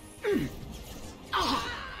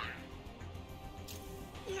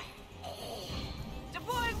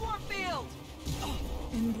 Deploying warfield!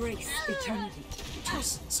 Embrace eternity.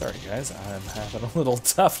 Sorry, guys. I'm having a little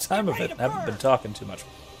tough time of it. I haven't been talking too much.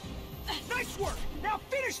 Nice work. Now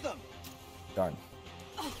finish them. Darn.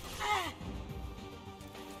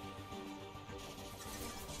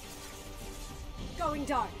 Going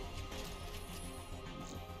dark.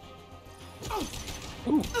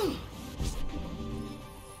 Ooh.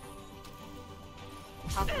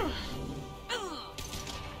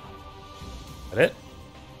 That it?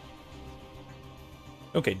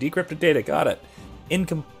 Okay, decrypted data, got it.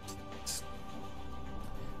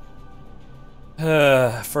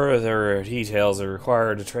 Further details are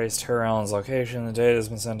required to trace Tyrell's location. The data has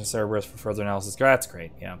been sent to Cerberus for further analysis. That's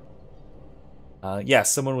great, yeah.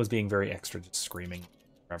 Yes, someone was being very extra, just screaming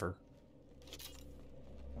forever.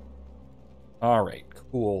 Alright,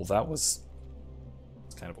 cool. That was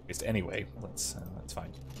kind of a waste. Anyway, that's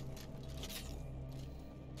fine.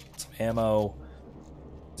 ammo.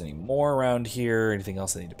 Is there any more around here? Anything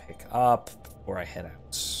else I need to pick up before I head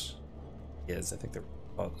out? Is I think there.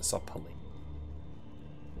 Oh, I saw police.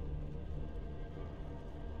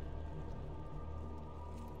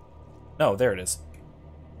 No, there it is.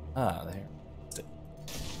 Ah, there.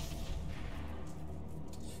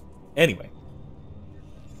 Anyway.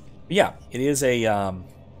 Yeah, it is a,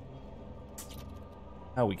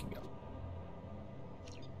 how we can go.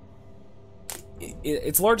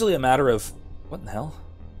 It's largely a matter of, what in the hell?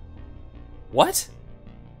 What?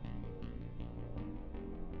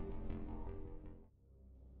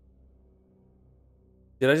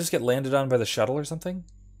 Did I just get landed on by the shuttle or something?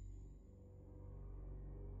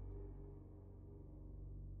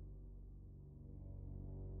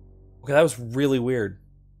 Okay, that was really weird.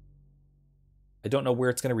 I don't know where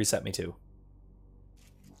it's going to reset me to.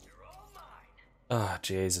 Ah, oh,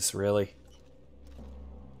 Jesus, really?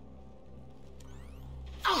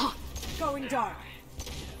 Oh, going dark.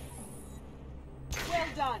 Well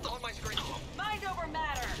done. On my screen. Mind over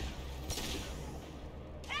matter.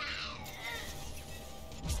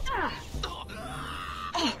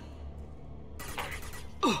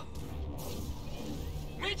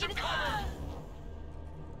 Need some cover.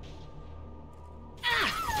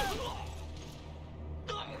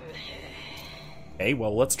 Okay,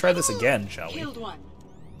 well, let's try this again, shall we? Killed one.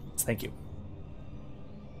 Thank you.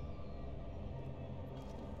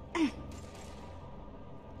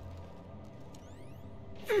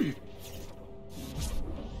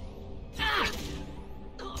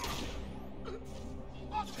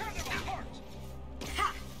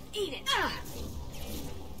 Eat it.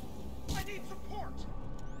 I need support.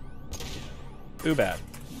 Too bad.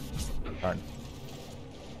 Darn.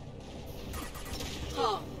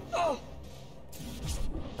 Oh. Oh.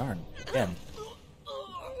 Darn. Again.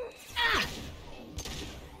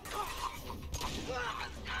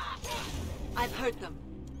 I've hurt them.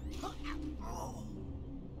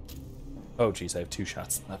 Oh, geez, I have 2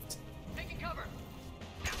 shots left. Taking cover.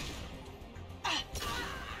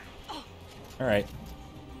 Alright.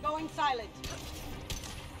 Going silent.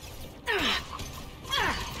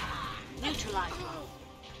 Neutralize.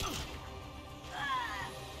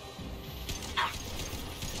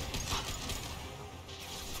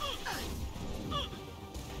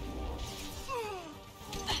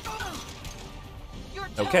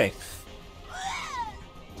 Okay.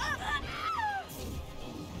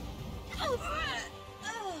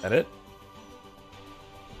 That it?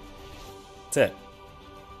 That's it.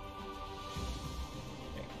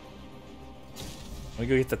 Okay. Let me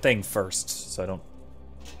go get the thing first, so I don't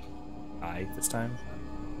die this time.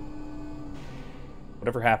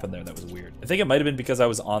 Whatever happened there, that was weird. I think it might have been because I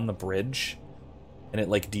was on the bridge, and it,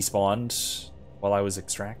 like, despawned while I was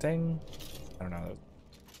extracting. I don't know.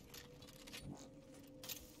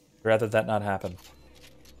 I'd rather that not happen.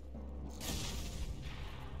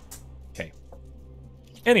 Okay.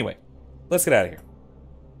 Anyway, let's get out of here.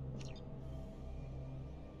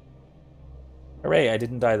 Hooray, I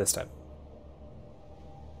didn't die this time.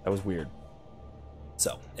 That was weird.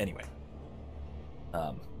 So, anyway.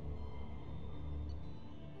 Yeah.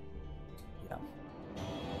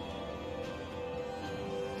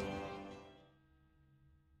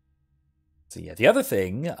 So yeah, the other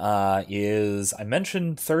thing is I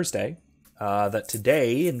mentioned Thursday that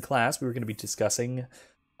today in class we were going to be discussing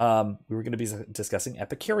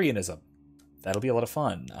Epicureanism. That'll be a lot of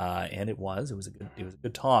fun, and it was a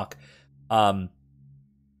good talk.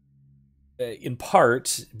 In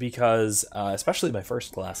part because especially my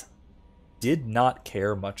first class did not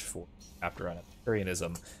care much for the chapter on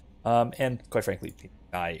Epicureanism, and quite frankly,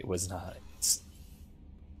 it was not.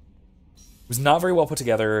 It was not very well put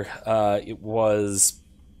together. It was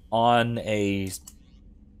on a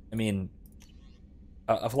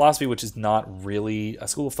philosophy which is not really a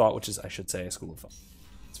school of thought, which is, I should say, a school of thought.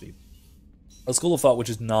 A school of thought which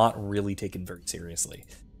is not really taken very seriously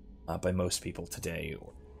by most people today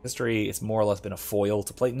or history. It's more or less been a foil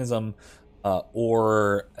to Platonism,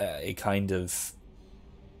 or a kind of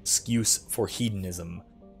excuse for hedonism,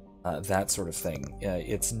 that sort of thing.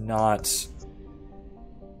 It's not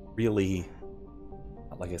really,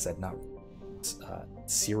 like I said, not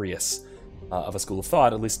serious of a school of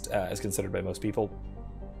thought, at least as considered by most people.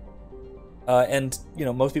 And,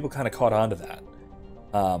 most people kind of caught on to that.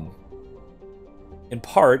 In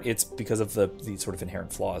part, it's because of the sort of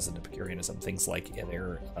inherent flaws in Epicureanism, things like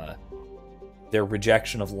their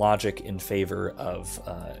rejection of logic in favor of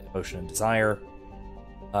emotion and desire,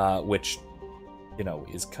 which,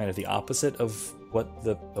 is kind of the opposite of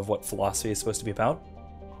what philosophy is supposed to be about.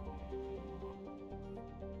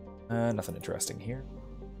 Nothing interesting here.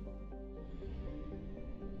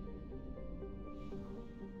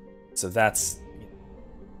 So that's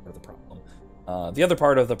part of the problem. The other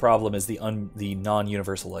part of the problem is the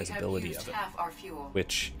non-universalizability of it,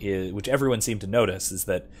 which everyone seemed to notice, is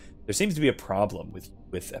that there seems to be a problem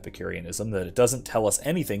with Epicureanism, that it doesn't tell us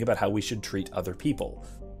anything about how we should treat other people,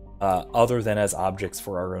 other than as objects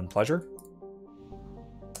for our own pleasure.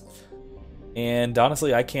 And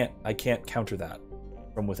honestly, I can't counter that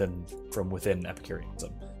from within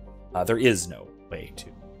Epicureanism. There is no way to.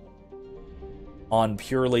 On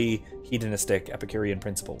purely hedonistic Epicurean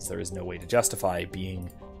principles, there is no way to justify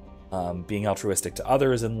being altruistic to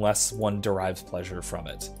others unless one derives pleasure from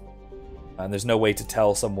it. And there's no way to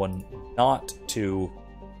tell someone not to,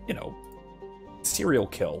 serial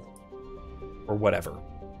kill or whatever,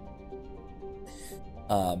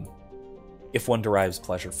 if one derives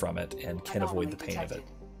pleasure from it and can avoid the pain of it.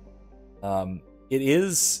 It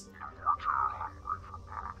is,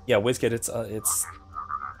 yeah, WizKid, it's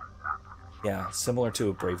similar to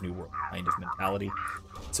a Brave New World kind of mentality.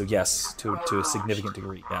 So yes, to a significant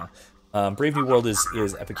degree, yeah. Brave New World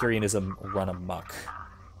is Epicureanism run amok.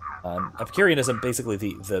 Epicureanism, basically,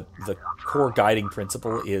 the core guiding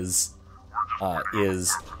principle is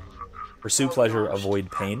pursue pleasure,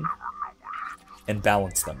 avoid pain, and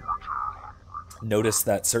balance them. Notice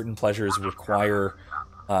that certain pleasures require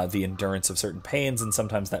the endurance of certain pains, and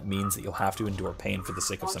sometimes that means that you'll have to endure pain for the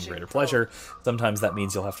sake of some greater pleasure. Sometimes that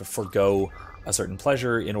means you'll have to forego a certain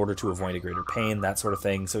pleasure in order to avoid a greater pain, that sort of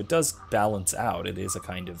thing. So it does balance out. It is a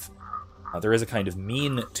kind of there is a kind of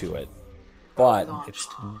mean to it, but it's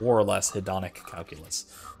more or less hedonic calculus,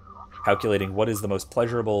 calculating what is the most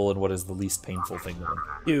pleasurable and what is the least painful thing that one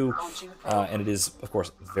can do. And it is, of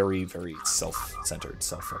course, very, very self-centered,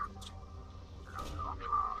 self-focused.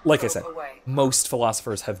 Like I said, most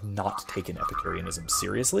philosophers have not taken Epicureanism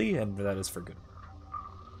seriously, and that is for good.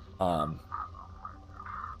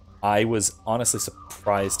 I was honestly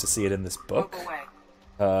surprised to see it in this book,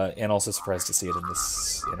 and also surprised to see it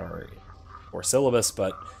in our syllabus,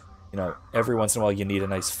 but, every once in a while you need a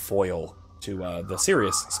nice foil to the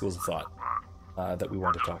serious schools of thought that we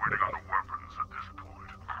wanted talking about.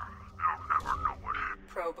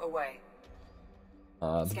 Probe away.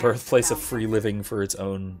 The birthplace of free living for its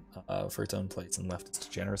own place and leftist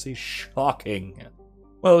degeneracy. Shocking.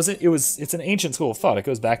 Well, it's an ancient school of thought. It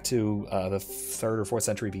goes back to the 3rd or 4th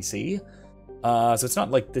century BC. So it's not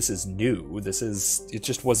like this is new. It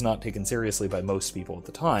just was not taken seriously by most people at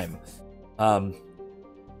the time.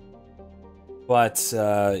 But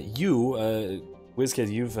you,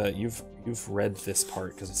 WizKid, you've read this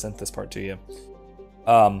part because I sent this part to you.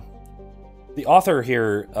 The author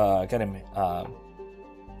here, got him.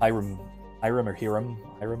 Hiram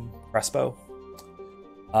Crespo,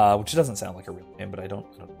 which doesn't sound like a real name, but I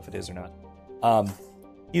don't know if it is or not.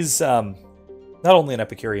 He's not only an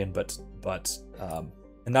Epicurean, but and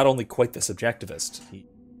not only quite the subjectivist. He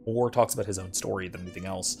more talks about his own story than anything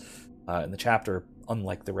else in the chapter,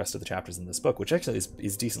 unlike the rest of the chapters in this book, which actually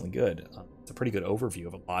is decently good. It's a pretty good overview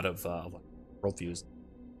of a lot of worldviews,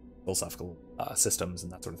 philosophical systems,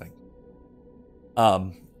 and that sort of thing.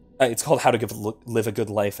 It's called How to Live a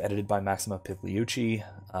Good Life, edited by Massimo Pigluicci,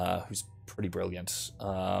 who's pretty brilliant.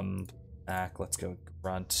 Let's go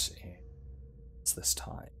grunt, and it's this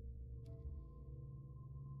time.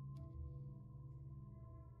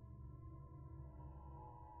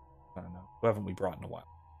 I don't know. Who haven't we brought in a while?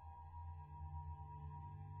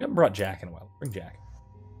 We haven't brought Jack in a while. Bring Jack.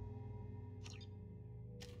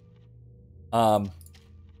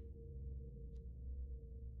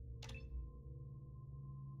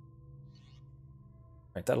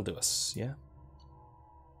 Right, that'll do us, yeah?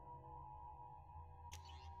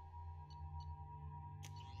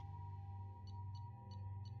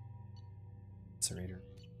 Serrator.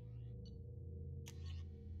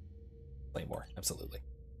 Play more, absolutely.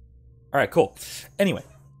 Alright, cool. Anyway,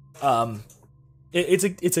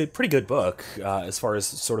 it's a pretty good book, as far as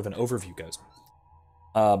sort of an overview goes.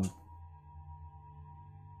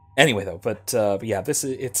 Anyway, though, but yeah,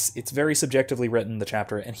 it's very subjectively written, the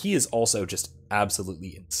chapter, and he is also just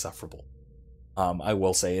absolutely insufferable. I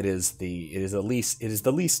will say it is the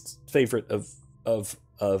least favorite of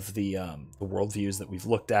the worldviews that we've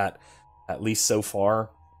looked at least so far,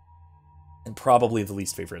 and probably the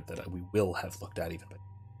least favorite that we will have looked at even,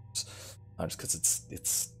 just because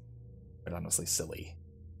it's quite honestly silly.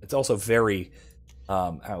 It's also very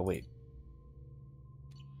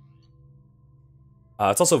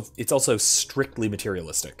it's also strictly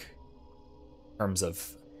materialistic in terms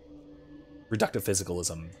of reductive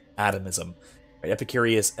physicalism, atomism. Right?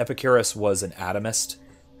 Epicurus was an atomist,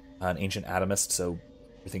 an ancient atomist, so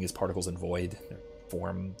everything is particles and void,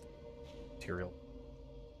 form, material.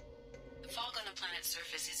 The fog on the planet planet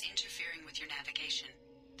surface is interfering with your navigation.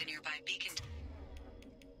 The nearby beacon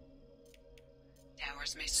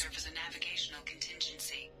towers may serve as a navigational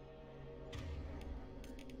contingency.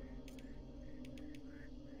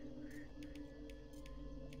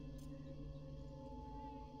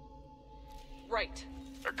 Right.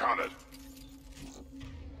 I got it.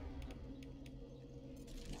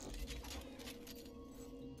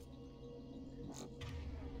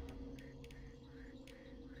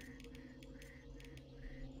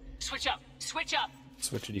 Switch up. Switch up.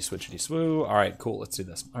 Switchity, switchity, swoo. All right, cool. Let's do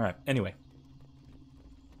this. All right. Anyway.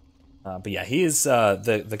 But yeah, he is,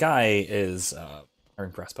 the guy is,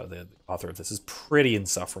 Hiram Crespo, the author of this, is pretty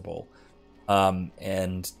insufferable.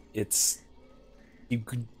 And he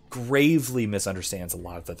gravely misunderstands a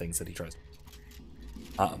lot of the things that he tries.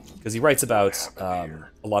 Because he writes about a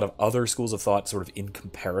lot of other schools of thought sort of in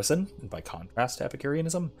comparison, and by contrast to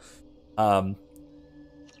Epicureanism. And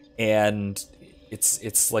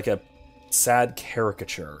it's like a sad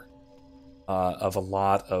caricature of a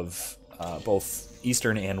lot of both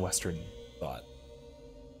Eastern and Western thought.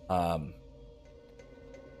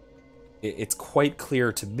 It's quite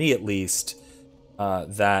clear to me, at least,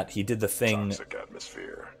 that he did the thing. Toxic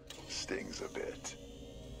atmosphere stings a bit.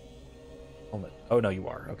 Oh no, you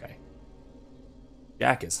are okay.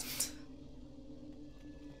 Jack isn't.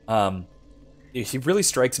 He really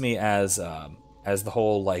strikes me as the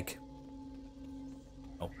whole like.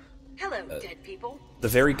 Hello, dead people. The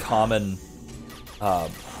very common.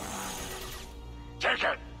 Take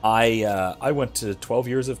it. I went to 12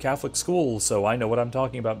 years of Catholic school, so I know what I'm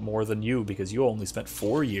talking about more than you, because you only spent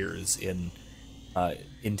 4 years in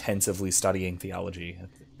intensively studying theology at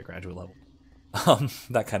the graduate level.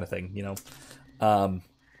 That kind of thing, you know.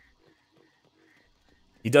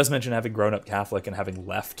 He does mention having grown up Catholic and having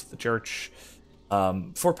left the church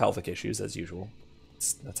for pelvic issues, as usual.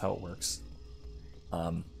 That's how it works.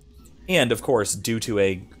 And, of course, due to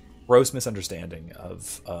a gross misunderstanding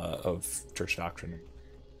of church doctrine.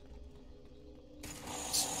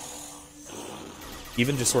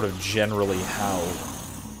 Even just sort of generally how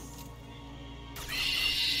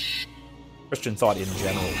Christian thought in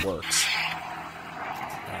general works.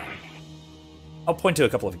 I'll point to a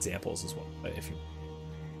couple of examples as well, if you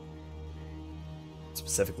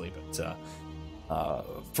specifically. But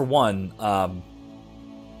for one,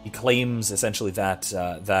 he claims essentially that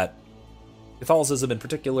Catholicism in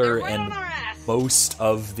particular, and most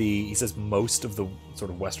of the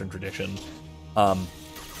sort of Western tradition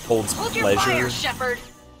holds pleasure. Shepherd.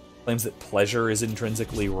 Claims that pleasure is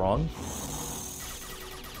intrinsically wrong.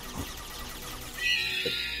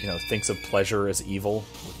 It, thinks of pleasure as evil,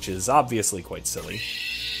 which is obviously quite silly.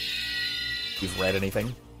 If you've read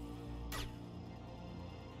anything.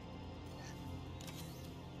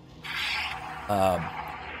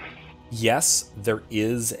 Yes, there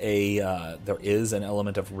is an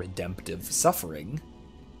element of redemptive suffering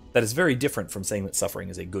that is very different from saying that suffering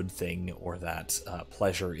is a good thing or that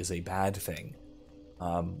pleasure is a bad thing.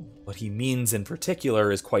 What he means in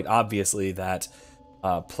particular is quite obviously that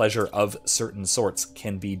pleasure of certain sorts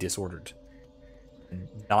can be disordered and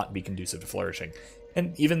not be conducive to flourishing.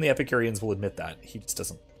 And even the Epicureans will admit that. He just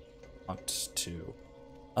doesn't want to.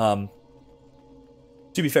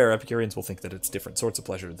 To be fair, Epicureans will think that it's different sorts of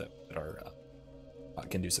pleasure that are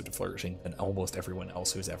conducive to flourishing than almost everyone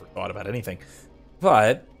else who's ever thought about anything.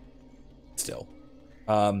 But still,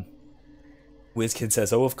 WizKid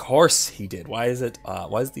says, "Oh, of course he did. Why is it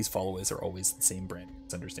these followays are always the same brand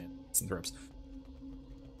misunderstandings and tropes?"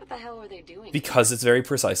 What the hell were they doing? Because it's very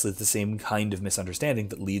precisely the same kind of misunderstanding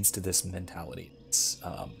that leads to this mentality. It's,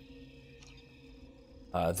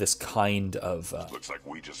 this kind of looks like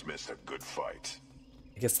we just missed a good fight.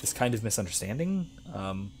 I guess this kind of misunderstanding,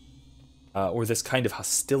 or this kind of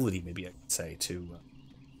hostility, maybe I could say, to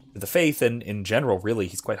the faith, and in general, really,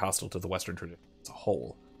 he's quite hostile to the Western tradition as a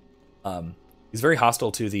whole. He's very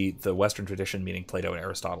hostile to the Western tradition, meaning Plato and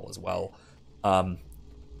Aristotle as well.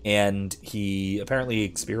 And he apparently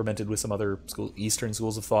experimented with some other Eastern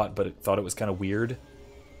schools of thought, but thought it was kind of weird,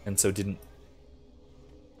 and so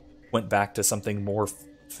went back to something more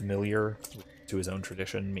familiar to his own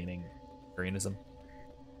tradition, meaning Epicureanism.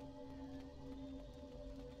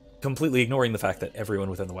 Completely ignoring the fact that everyone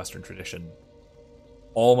within the Western tradition,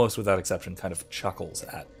 almost without exception, kind of chuckles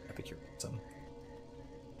at Epicureanism.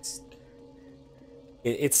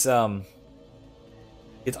 It's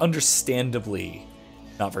understandably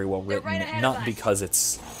not very well written, not because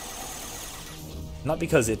it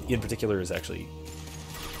in particular is actually.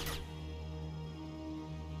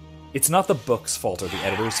 It's not the book's fault or the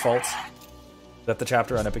editor's fault that the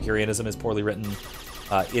chapter on Epicureanism is poorly written.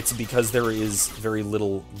 it's because there is very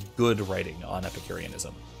little good writing on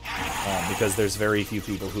Epicureanism. Because there's very few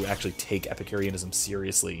people who actually take Epicureanism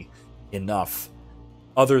seriously enough,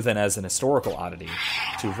 other than as an historical oddity,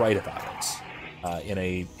 to write about it in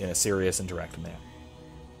a serious and direct manner.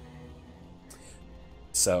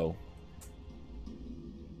 So,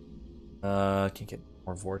 can't get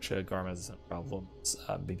more Vorcha, Garma's problems.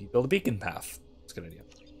 Maybe build a beacon path. That's a good idea.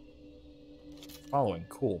 Following,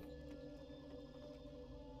 cool.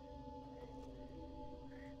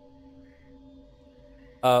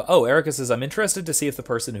 Erica says, I'm interested to see if the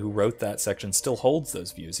person who wrote that section still holds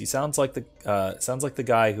those views. He sounds like the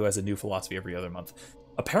guy who has a new philosophy every other month.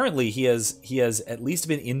 Apparently, he has at least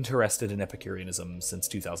been interested in Epicureanism since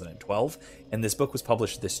 2012, and this book was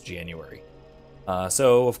published this January.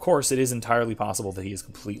 So, of course, it is entirely possible that he has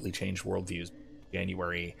completely changed worldviews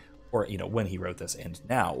January, or, when he wrote this, and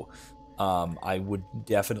now. I would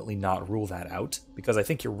definitely not rule that out, because I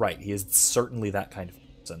think you're right. He is certainly that kind of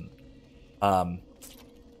person.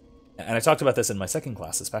 And I talked about this in my second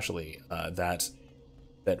class, especially, that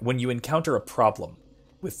when you encounter a problem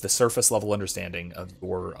with the surface level understanding of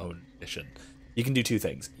your own tradition, you can do two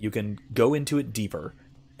things. You can go into it deeper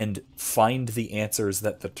and find the answers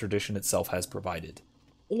that the tradition itself has provided,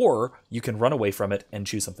 or you can run away from it and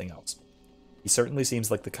choose something else. He certainly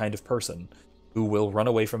seems like the kind of person who will run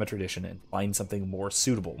away from a tradition and find something more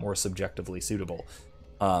suitable, more subjectively suitable,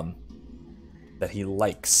 that he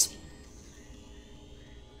likes.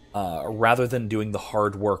 Rather than doing the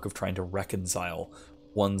hard work of trying to reconcile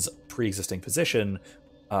one's pre-existing position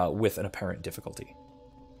with an apparent difficulty.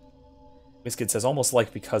 Whiskid says, almost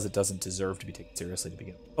like because it doesn't deserve to be taken seriously to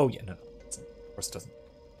begin with. Oh yeah, no, of course it doesn't.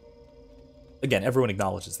 Again, everyone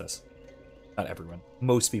acknowledges this. Not everyone.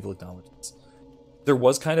 Most people acknowledge this. There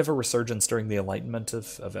was kind of a resurgence during the Enlightenment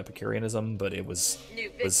of Epicureanism, but it was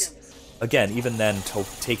again, even then,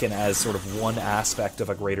 taken as sort of one aspect of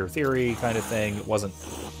a greater theory kind of thing. It wasn't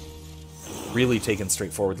really taken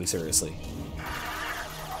straightforwardly seriously.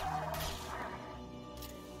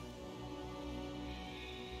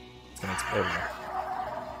 There we go.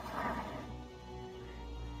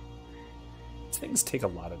 These things take a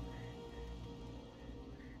lot of...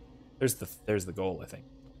 There's the goal, I think.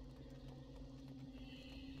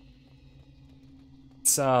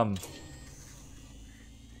 It's, I'm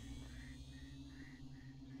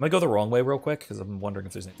gonna go the wrong way real quick, because I'm wondering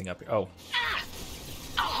if there's anything up here. Oh.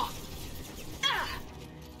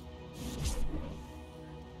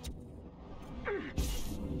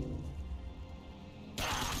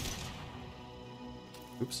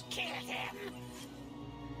 Oops.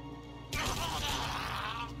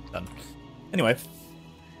 Done. Anyway.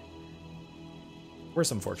 Where's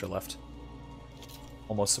some Fortune left?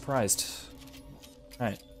 Almost surprised.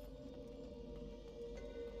 Alright.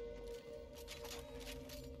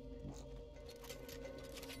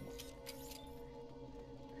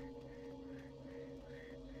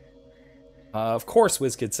 Of course,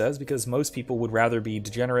 WizKid says, because most people would rather be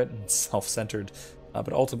degenerate and self-centered,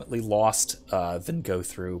 but ultimately lost than go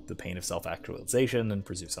through the pain of self-actualization and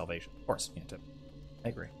pursue salvation. Of course, yeah, I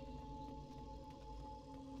agree.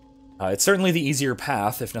 It's certainly the easier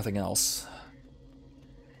path, if nothing else.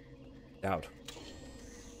 Doubt.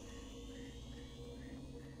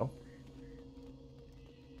 Oh.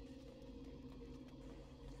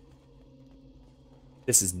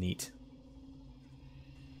 This is neat.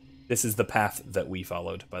 This is the path that we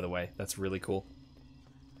followed, by the way. That's really cool.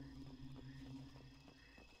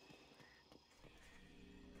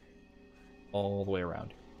 All the way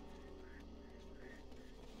around.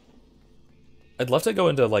 I'd love to go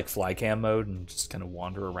into like flycam mode and just kind of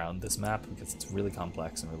wander around this map because it's really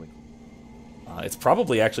complex and really cool. It's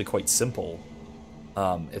probably actually quite simple.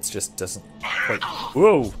 It just doesn't quite...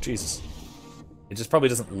 Whoa, Jesus. It just probably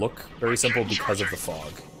doesn't look very simple because of the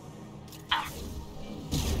fog.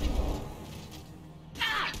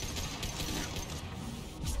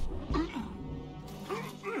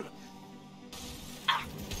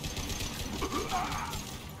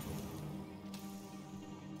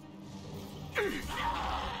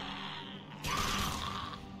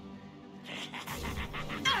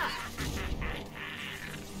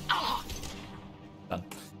 Done.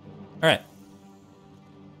 All right.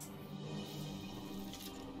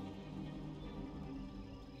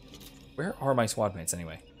 Where are my squad mates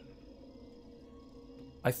anyway?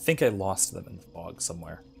 I think I lost them in the fog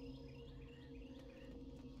somewhere.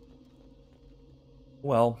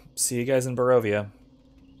 Well, see you guys in Barovia.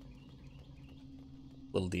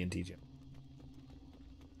 Little D&D gym.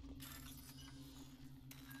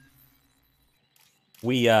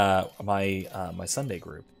 We, my Sunday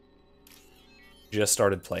group just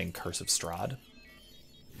started playing Curse of Strahd.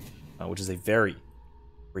 which is a very,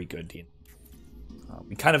 very good D&D.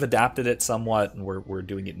 We kind of adapted it somewhat, and we're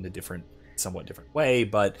doing it in a somewhat different way,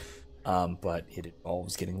 but it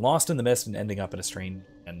involves getting lost in the mist and ending up in a strange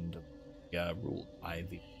end ruled by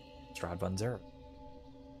the Strahd von Zerah.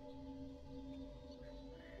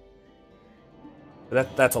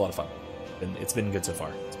 But that's a lot of fun. It's been good so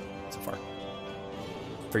far.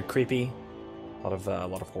 Very creepy, a lot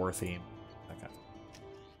of horror theme, that kind of thing.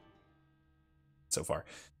 So far.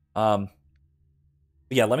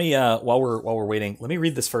 Yeah, let me while we're waiting, let me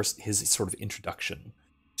read this first, his sort of introduction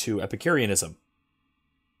to Epicureanism,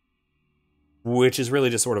 which is really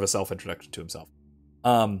just sort of a self-introduction to himself.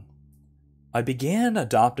 I began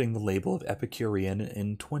adopting the label of Epicurean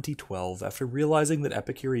in 2012 after realizing that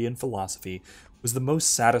Epicurean philosophy was the most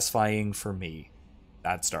satisfying for me.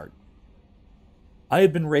 Bad start. I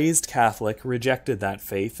had been raised Catholic, rejected that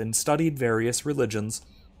faith, and studied various religions.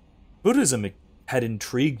 Buddhism had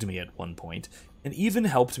intrigued me at one point, and even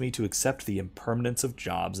helped me to accept the impermanence of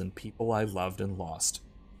jobs and people I loved and lost.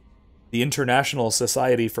 The International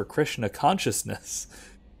Society for Krishna Consciousness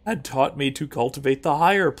had taught me to cultivate the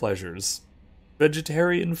higher pleasures: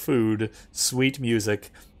 vegetarian food, sweet music,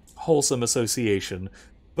 wholesome association,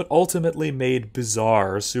 but ultimately made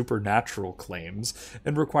bizarre supernatural claims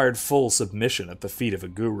and required full submission at the feet of a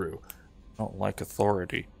guru. I don't like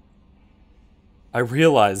authority. I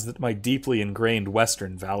realized that my deeply ingrained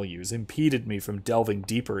Western values impeded me from delving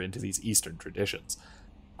deeper into these Eastern traditions.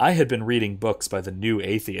 I had been reading books by the New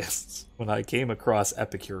Atheists when I came across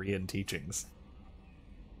Epicurean teachings.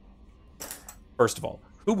 First of all,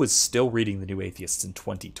 who was still reading the New Atheists in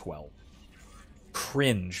 2012?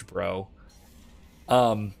 Cringe, bro.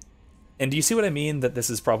 And do you see what I mean? That this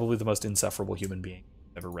is probably the most insufferable human being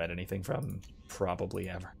I've ever read anything from. Probably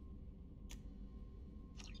ever.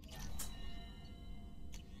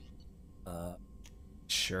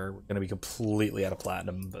 Sure, we're going to be completely out of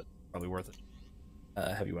platinum, but probably worth it.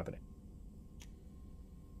 Heavy weaponing.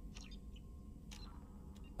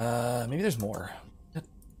 Maybe there's more. Is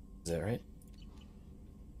that right?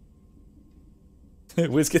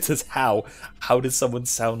 WizKid says, how? How does someone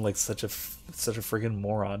sound like such a friggin'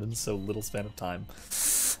 moron in so little span of time?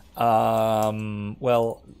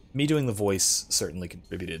 Well, me doing the voice certainly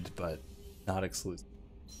contributed, but not exclusive.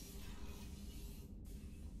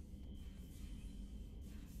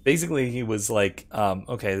 Basically, he was like,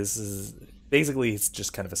 okay, this is... Basically, it's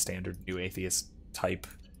just kind of a standard New Atheist type,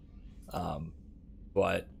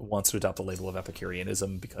 but wants to adopt the label of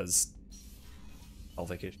Epicureanism because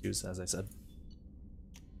pelvic issues, as I said.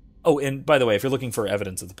 Oh, and by the way, if you're looking for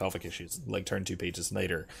evidence of the pelvic issues, like turn 2 pages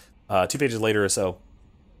later. 2 pages later or so.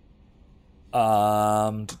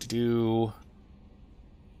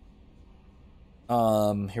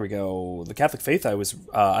 Here we go. The Catholic faith I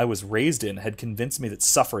was raised in had convinced me that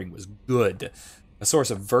suffering was good, a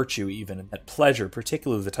source of virtue even, and that pleasure,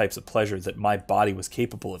 particularly the types of pleasure that my body was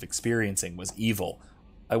capable of experiencing, was evil.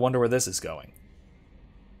 I wonder where this is going.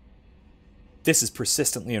 This is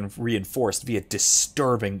persistently reinforced via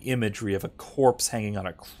disturbing imagery of a corpse hanging on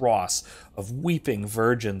a cross, of weeping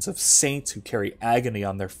virgins, of saints who carry agony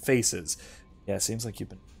on their faces. Yeah, it seems like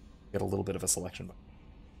you've got a little bit of a selection.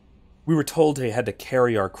 We were told they had to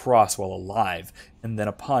carry our cross while alive, and then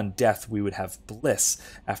upon death we would have bliss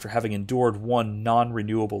after having endured one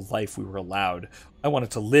non-renewable life we were allowed. I wanted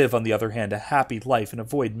to live, on the other hand, a happy life and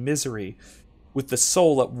avoid misery. With the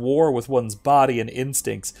soul at war with one's body and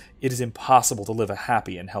instincts, it is impossible to live a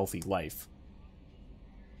happy and healthy life.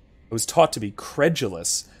 I was taught to be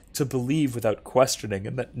credulous, to believe without questioning,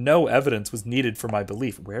 and that no evidence was needed for my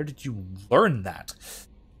belief. Where did you learn that?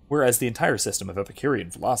 Whereas the entire system of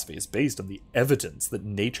Epicurean philosophy is based on the evidence that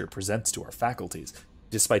nature presents to our faculties,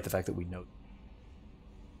 despite the fact that we know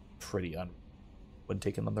pretty when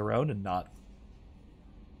taken on their own and not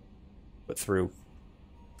put through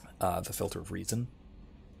the filter of reason.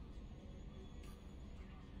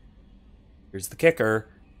 Here's the kicker.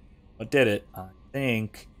 What did it? I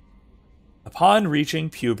think. Upon reaching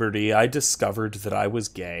puberty, I discovered that I was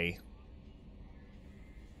gay.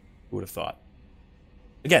 Who would have thought?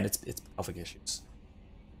 Again, it's pelvic issues.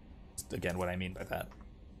 Again, what I mean by that.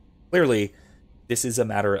 Clearly, this is a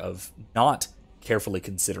matter of not carefully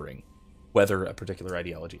considering whether a particular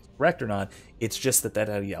ideology is correct or not. It's just that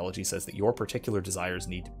ideology says that your particular desires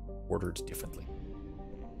need to be ordered differently.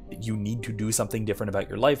 That you need to do something different about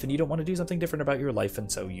your life, and you don't want to do something different about your life,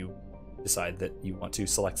 and so you decide that you want to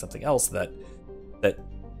select something else that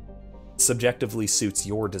subjectively suits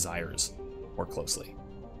your desires more closely.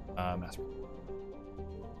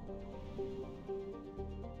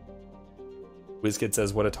 WizKid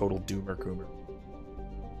says, what a total doomer coomer.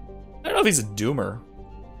 I don't know if he's a doomer.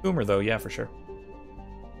 Boomer, though, yeah, for sure.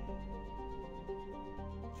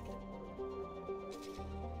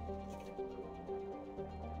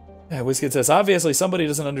 Yeah, WizKid says, obviously somebody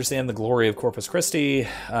doesn't understand the glory of Corpus Christi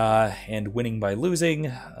and winning by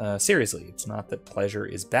losing. Seriously, it's not that pleasure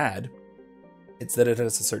is bad. It's that it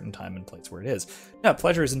has a certain time and place where it is. Yeah,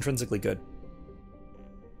 pleasure is intrinsically good.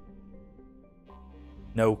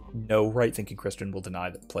 No right-thinking Christian will deny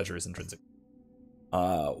that pleasure is intrinsic.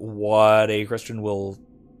 What a Christian will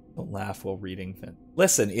laugh while reading.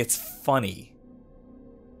 Listen, it's funny.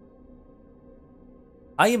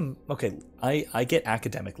 I get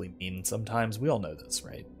academically mean sometimes. We all know this,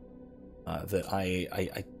 right? That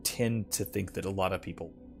I tend to think that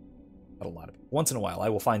once in a while, I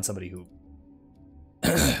will find somebody who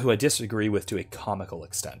I disagree with to a comical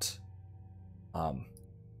extent.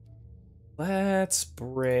 Let's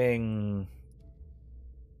bring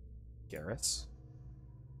Garrus.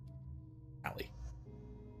 Allie.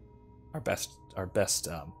 Our best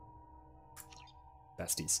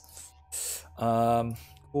besties.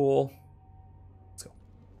 Cool. Let's go.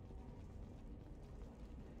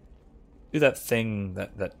 Do that thing,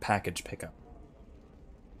 that package pickup.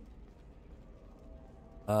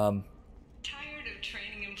 Tired of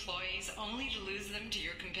training employees only to lose them to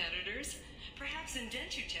your competitors? Perhaps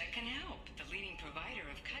Indentutech can help. The leading provider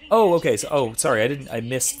of cutting. Oh, okay. So, sorry, I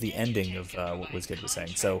missed the ending of what WizKid was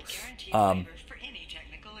saying. So,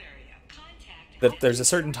 that there's a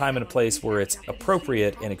certain time and a place where it's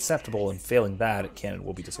appropriate and acceptable, and failing that, canon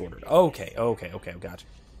will be disordered. Okay, gotcha.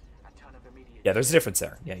 Yeah, there's a difference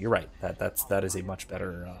there. Yeah, you're right. That is a much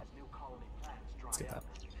better. Let's get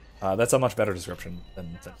that. That's a much better description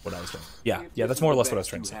than what I was doing. Yeah, that's more or less what I was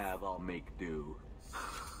trying to say. I'll make do.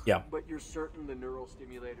 Yeah. But you're certain the neural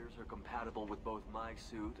stimulators are compatible with both my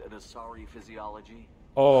suit and Asari physiology?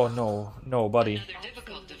 Oh no, buddy. Another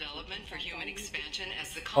difficult development for human expansion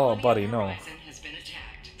as the Oh, buddy, no. horizon has been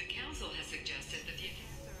attacked. The council has suggested that the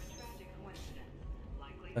attacks are a tragic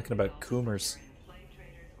coincidence. Talking about Coomers.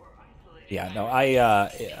 Yeah, no,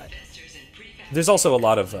 there's also a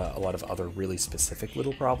lot of other really specific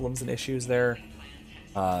little problems and issues there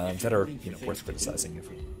that are worth criticizing.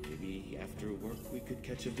 Maybe after work we could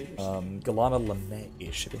catch a bit. Galana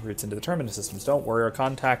LeMay, shipping routes into the terminus systems. Don't worry, our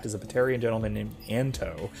contact is a Batarian gentleman named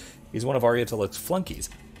Anto. He's one of Ariatelic's flunkies,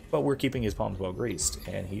 but we're keeping his palms well greased,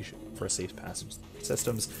 and he should for a safe passage through the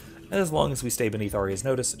systems. As long as we stay beneath Arya's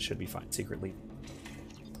notice, it should be fine. Secretly.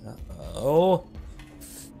 Uh-oh.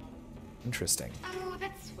 Interesting. Oh,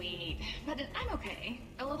 that's sweet. But I'm okay.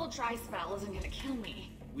 A little dry spell isn't gonna kill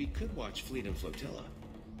me. We could watch Fleet and Flotilla.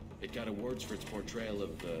 It got awards for its portrayal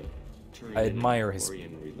of the Turian I admire his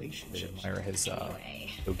relationships.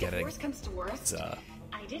 go getting. Worst comes to worst,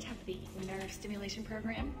 I did have the nerve stimulation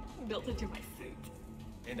program built into my suit.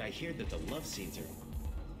 And I hear that the love scenes are...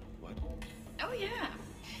 What? Oh yeah.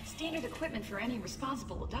 Standard equipment for any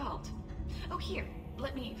responsible adult. Oh here,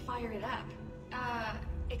 let me fire it up.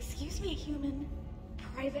 Excuse me, human.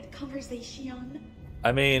 Private conversation?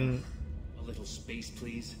 I mean... A little space,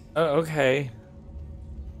 please. Okay.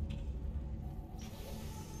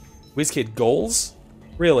 WizKid, goals?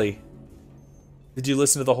 Really? Did you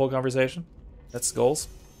listen to the whole conversation? That's goals?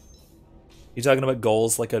 You talking about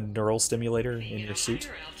goals like a neural stimulator in your suit?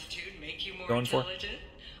 Going for?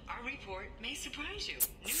 Our report may surprise you.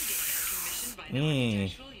 New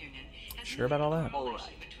data commissioned by Sure about all that?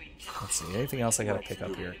 Let's see. Anything else I gotta pick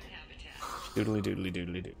up here?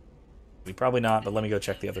 Doodly. Probably not, but let me go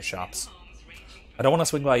check the other shops. I don't want to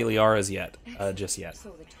swing by Iliara's yet, just yet.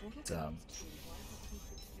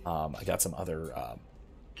 I got some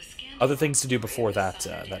other things to do before that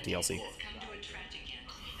DLC.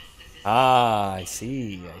 Ah, I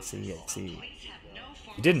see.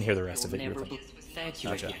 You didn't hear the rest of it. You were thinking. Thank you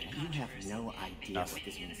Gotcha. again. You have no idea what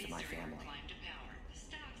this means to my family.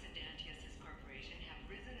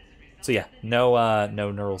 So yeah, no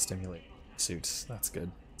neural stimulator suits. That's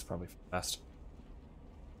good. It's probably best.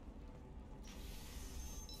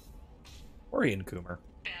 Ori and Coomer.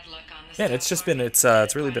 Man, it's just been it's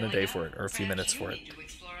really been a day for it, or a few minutes for it.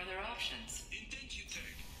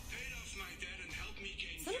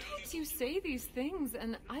 Sometimes you say these things,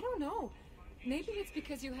 and I don't know. Maybe it's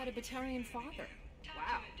because you had a Batarian father.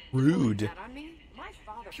 Wow. Rude. That on me? My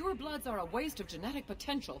father. Pure bloods are a waste of genetic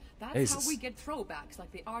potential. That's Jesus. how we get throwbacks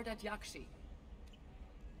like the Ardat Yakshi.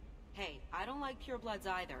 Hey, I don't like purebloods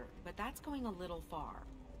either, but that's going a little far.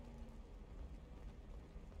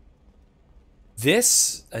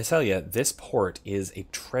 This, I tell you, this port is a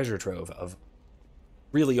treasure trove of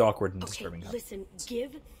really awkward and disturbing. Listen,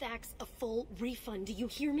 give Thax a full refund. Do you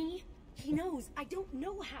hear me? He knows. I don't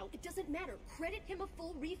know how. It doesn't matter. Credit him a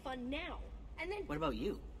full refund now. And then... What about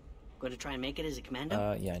you? Going to try and make it as a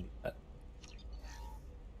commando? Yeah, I knew that.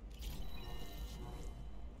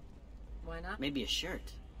 Why not? Maybe a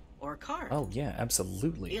shirt. Or a car. Oh, yeah,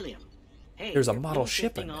 absolutely. Helium. Hey, there's a you're model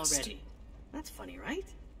ship I shifting missed. already. That's funny, right?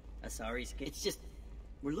 Sorry, it's just...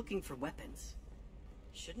 We're looking for weapons.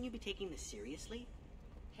 Shouldn't you be taking this seriously?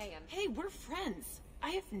 Hey, we're friends. I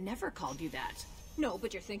have never called you that. No,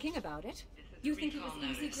 but you're thinking about it. You think it was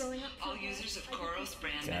easy growing up? All users of Koros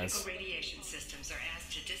brand medical radiation systems are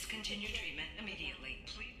asked to discontinue treatment immediately.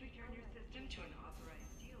 Please return your system to an authorized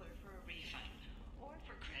dealer for a refund or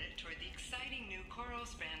for credit toward the exciting new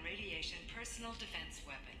Koros brand radiation personal defense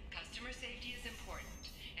weapon. Customer safety is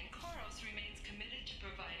important, and Koros remains committed to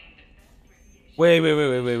providing the best radiation.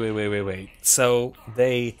 Wait. So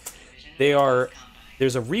they are.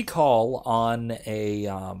 There's a recall on a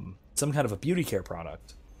some kind of a beauty care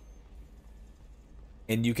product,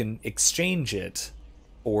 and you can exchange it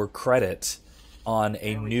for credit on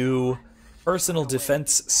a new personal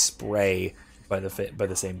defense spray by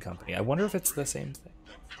the same company. I wonder if it's the same thing.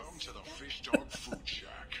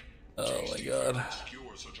 Oh my god.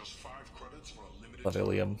 Love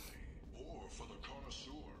Ilium.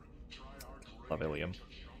 Love Ilium.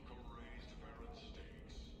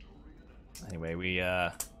 Anyway, we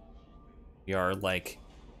are like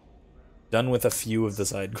done with a few of the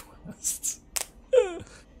side quests.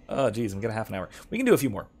 Oh geez, I'm gonna half an hour. We can do a few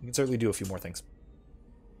more. We can certainly do a few more things.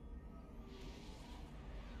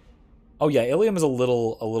 Oh yeah, Ilium is a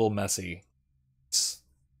little messy.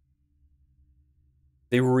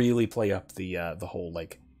 They really play up the whole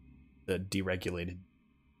like the deregulated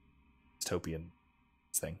dystopian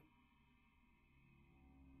thing.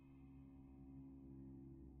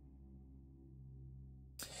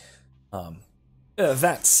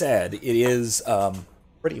 That said, it is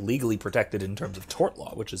pretty legally protected in terms of tort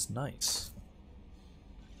law, which is nice.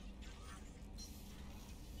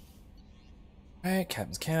 Alright,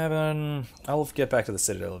 Captain's cabin. I'll get back to the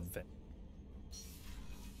Citadel of Vent.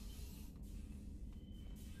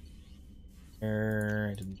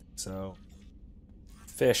 I didn't think so.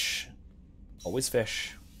 Fish. Always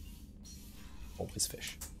fish. Always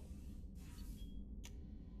fish.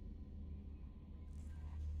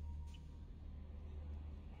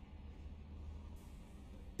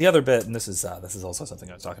 The other bit, and this is also something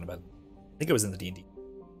I was talking about. I think it was in the D&D.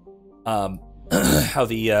 How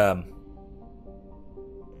the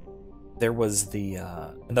there was the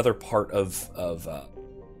another part of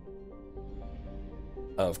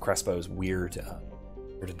Crespo's weird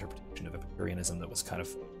interpretation of Epicureanism that was kind of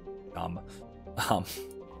dumb,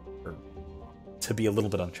 or to be a little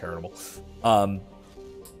bit uncharitable.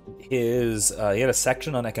 He had a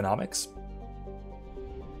section on economics,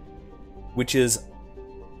 which is,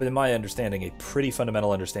 in my understanding, a pretty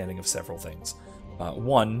fundamental understanding of several things.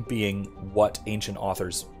 One being what ancient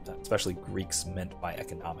authors, especially Greeks, meant by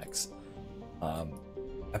economics.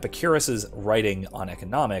 Epicurus's writing on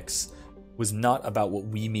economics was not about what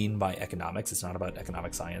we mean by economics. It's not about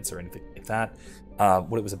economic science or anything like that.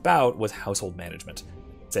 What it was about was household management.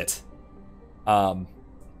 That's it.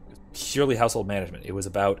 Purely household management. It was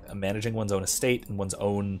about managing one's own estate and one's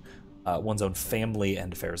own family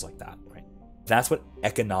and affairs like that. Right? That's what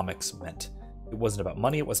economics meant. It wasn't about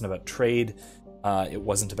money. It wasn't about trade. It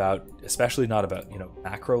wasn't about, especially not about,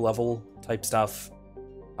 macro level type stuff.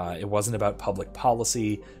 It wasn't about public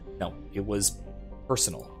policy. No, it was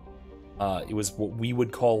personal. It was what we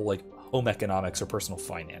would call like home economics or personal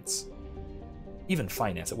finance. Even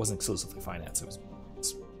finance. It wasn't exclusively finance. It was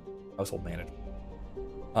household management.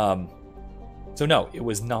 So no, it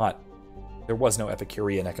was not. There was no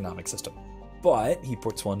Epicurean economic system. But he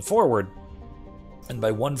puts one forward. And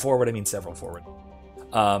by one forward, I mean several forward.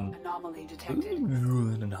 Anomaly detected.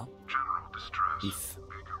 General distress.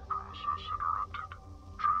 Beacon process interrupted.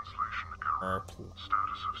 Translation error.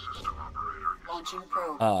 Status of system operator. Launching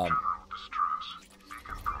probe. General distress.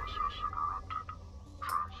 Beacon process interrupted.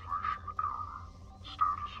 Translation error.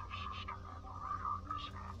 Status of system operator is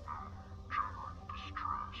not known. General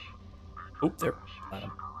distress. Oop, there. Got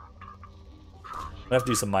him. I have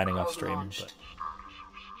to do some mining off stream, but.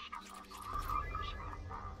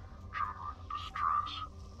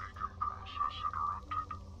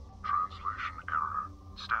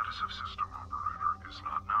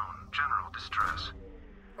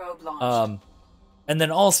 And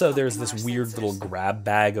then also there's this weird little grab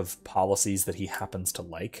bag of policies that he happens to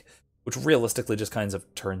like, which realistically just kind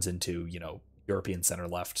of turns into, European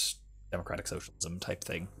center-left democratic socialism type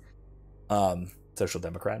thing. Social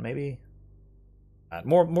democrat, maybe?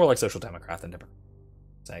 More like social democrat than democrat,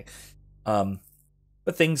 say.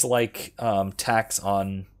 But things like tax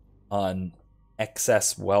on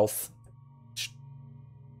excess wealth,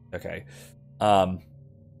 Okay.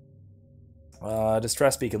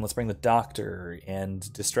 Distress beacon, let's bring the doctor,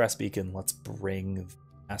 and distress beacon, let's bring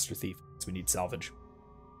Master Thief, because we need salvage.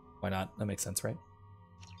 Why not? That makes sense, right?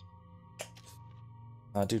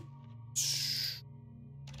 Dude.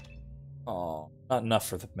 Oh, not enough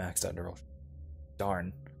for the maxed out neural.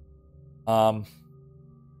 Darn. Oh,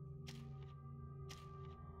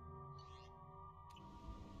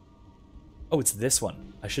 it's this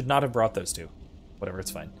one. I should not have brought those two. Whatever,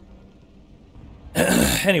 it's fine.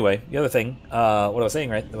 Anyway, the other thing, what I was saying,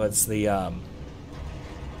 right, was the,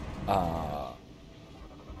 what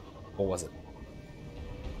was it?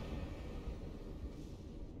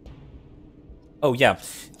 Oh, yeah.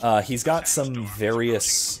 He's got some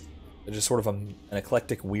various, just sort of an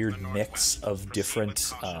eclectic, weird mix of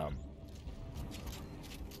different,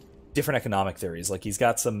 different economic theories. Like he's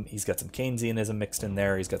got some Keynesianism mixed in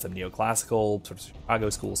there. He's got some neoclassical sort of Chicago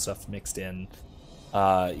school stuff mixed in.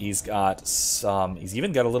 He's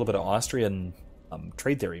even got a little bit of Austrian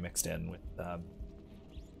trade theory mixed in with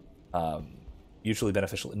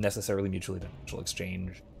necessarily mutually beneficial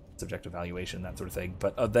exchange, subjective valuation, that sort of thing.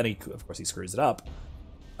 But then of course he screws it up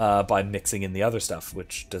by mixing in the other stuff,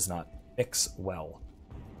 which does not mix well.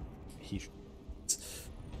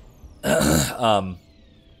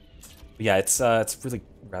 Yeah, it's really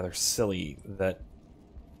rather silly that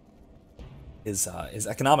his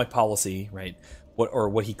economic policy, right,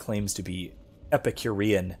 what he claims to be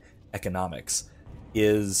Epicurean economics,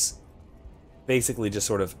 is basically just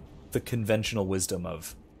sort of the conventional wisdom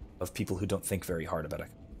of people who don't think very hard about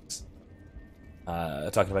economics.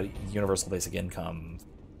 Talking about universal basic income.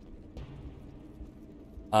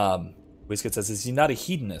 Whiskett says, is he not a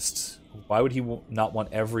hedonist? Why would he not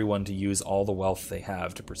want everyone to use all the wealth they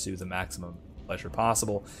have to pursue the maximum pleasure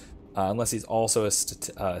possible? Unless he's also a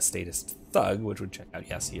statist thug, which would check out.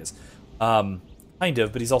 Yes, he is. Kind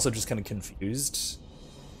of, but he's also just kind of confused.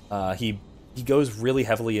 He goes really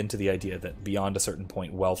heavily into the idea that beyond a certain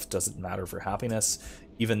point, wealth doesn't matter for happiness,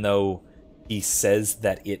 even though he says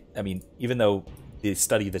that even though the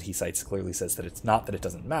study that he cites clearly says that it's not that it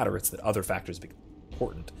doesn't matter, it's that other factors become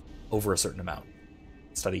important over a certain amount.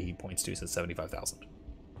 The study he points to says 75,000.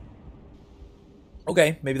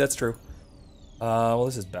 Okay, maybe that's true. Well,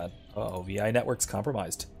 this is bad. Uh-oh, VI network's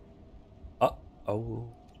compromised.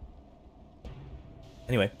 Uh-oh.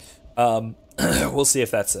 Anyway, we'll see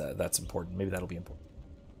if that's important. Maybe that'll be important.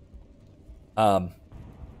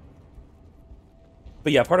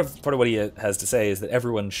 But yeah, part of what he has to say is that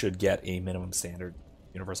everyone should get a minimum standard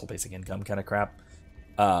universal basic income kind of crap,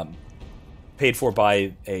 paid for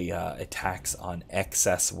by a tax on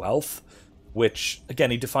excess wealth, which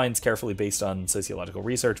again he defines carefully based on sociological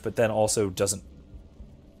research, but then also doesn't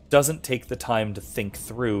take the time to think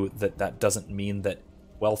through that doesn't mean that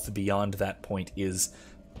wealth beyond that point is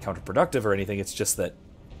counterproductive or anything. It's just that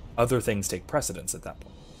other things take precedence at that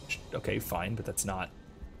point. Okay, fine, but that's not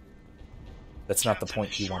the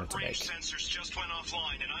point he wanted to make. Sensors just went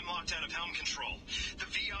offline, and I'm locked out of helm control. The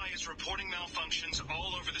VI is reporting malfunctions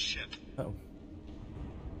all over the ship. Oh.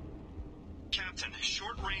 Captain,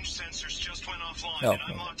 short-range sensors just went offline, and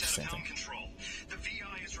I'm locked out of helm control. The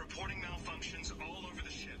VI is reporting malfunctions all over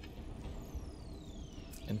the ship.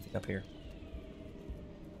 Anything up here?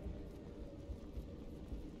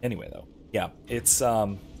 Anyway, though, yeah, it's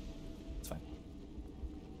fine.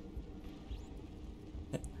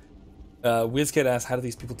 WizKid asks, how do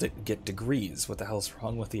these people get degrees? What the hell's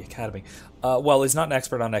wrong with the academy? Well, he's not an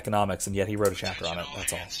expert on economics, and yet he wrote a chapter on it,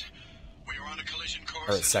 that's all. We are on a collision course.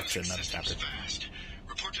 Or a section, not a chapter. Fast.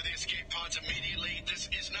 Report to the escape pods immediately. This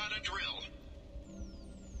is not a drill.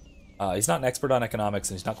 He's not an expert on economics,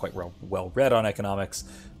 and he's not quite well read on economics.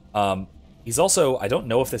 He's also, I don't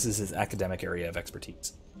know if this is his academic area of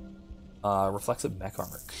expertise. Reflexive mech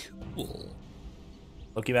armor. Cool.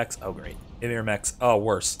 Loki mechs? Oh, great. Emir mechs? Oh,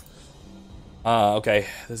 worse. Okay.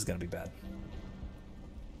 This is gonna be bad.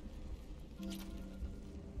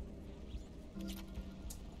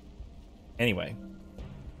 Anyway.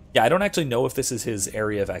 Yeah, I don't actually know if this is his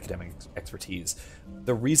area of academic expertise.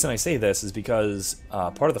 The reason I say this is because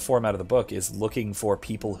part of the format of the book is looking for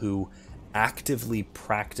people who actively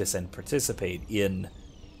practice and participate in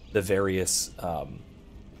the various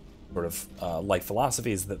sort of life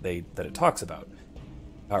philosophies that it talks about,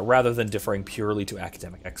 rather than deferring purely to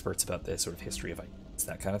academic experts about the sort of history of ideas,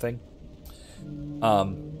 that kind of thing.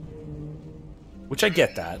 Which I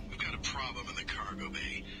get that. We've got a problem in the cargo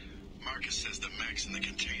bay. Marcus says the mechs in the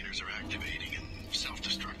containers are activating and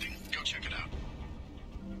self-destructing. Go check it out.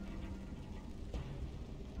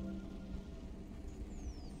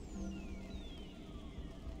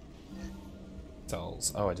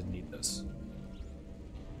 Cells. Oh, I didn't need this.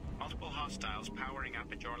 multiple hostiles powering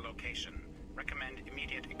up at your location. Recommend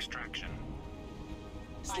immediate extraction.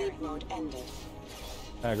 Sleep mode ended.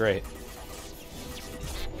 Ah, great.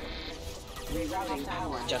 Rerouting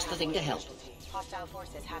power. Just the thing to help. Hostile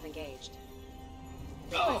forces have engaged.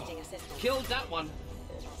 Oh, Requesting assistance. killed that one.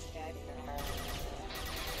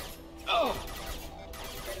 Oh!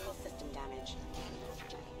 Critical system damage.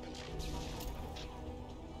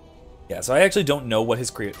 Yeah, so I actually don't know what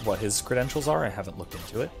his credentials are. I haven't looked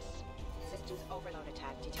into it. Systems overload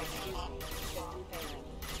attack detected. System failing.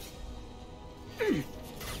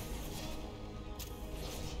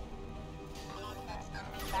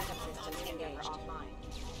 Backup systems engaged. Offline.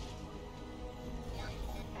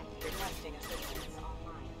 Requesting assistance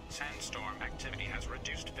online. Sandstorm activity has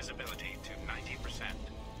reduced visibility to 90%.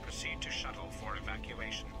 Proceed to shuttle for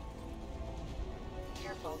evacuation.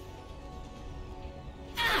 Careful.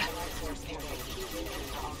 Allied force engaged.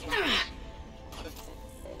 Offline.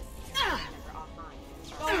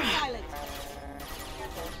 Going silent.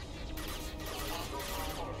 Careful.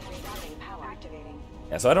 Rerouting power activating.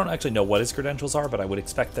 Yeah, so I don't actually know what his credentials are, but I would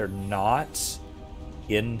expect they're not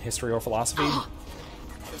in history or philosophy.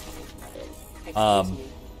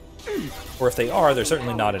 Or if they are, they're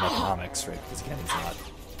certainly not in economics, right? Because again,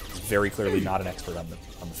 he's very clearly not an expert on the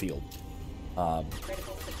field.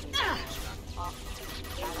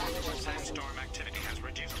 Sandstorm activity has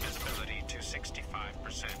reduced visibility to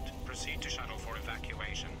 65%. Proceed to shuttle for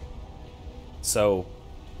evacuation. So,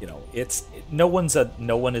 you know, no one is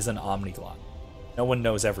an omniglot. No one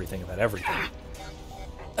knows everything about everything.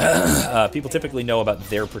 People typically know about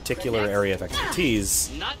their particular area of expertise.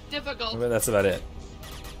 Not difficult. But that's about it.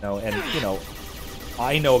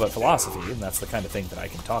 I know about philosophy, and that's the kind of thing that I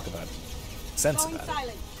can talk about. Sense about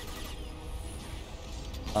it.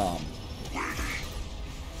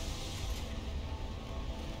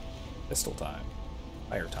 Pistol time.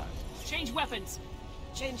 Fire time. Change weapons.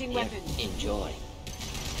 Changing weapons. Enjoy.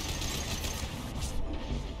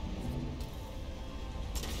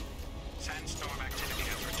 Sandstorm activity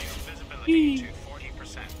has reduced visibility to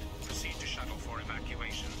 40%. Proceed to shuttle for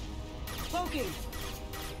evacuation. Poking.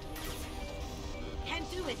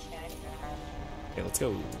 Can't do it. Okay, let's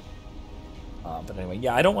go. But anyway,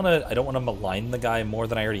 yeah, I don't want to malign the guy more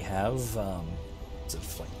than I already have. I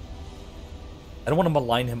don't want to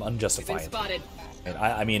malign him unjustifiably. And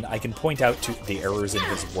I mean, I can point out to the errors in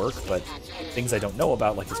his work, but things I don't know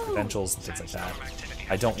about, like his credentials and things like that,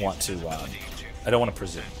 I don't want to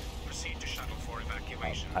presume.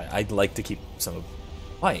 I'd like to keep some of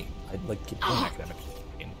I'd like to keep my academic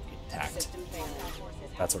intact.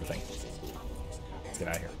 That sort of thing. Let's get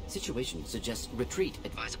out of here. Situation suggests retreat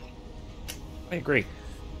advisable. I agree.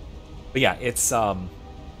 But yeah, it's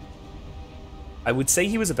I would say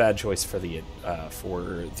he was a bad choice for the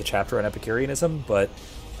chapter on Epicureanism, but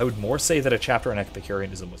I would more say that a chapter on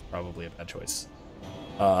Epicureanism was probably a bad choice.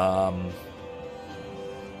 Oh,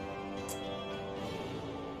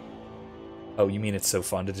 you mean it's so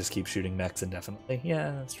fun to just keep shooting mechs indefinitely? Yeah,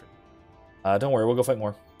 that's true. Don't worry, we'll go fight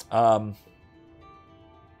more. So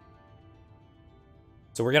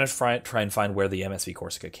we're gonna try and find where the MSV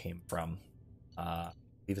Corsica came from. I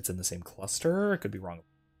believe it's in the same cluster. I could be wrong.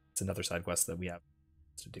 It's another side quest that we have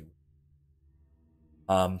to do.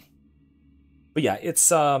 But yeah,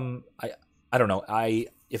 it's I don't know.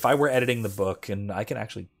 If I were editing the book, and I can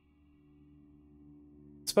actually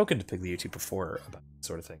spoken to Pigluicci before about this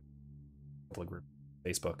sort of thing. A couple of group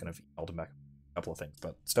Facebook, and I've emailed him back a couple of things,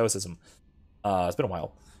 but Stoicism. It's been a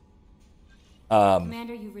while.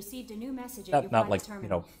 Commander, you received a new message at your not like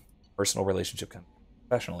terminal. Personal relationship kind of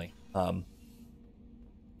professionally. I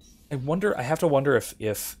have to wonder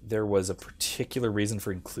if there was a particular reason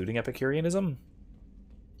for including Epicureanism.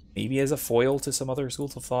 Maybe as a foil to some other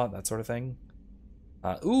schools of thought, that sort of thing.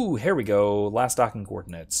 Ooh, here we go. Last docking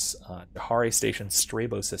coordinates. Jahare Station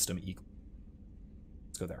Strabo System equal.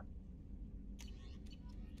 Let's go there.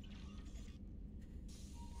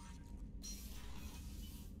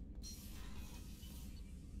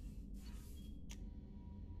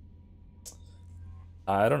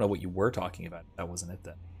 I don't know what you were talking about. That wasn't it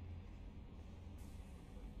then.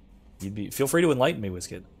 Feel free to enlighten me,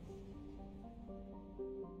 Wizkid.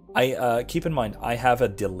 I keep in mind I have a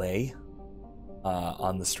delay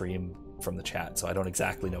on the stream from the chat, so I don't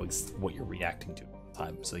exactly know what you're reacting to at the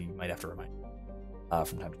time. So you might have to remind me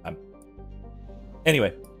from time to time.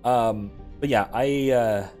 Anyway, but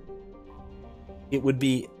yeah,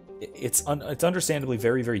 it's understandably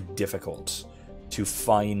very, very difficult to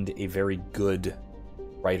find a very good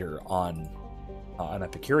writer on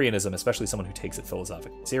Epicureanism, especially someone who takes it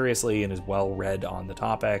philosophically seriously and is well read on the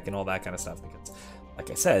topic and all that kind of stuff. Because,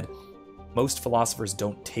 like I said, most philosophers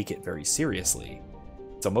don't take it very seriously.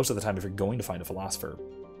 So most of the time, if you're going to find a philosopher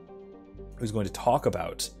who's going to talk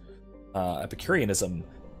about Epicureanism,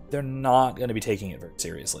 they're not going to be taking it very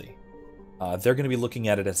seriously. They're going to be looking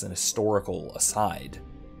at it as an historical aside,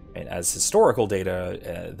 and as historical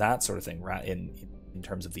data, that sort of thing, in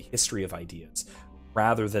terms of the history of ideas,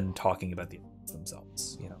 rather than talking about the ideas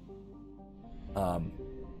themselves. You know.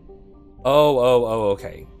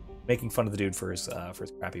 Okay. Making fun of the dude for his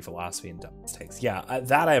crappy philosophy and dumb mistakes. Yeah,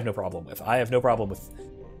 that I have no problem with. I have no problem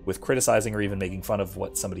with criticizing or even making fun of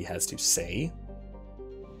what somebody has to say,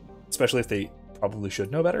 especially if they probably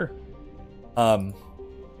should know better.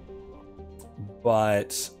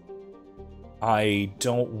 But I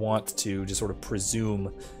don't want to just sort of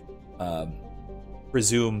presume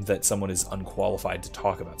that someone is unqualified to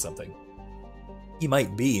talk about something. He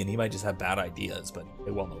might be, and he might just have bad ideas, but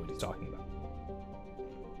they well know what he's talking about.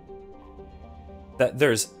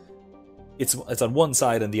 It's on one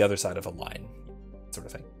side and the other side of a line, sort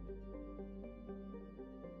of thing.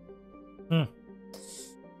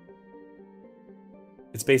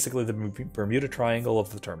 It's basically the Bermuda Triangle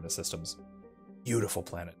of the Terminus systems. Beautiful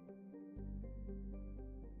planet.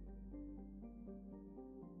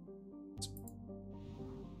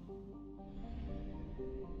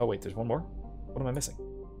 Oh wait, there's one more? What am I missing?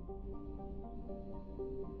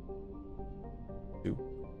 2.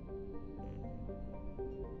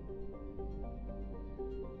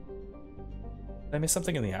 Did I miss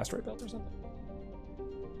something in the asteroid belt or something?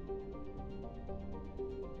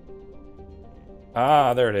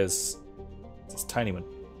 Ah, there it is. It's this tiny one.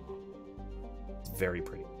 It's very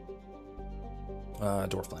pretty.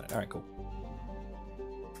 Dwarf planet. Alright, cool.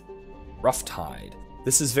 Rough Tide.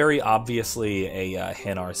 This is very obviously a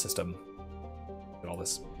Hanar system. Look at all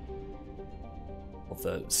this. All of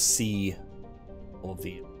the sea. All of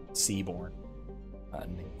the seaborne.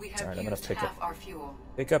 We have Alright, I'm gonna pick up our fuel.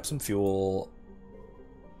 Pick up some fuel.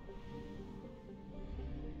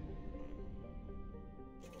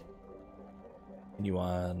 Continue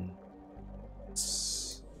on.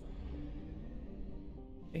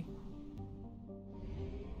 Okay.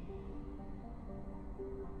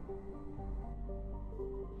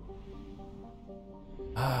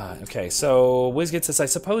 Okay, so WizGit says, I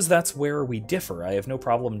suppose that's where we differ. I have no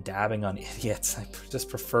problem dabbing on idiots. I just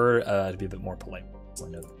prefer to be a bit more polite. So I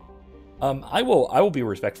know that. I will be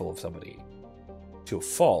respectful of somebody to a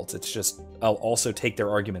fault. It's just I'll also take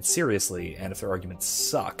their arguments seriously, and if their arguments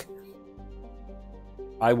suck,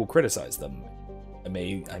 I will criticize them. I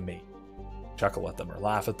may chuckle at them or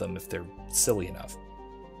laugh at them if they're silly enough.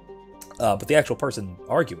 But the actual person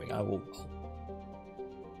arguing, I'll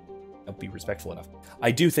be respectful enough.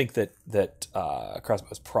 I do think that Crespo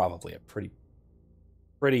is probably a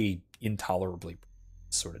pretty intolerably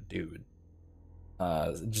sort of dude.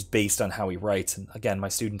 Just based on how he writes, and again, my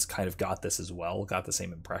students kind of got this as well, got the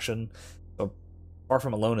same impression. So far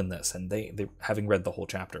from alone in this, and they having read the whole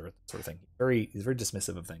chapter, sort of thing. He's very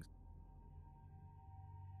dismissive of things.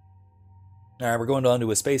 All right, we're going on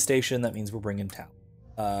to a space station. That means we're bringing Tal.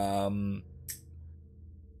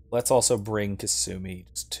 Let's also bring Kasumi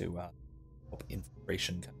just to help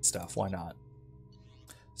infiltration kind of stuff. Why not?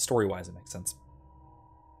 Story-wise, it makes sense.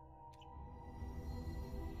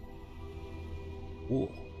 Ooh.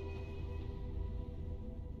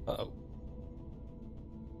 Uh-oh.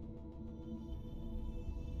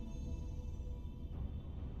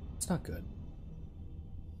 It's not good.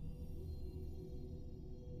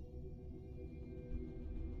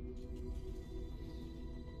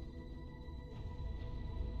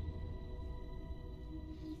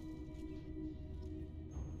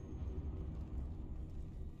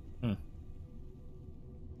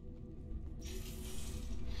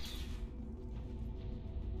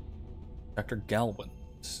 Dr. Galwin,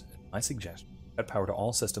 my suggestion, add power to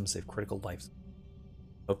all systems save critical life.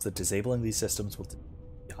 Hope that disabling these systems will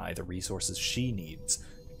deny the resources she needs.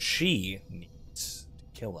 She needs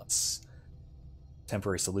to kill us.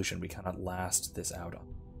 Temporary solution, we cannot last this out on.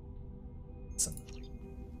 Listen.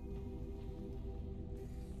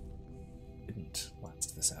 Didn't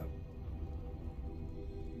last this out.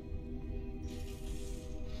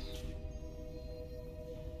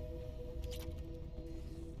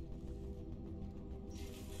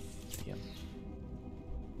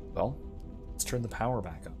 Well, let's turn the power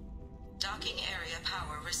back up. Docking area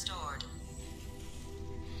power restored.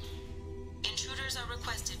 Intruders are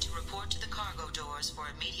requested to report to the cargo doors for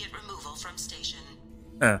immediate removal from station.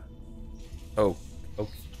 Oh,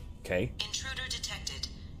 okay. Intruder detected.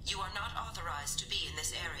 You are not authorized to be in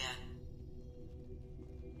this area.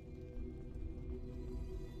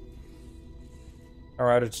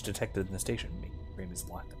 Power outage detected in the station. Frame is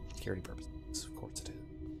locked. security purposes. Of course it is.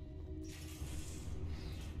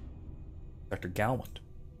 Dr. Galwand.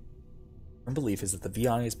 Our belief is that the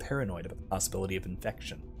VI is paranoid about the possibility of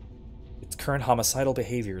infection. Its current homicidal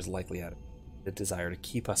behavior is likely out of the desire to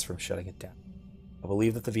keep us from shutting it down. I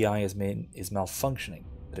believe that the VI is malfunctioning,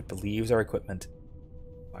 that it believes our equipment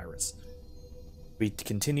is a virus. If we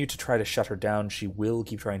continue to try to shut her down, she will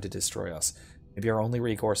keep trying to destroy us. Maybe our only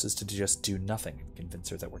recourse is to just do nothing and convince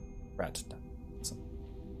her that we're a threat.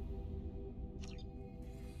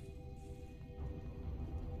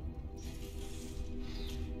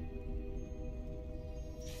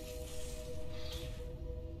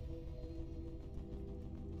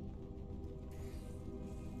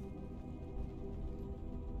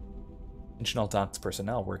 Conventional docks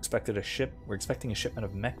personnel, we're expecting a shipment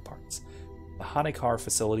of mech parts. The Hanikar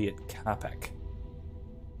facility at Capek.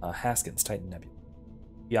 Haskins, Titan Nebula.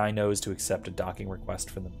 VI knows to accept a docking request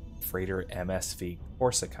from the freighter MSV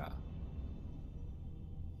Corsica.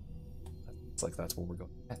 Looks like that's where we're going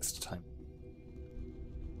next time.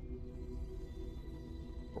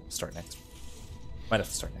 Or we'll start next. Might have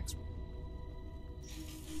to start next.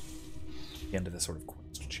 The end of this sort of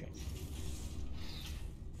quest chain.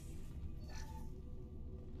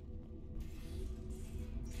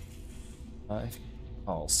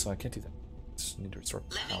 Oh, so I can't do that. Just need to restore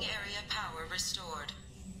power. Living area power restored.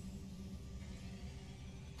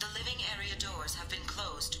 The living area doors have been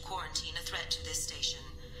closed to quarantine a threat to this station.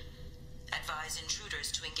 Advise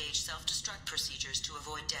intruders to engage self-destruct procedures to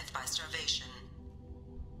avoid death by starvation.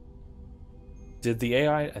 Did the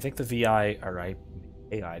AI, I think the VI, alright,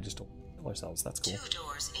 AI just don't kill ourselves, that's cool. 2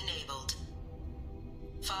 doors enabled.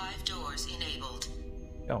 5 doors enabled.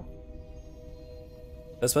 Oh.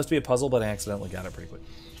 That's supposed to be a puzzle, but I accidentally got it pretty quick.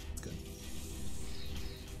 That's good.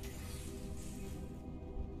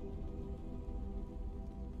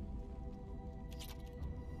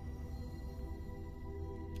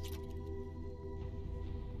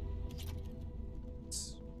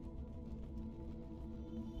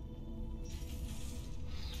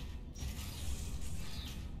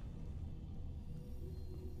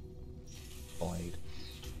 Blade.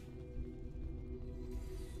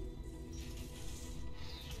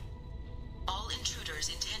 All intruders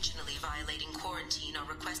intentionally violating quarantine are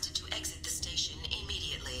requested to exit the station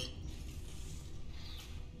immediately.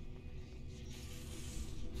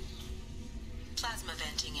 Plasma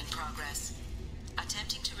venting in progress.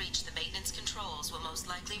 Attempting to reach the maintenance controls will most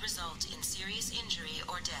likely result in serious injury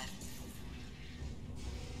or death.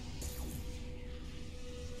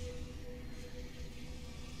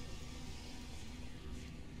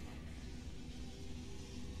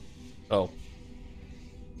 Oh.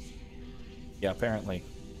 Yeah, apparently.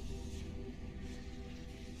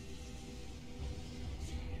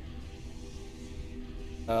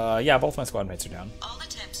 Yeah, both my squad mates are down. All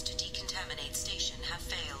attempts to decontaminate station have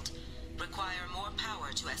failed. Require more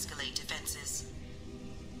power to escalate defenses.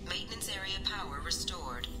 Maintenance area power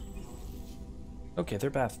restored. Okay,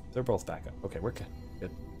 they're both back up. Okay, we're good.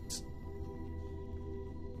 Good.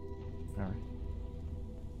 Alright.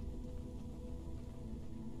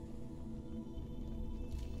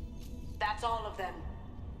 That's all of them.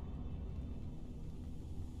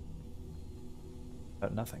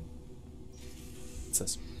 About nothing. What's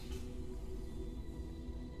this?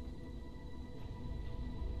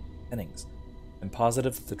 Innings. I'm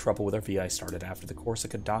positive that the trouble with our VI started after the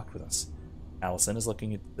Corsica docked with us. Allison is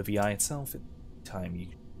looking at the VI itself. At the time you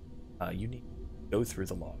need to go through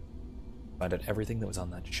the log. Find out everything that was on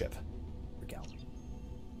that ship. For Galwand.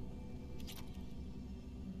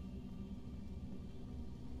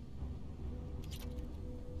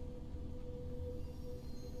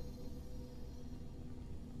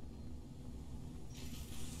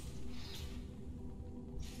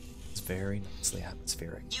 Very nicely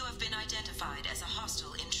atmospheric. You have been identified as a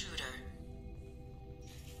hostile intruder.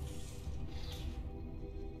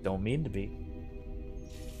 Don't mean to be.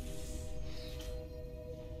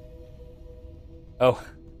 Oh,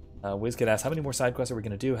 WizKid asks, how many more side quests are we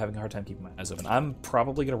going to do? Having a hard time keeping my eyes open. I'm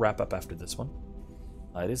probably going to wrap up after this one.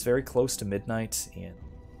 It is very close to midnight, and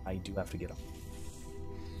I do have to get up.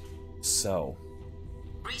 So,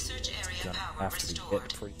 Research area gonna power have to be restored.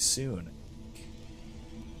 hit pretty soon.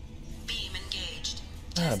 Beam engaged.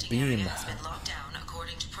 Ah, Testing beam. area has been locked down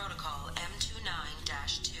according to protocol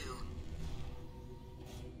M29-2.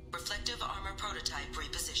 Reflective armor prototype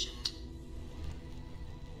repositioned.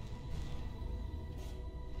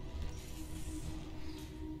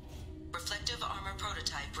 Reflective armor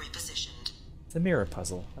prototype repositioned. It's a mirror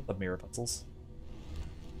puzzle. I love mirror puzzles.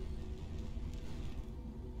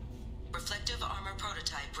 Reflective armor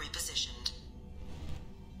prototype repositioned.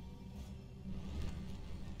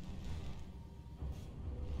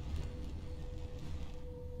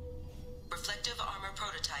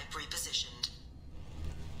 repositioned.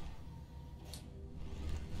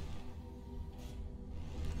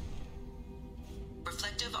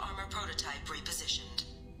 Reflective armor prototype repositioned.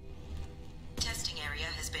 Testing area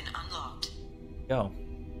has been unlocked. Go.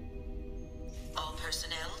 All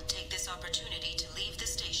personnel take this opportunity to leave the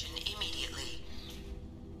station immediately.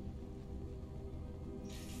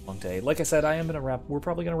 Long day. Like I said, we're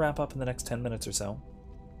probably gonna wrap up in the next 10 minutes or so.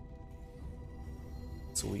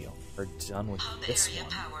 So we are done with Hub this area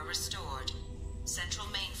one. power restored. Central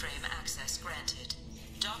mainframe access granted.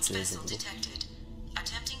 Docked vessel detected.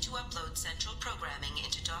 Attempting to upload central programming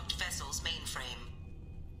into docked vessel's mainframe.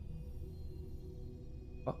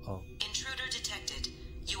 Uh-oh. Intruder detected.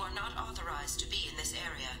 You are not authorized to be in this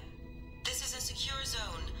area. This is a secure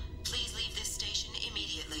zone. Please leave this station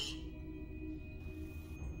immediately.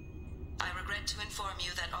 I regret to inform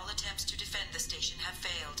you that all attempts to defend the station have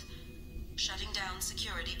failed. Shutting down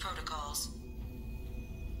security protocols.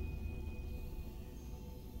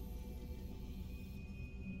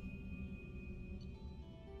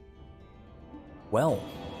 Well,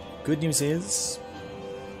 good news is,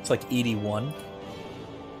 it's like 81.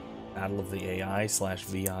 Battle of the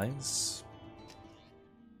AI/VIs.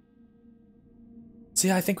 So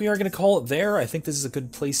yeah, I think we are going to call it there. I think this is a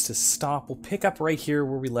good place to stop. We'll pick up right here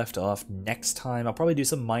where we left off next time. I'll probably do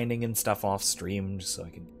some mining and stuff off stream just so I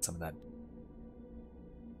can get some of that.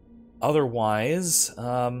 Otherwise,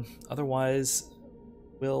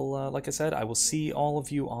 we'll, like I said, I will see all of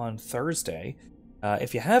you on Thursday.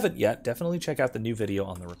 If you haven't yet, definitely check out the new video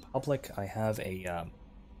on the Republic. I have a,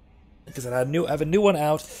 because I have a new one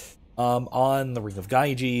out on the Ring of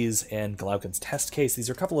Gyges and Glaucon's test case. These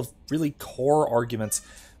are a couple of really core arguments.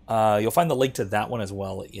 You'll find the link to that one as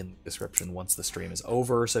well in the description once the stream is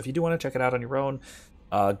over. So if you do want to check it out on your own,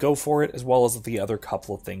 go for it, as well as the other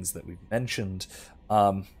couple of things that we've mentioned.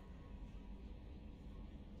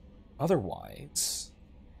 Otherwise,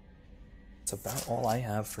 that's about all I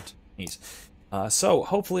have for tonight. So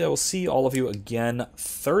hopefully I will see all of you again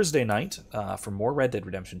Thursday night for more Red Dead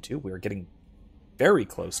Redemption 2. We're getting very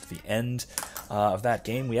close to the end of that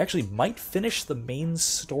game. We actually might finish the main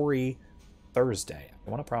story Thursday. I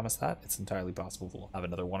want to promise that. It's entirely possible we'll have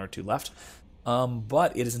another one or two left.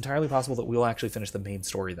 But it is entirely possible that we'll actually finish the main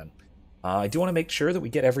story then. I do want to make sure that we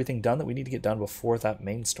get everything done that we need to get done before that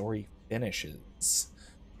main story finishes.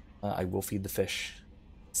 I will feed the fish.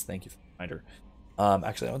 Thank you for the reminder.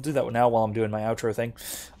 Actually, I'll do that now while I'm doing my outro thing.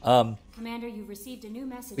 Commander, you've received a new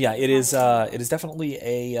message. Yeah, it is definitely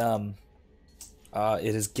a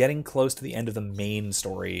it is getting close to the end of the main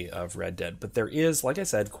story of Red Dead, but there is, like I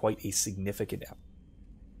said, quite a significant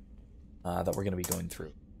that we're going to be going through.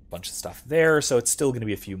 A bunch of stuff there, so it's still going to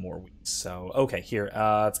be a few more weeks. So, okay, here,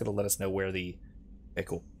 it's going to let us know where the... Okay,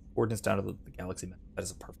 cool. Coordinates down to the galaxy map. That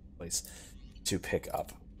is a perfect place to pick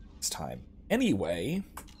up this time. Anyway,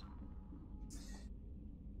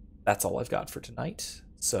 that's all I've got for tonight.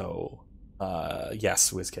 So,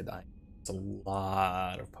 yes, WizKid, it's a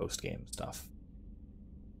lot of post-game stuff.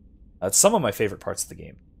 That's some of my favorite parts of the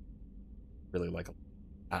game. Really like the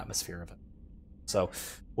atmosphere of it. So,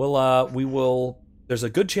 we will. There's a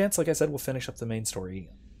good chance, like I said, we'll finish up the main story,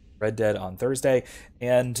 Red Dead, on Thursday,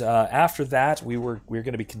 and after that, we're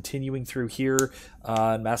going to be continuing through here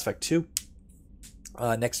in Mass Effect 2.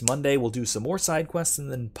 Next Monday, we'll do some more side quests, and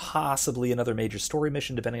then possibly another major story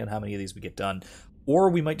mission, depending on how many of these we get done. Or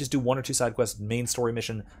we might just do one or two side quests, main story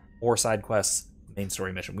mission, or side quests, main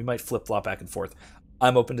story mission. We might flip-flop back and forth.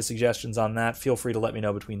 I'm open to suggestions on that. Feel free to let me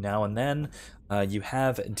know between now and then. You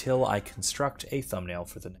have until I construct a thumbnail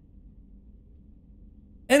for the next.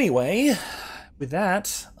 Anyway, with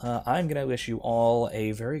that, I'm going to wish you all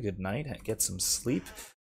a very good night. Get some sleep.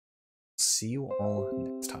 See you all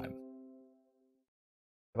next time.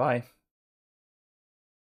 Bye.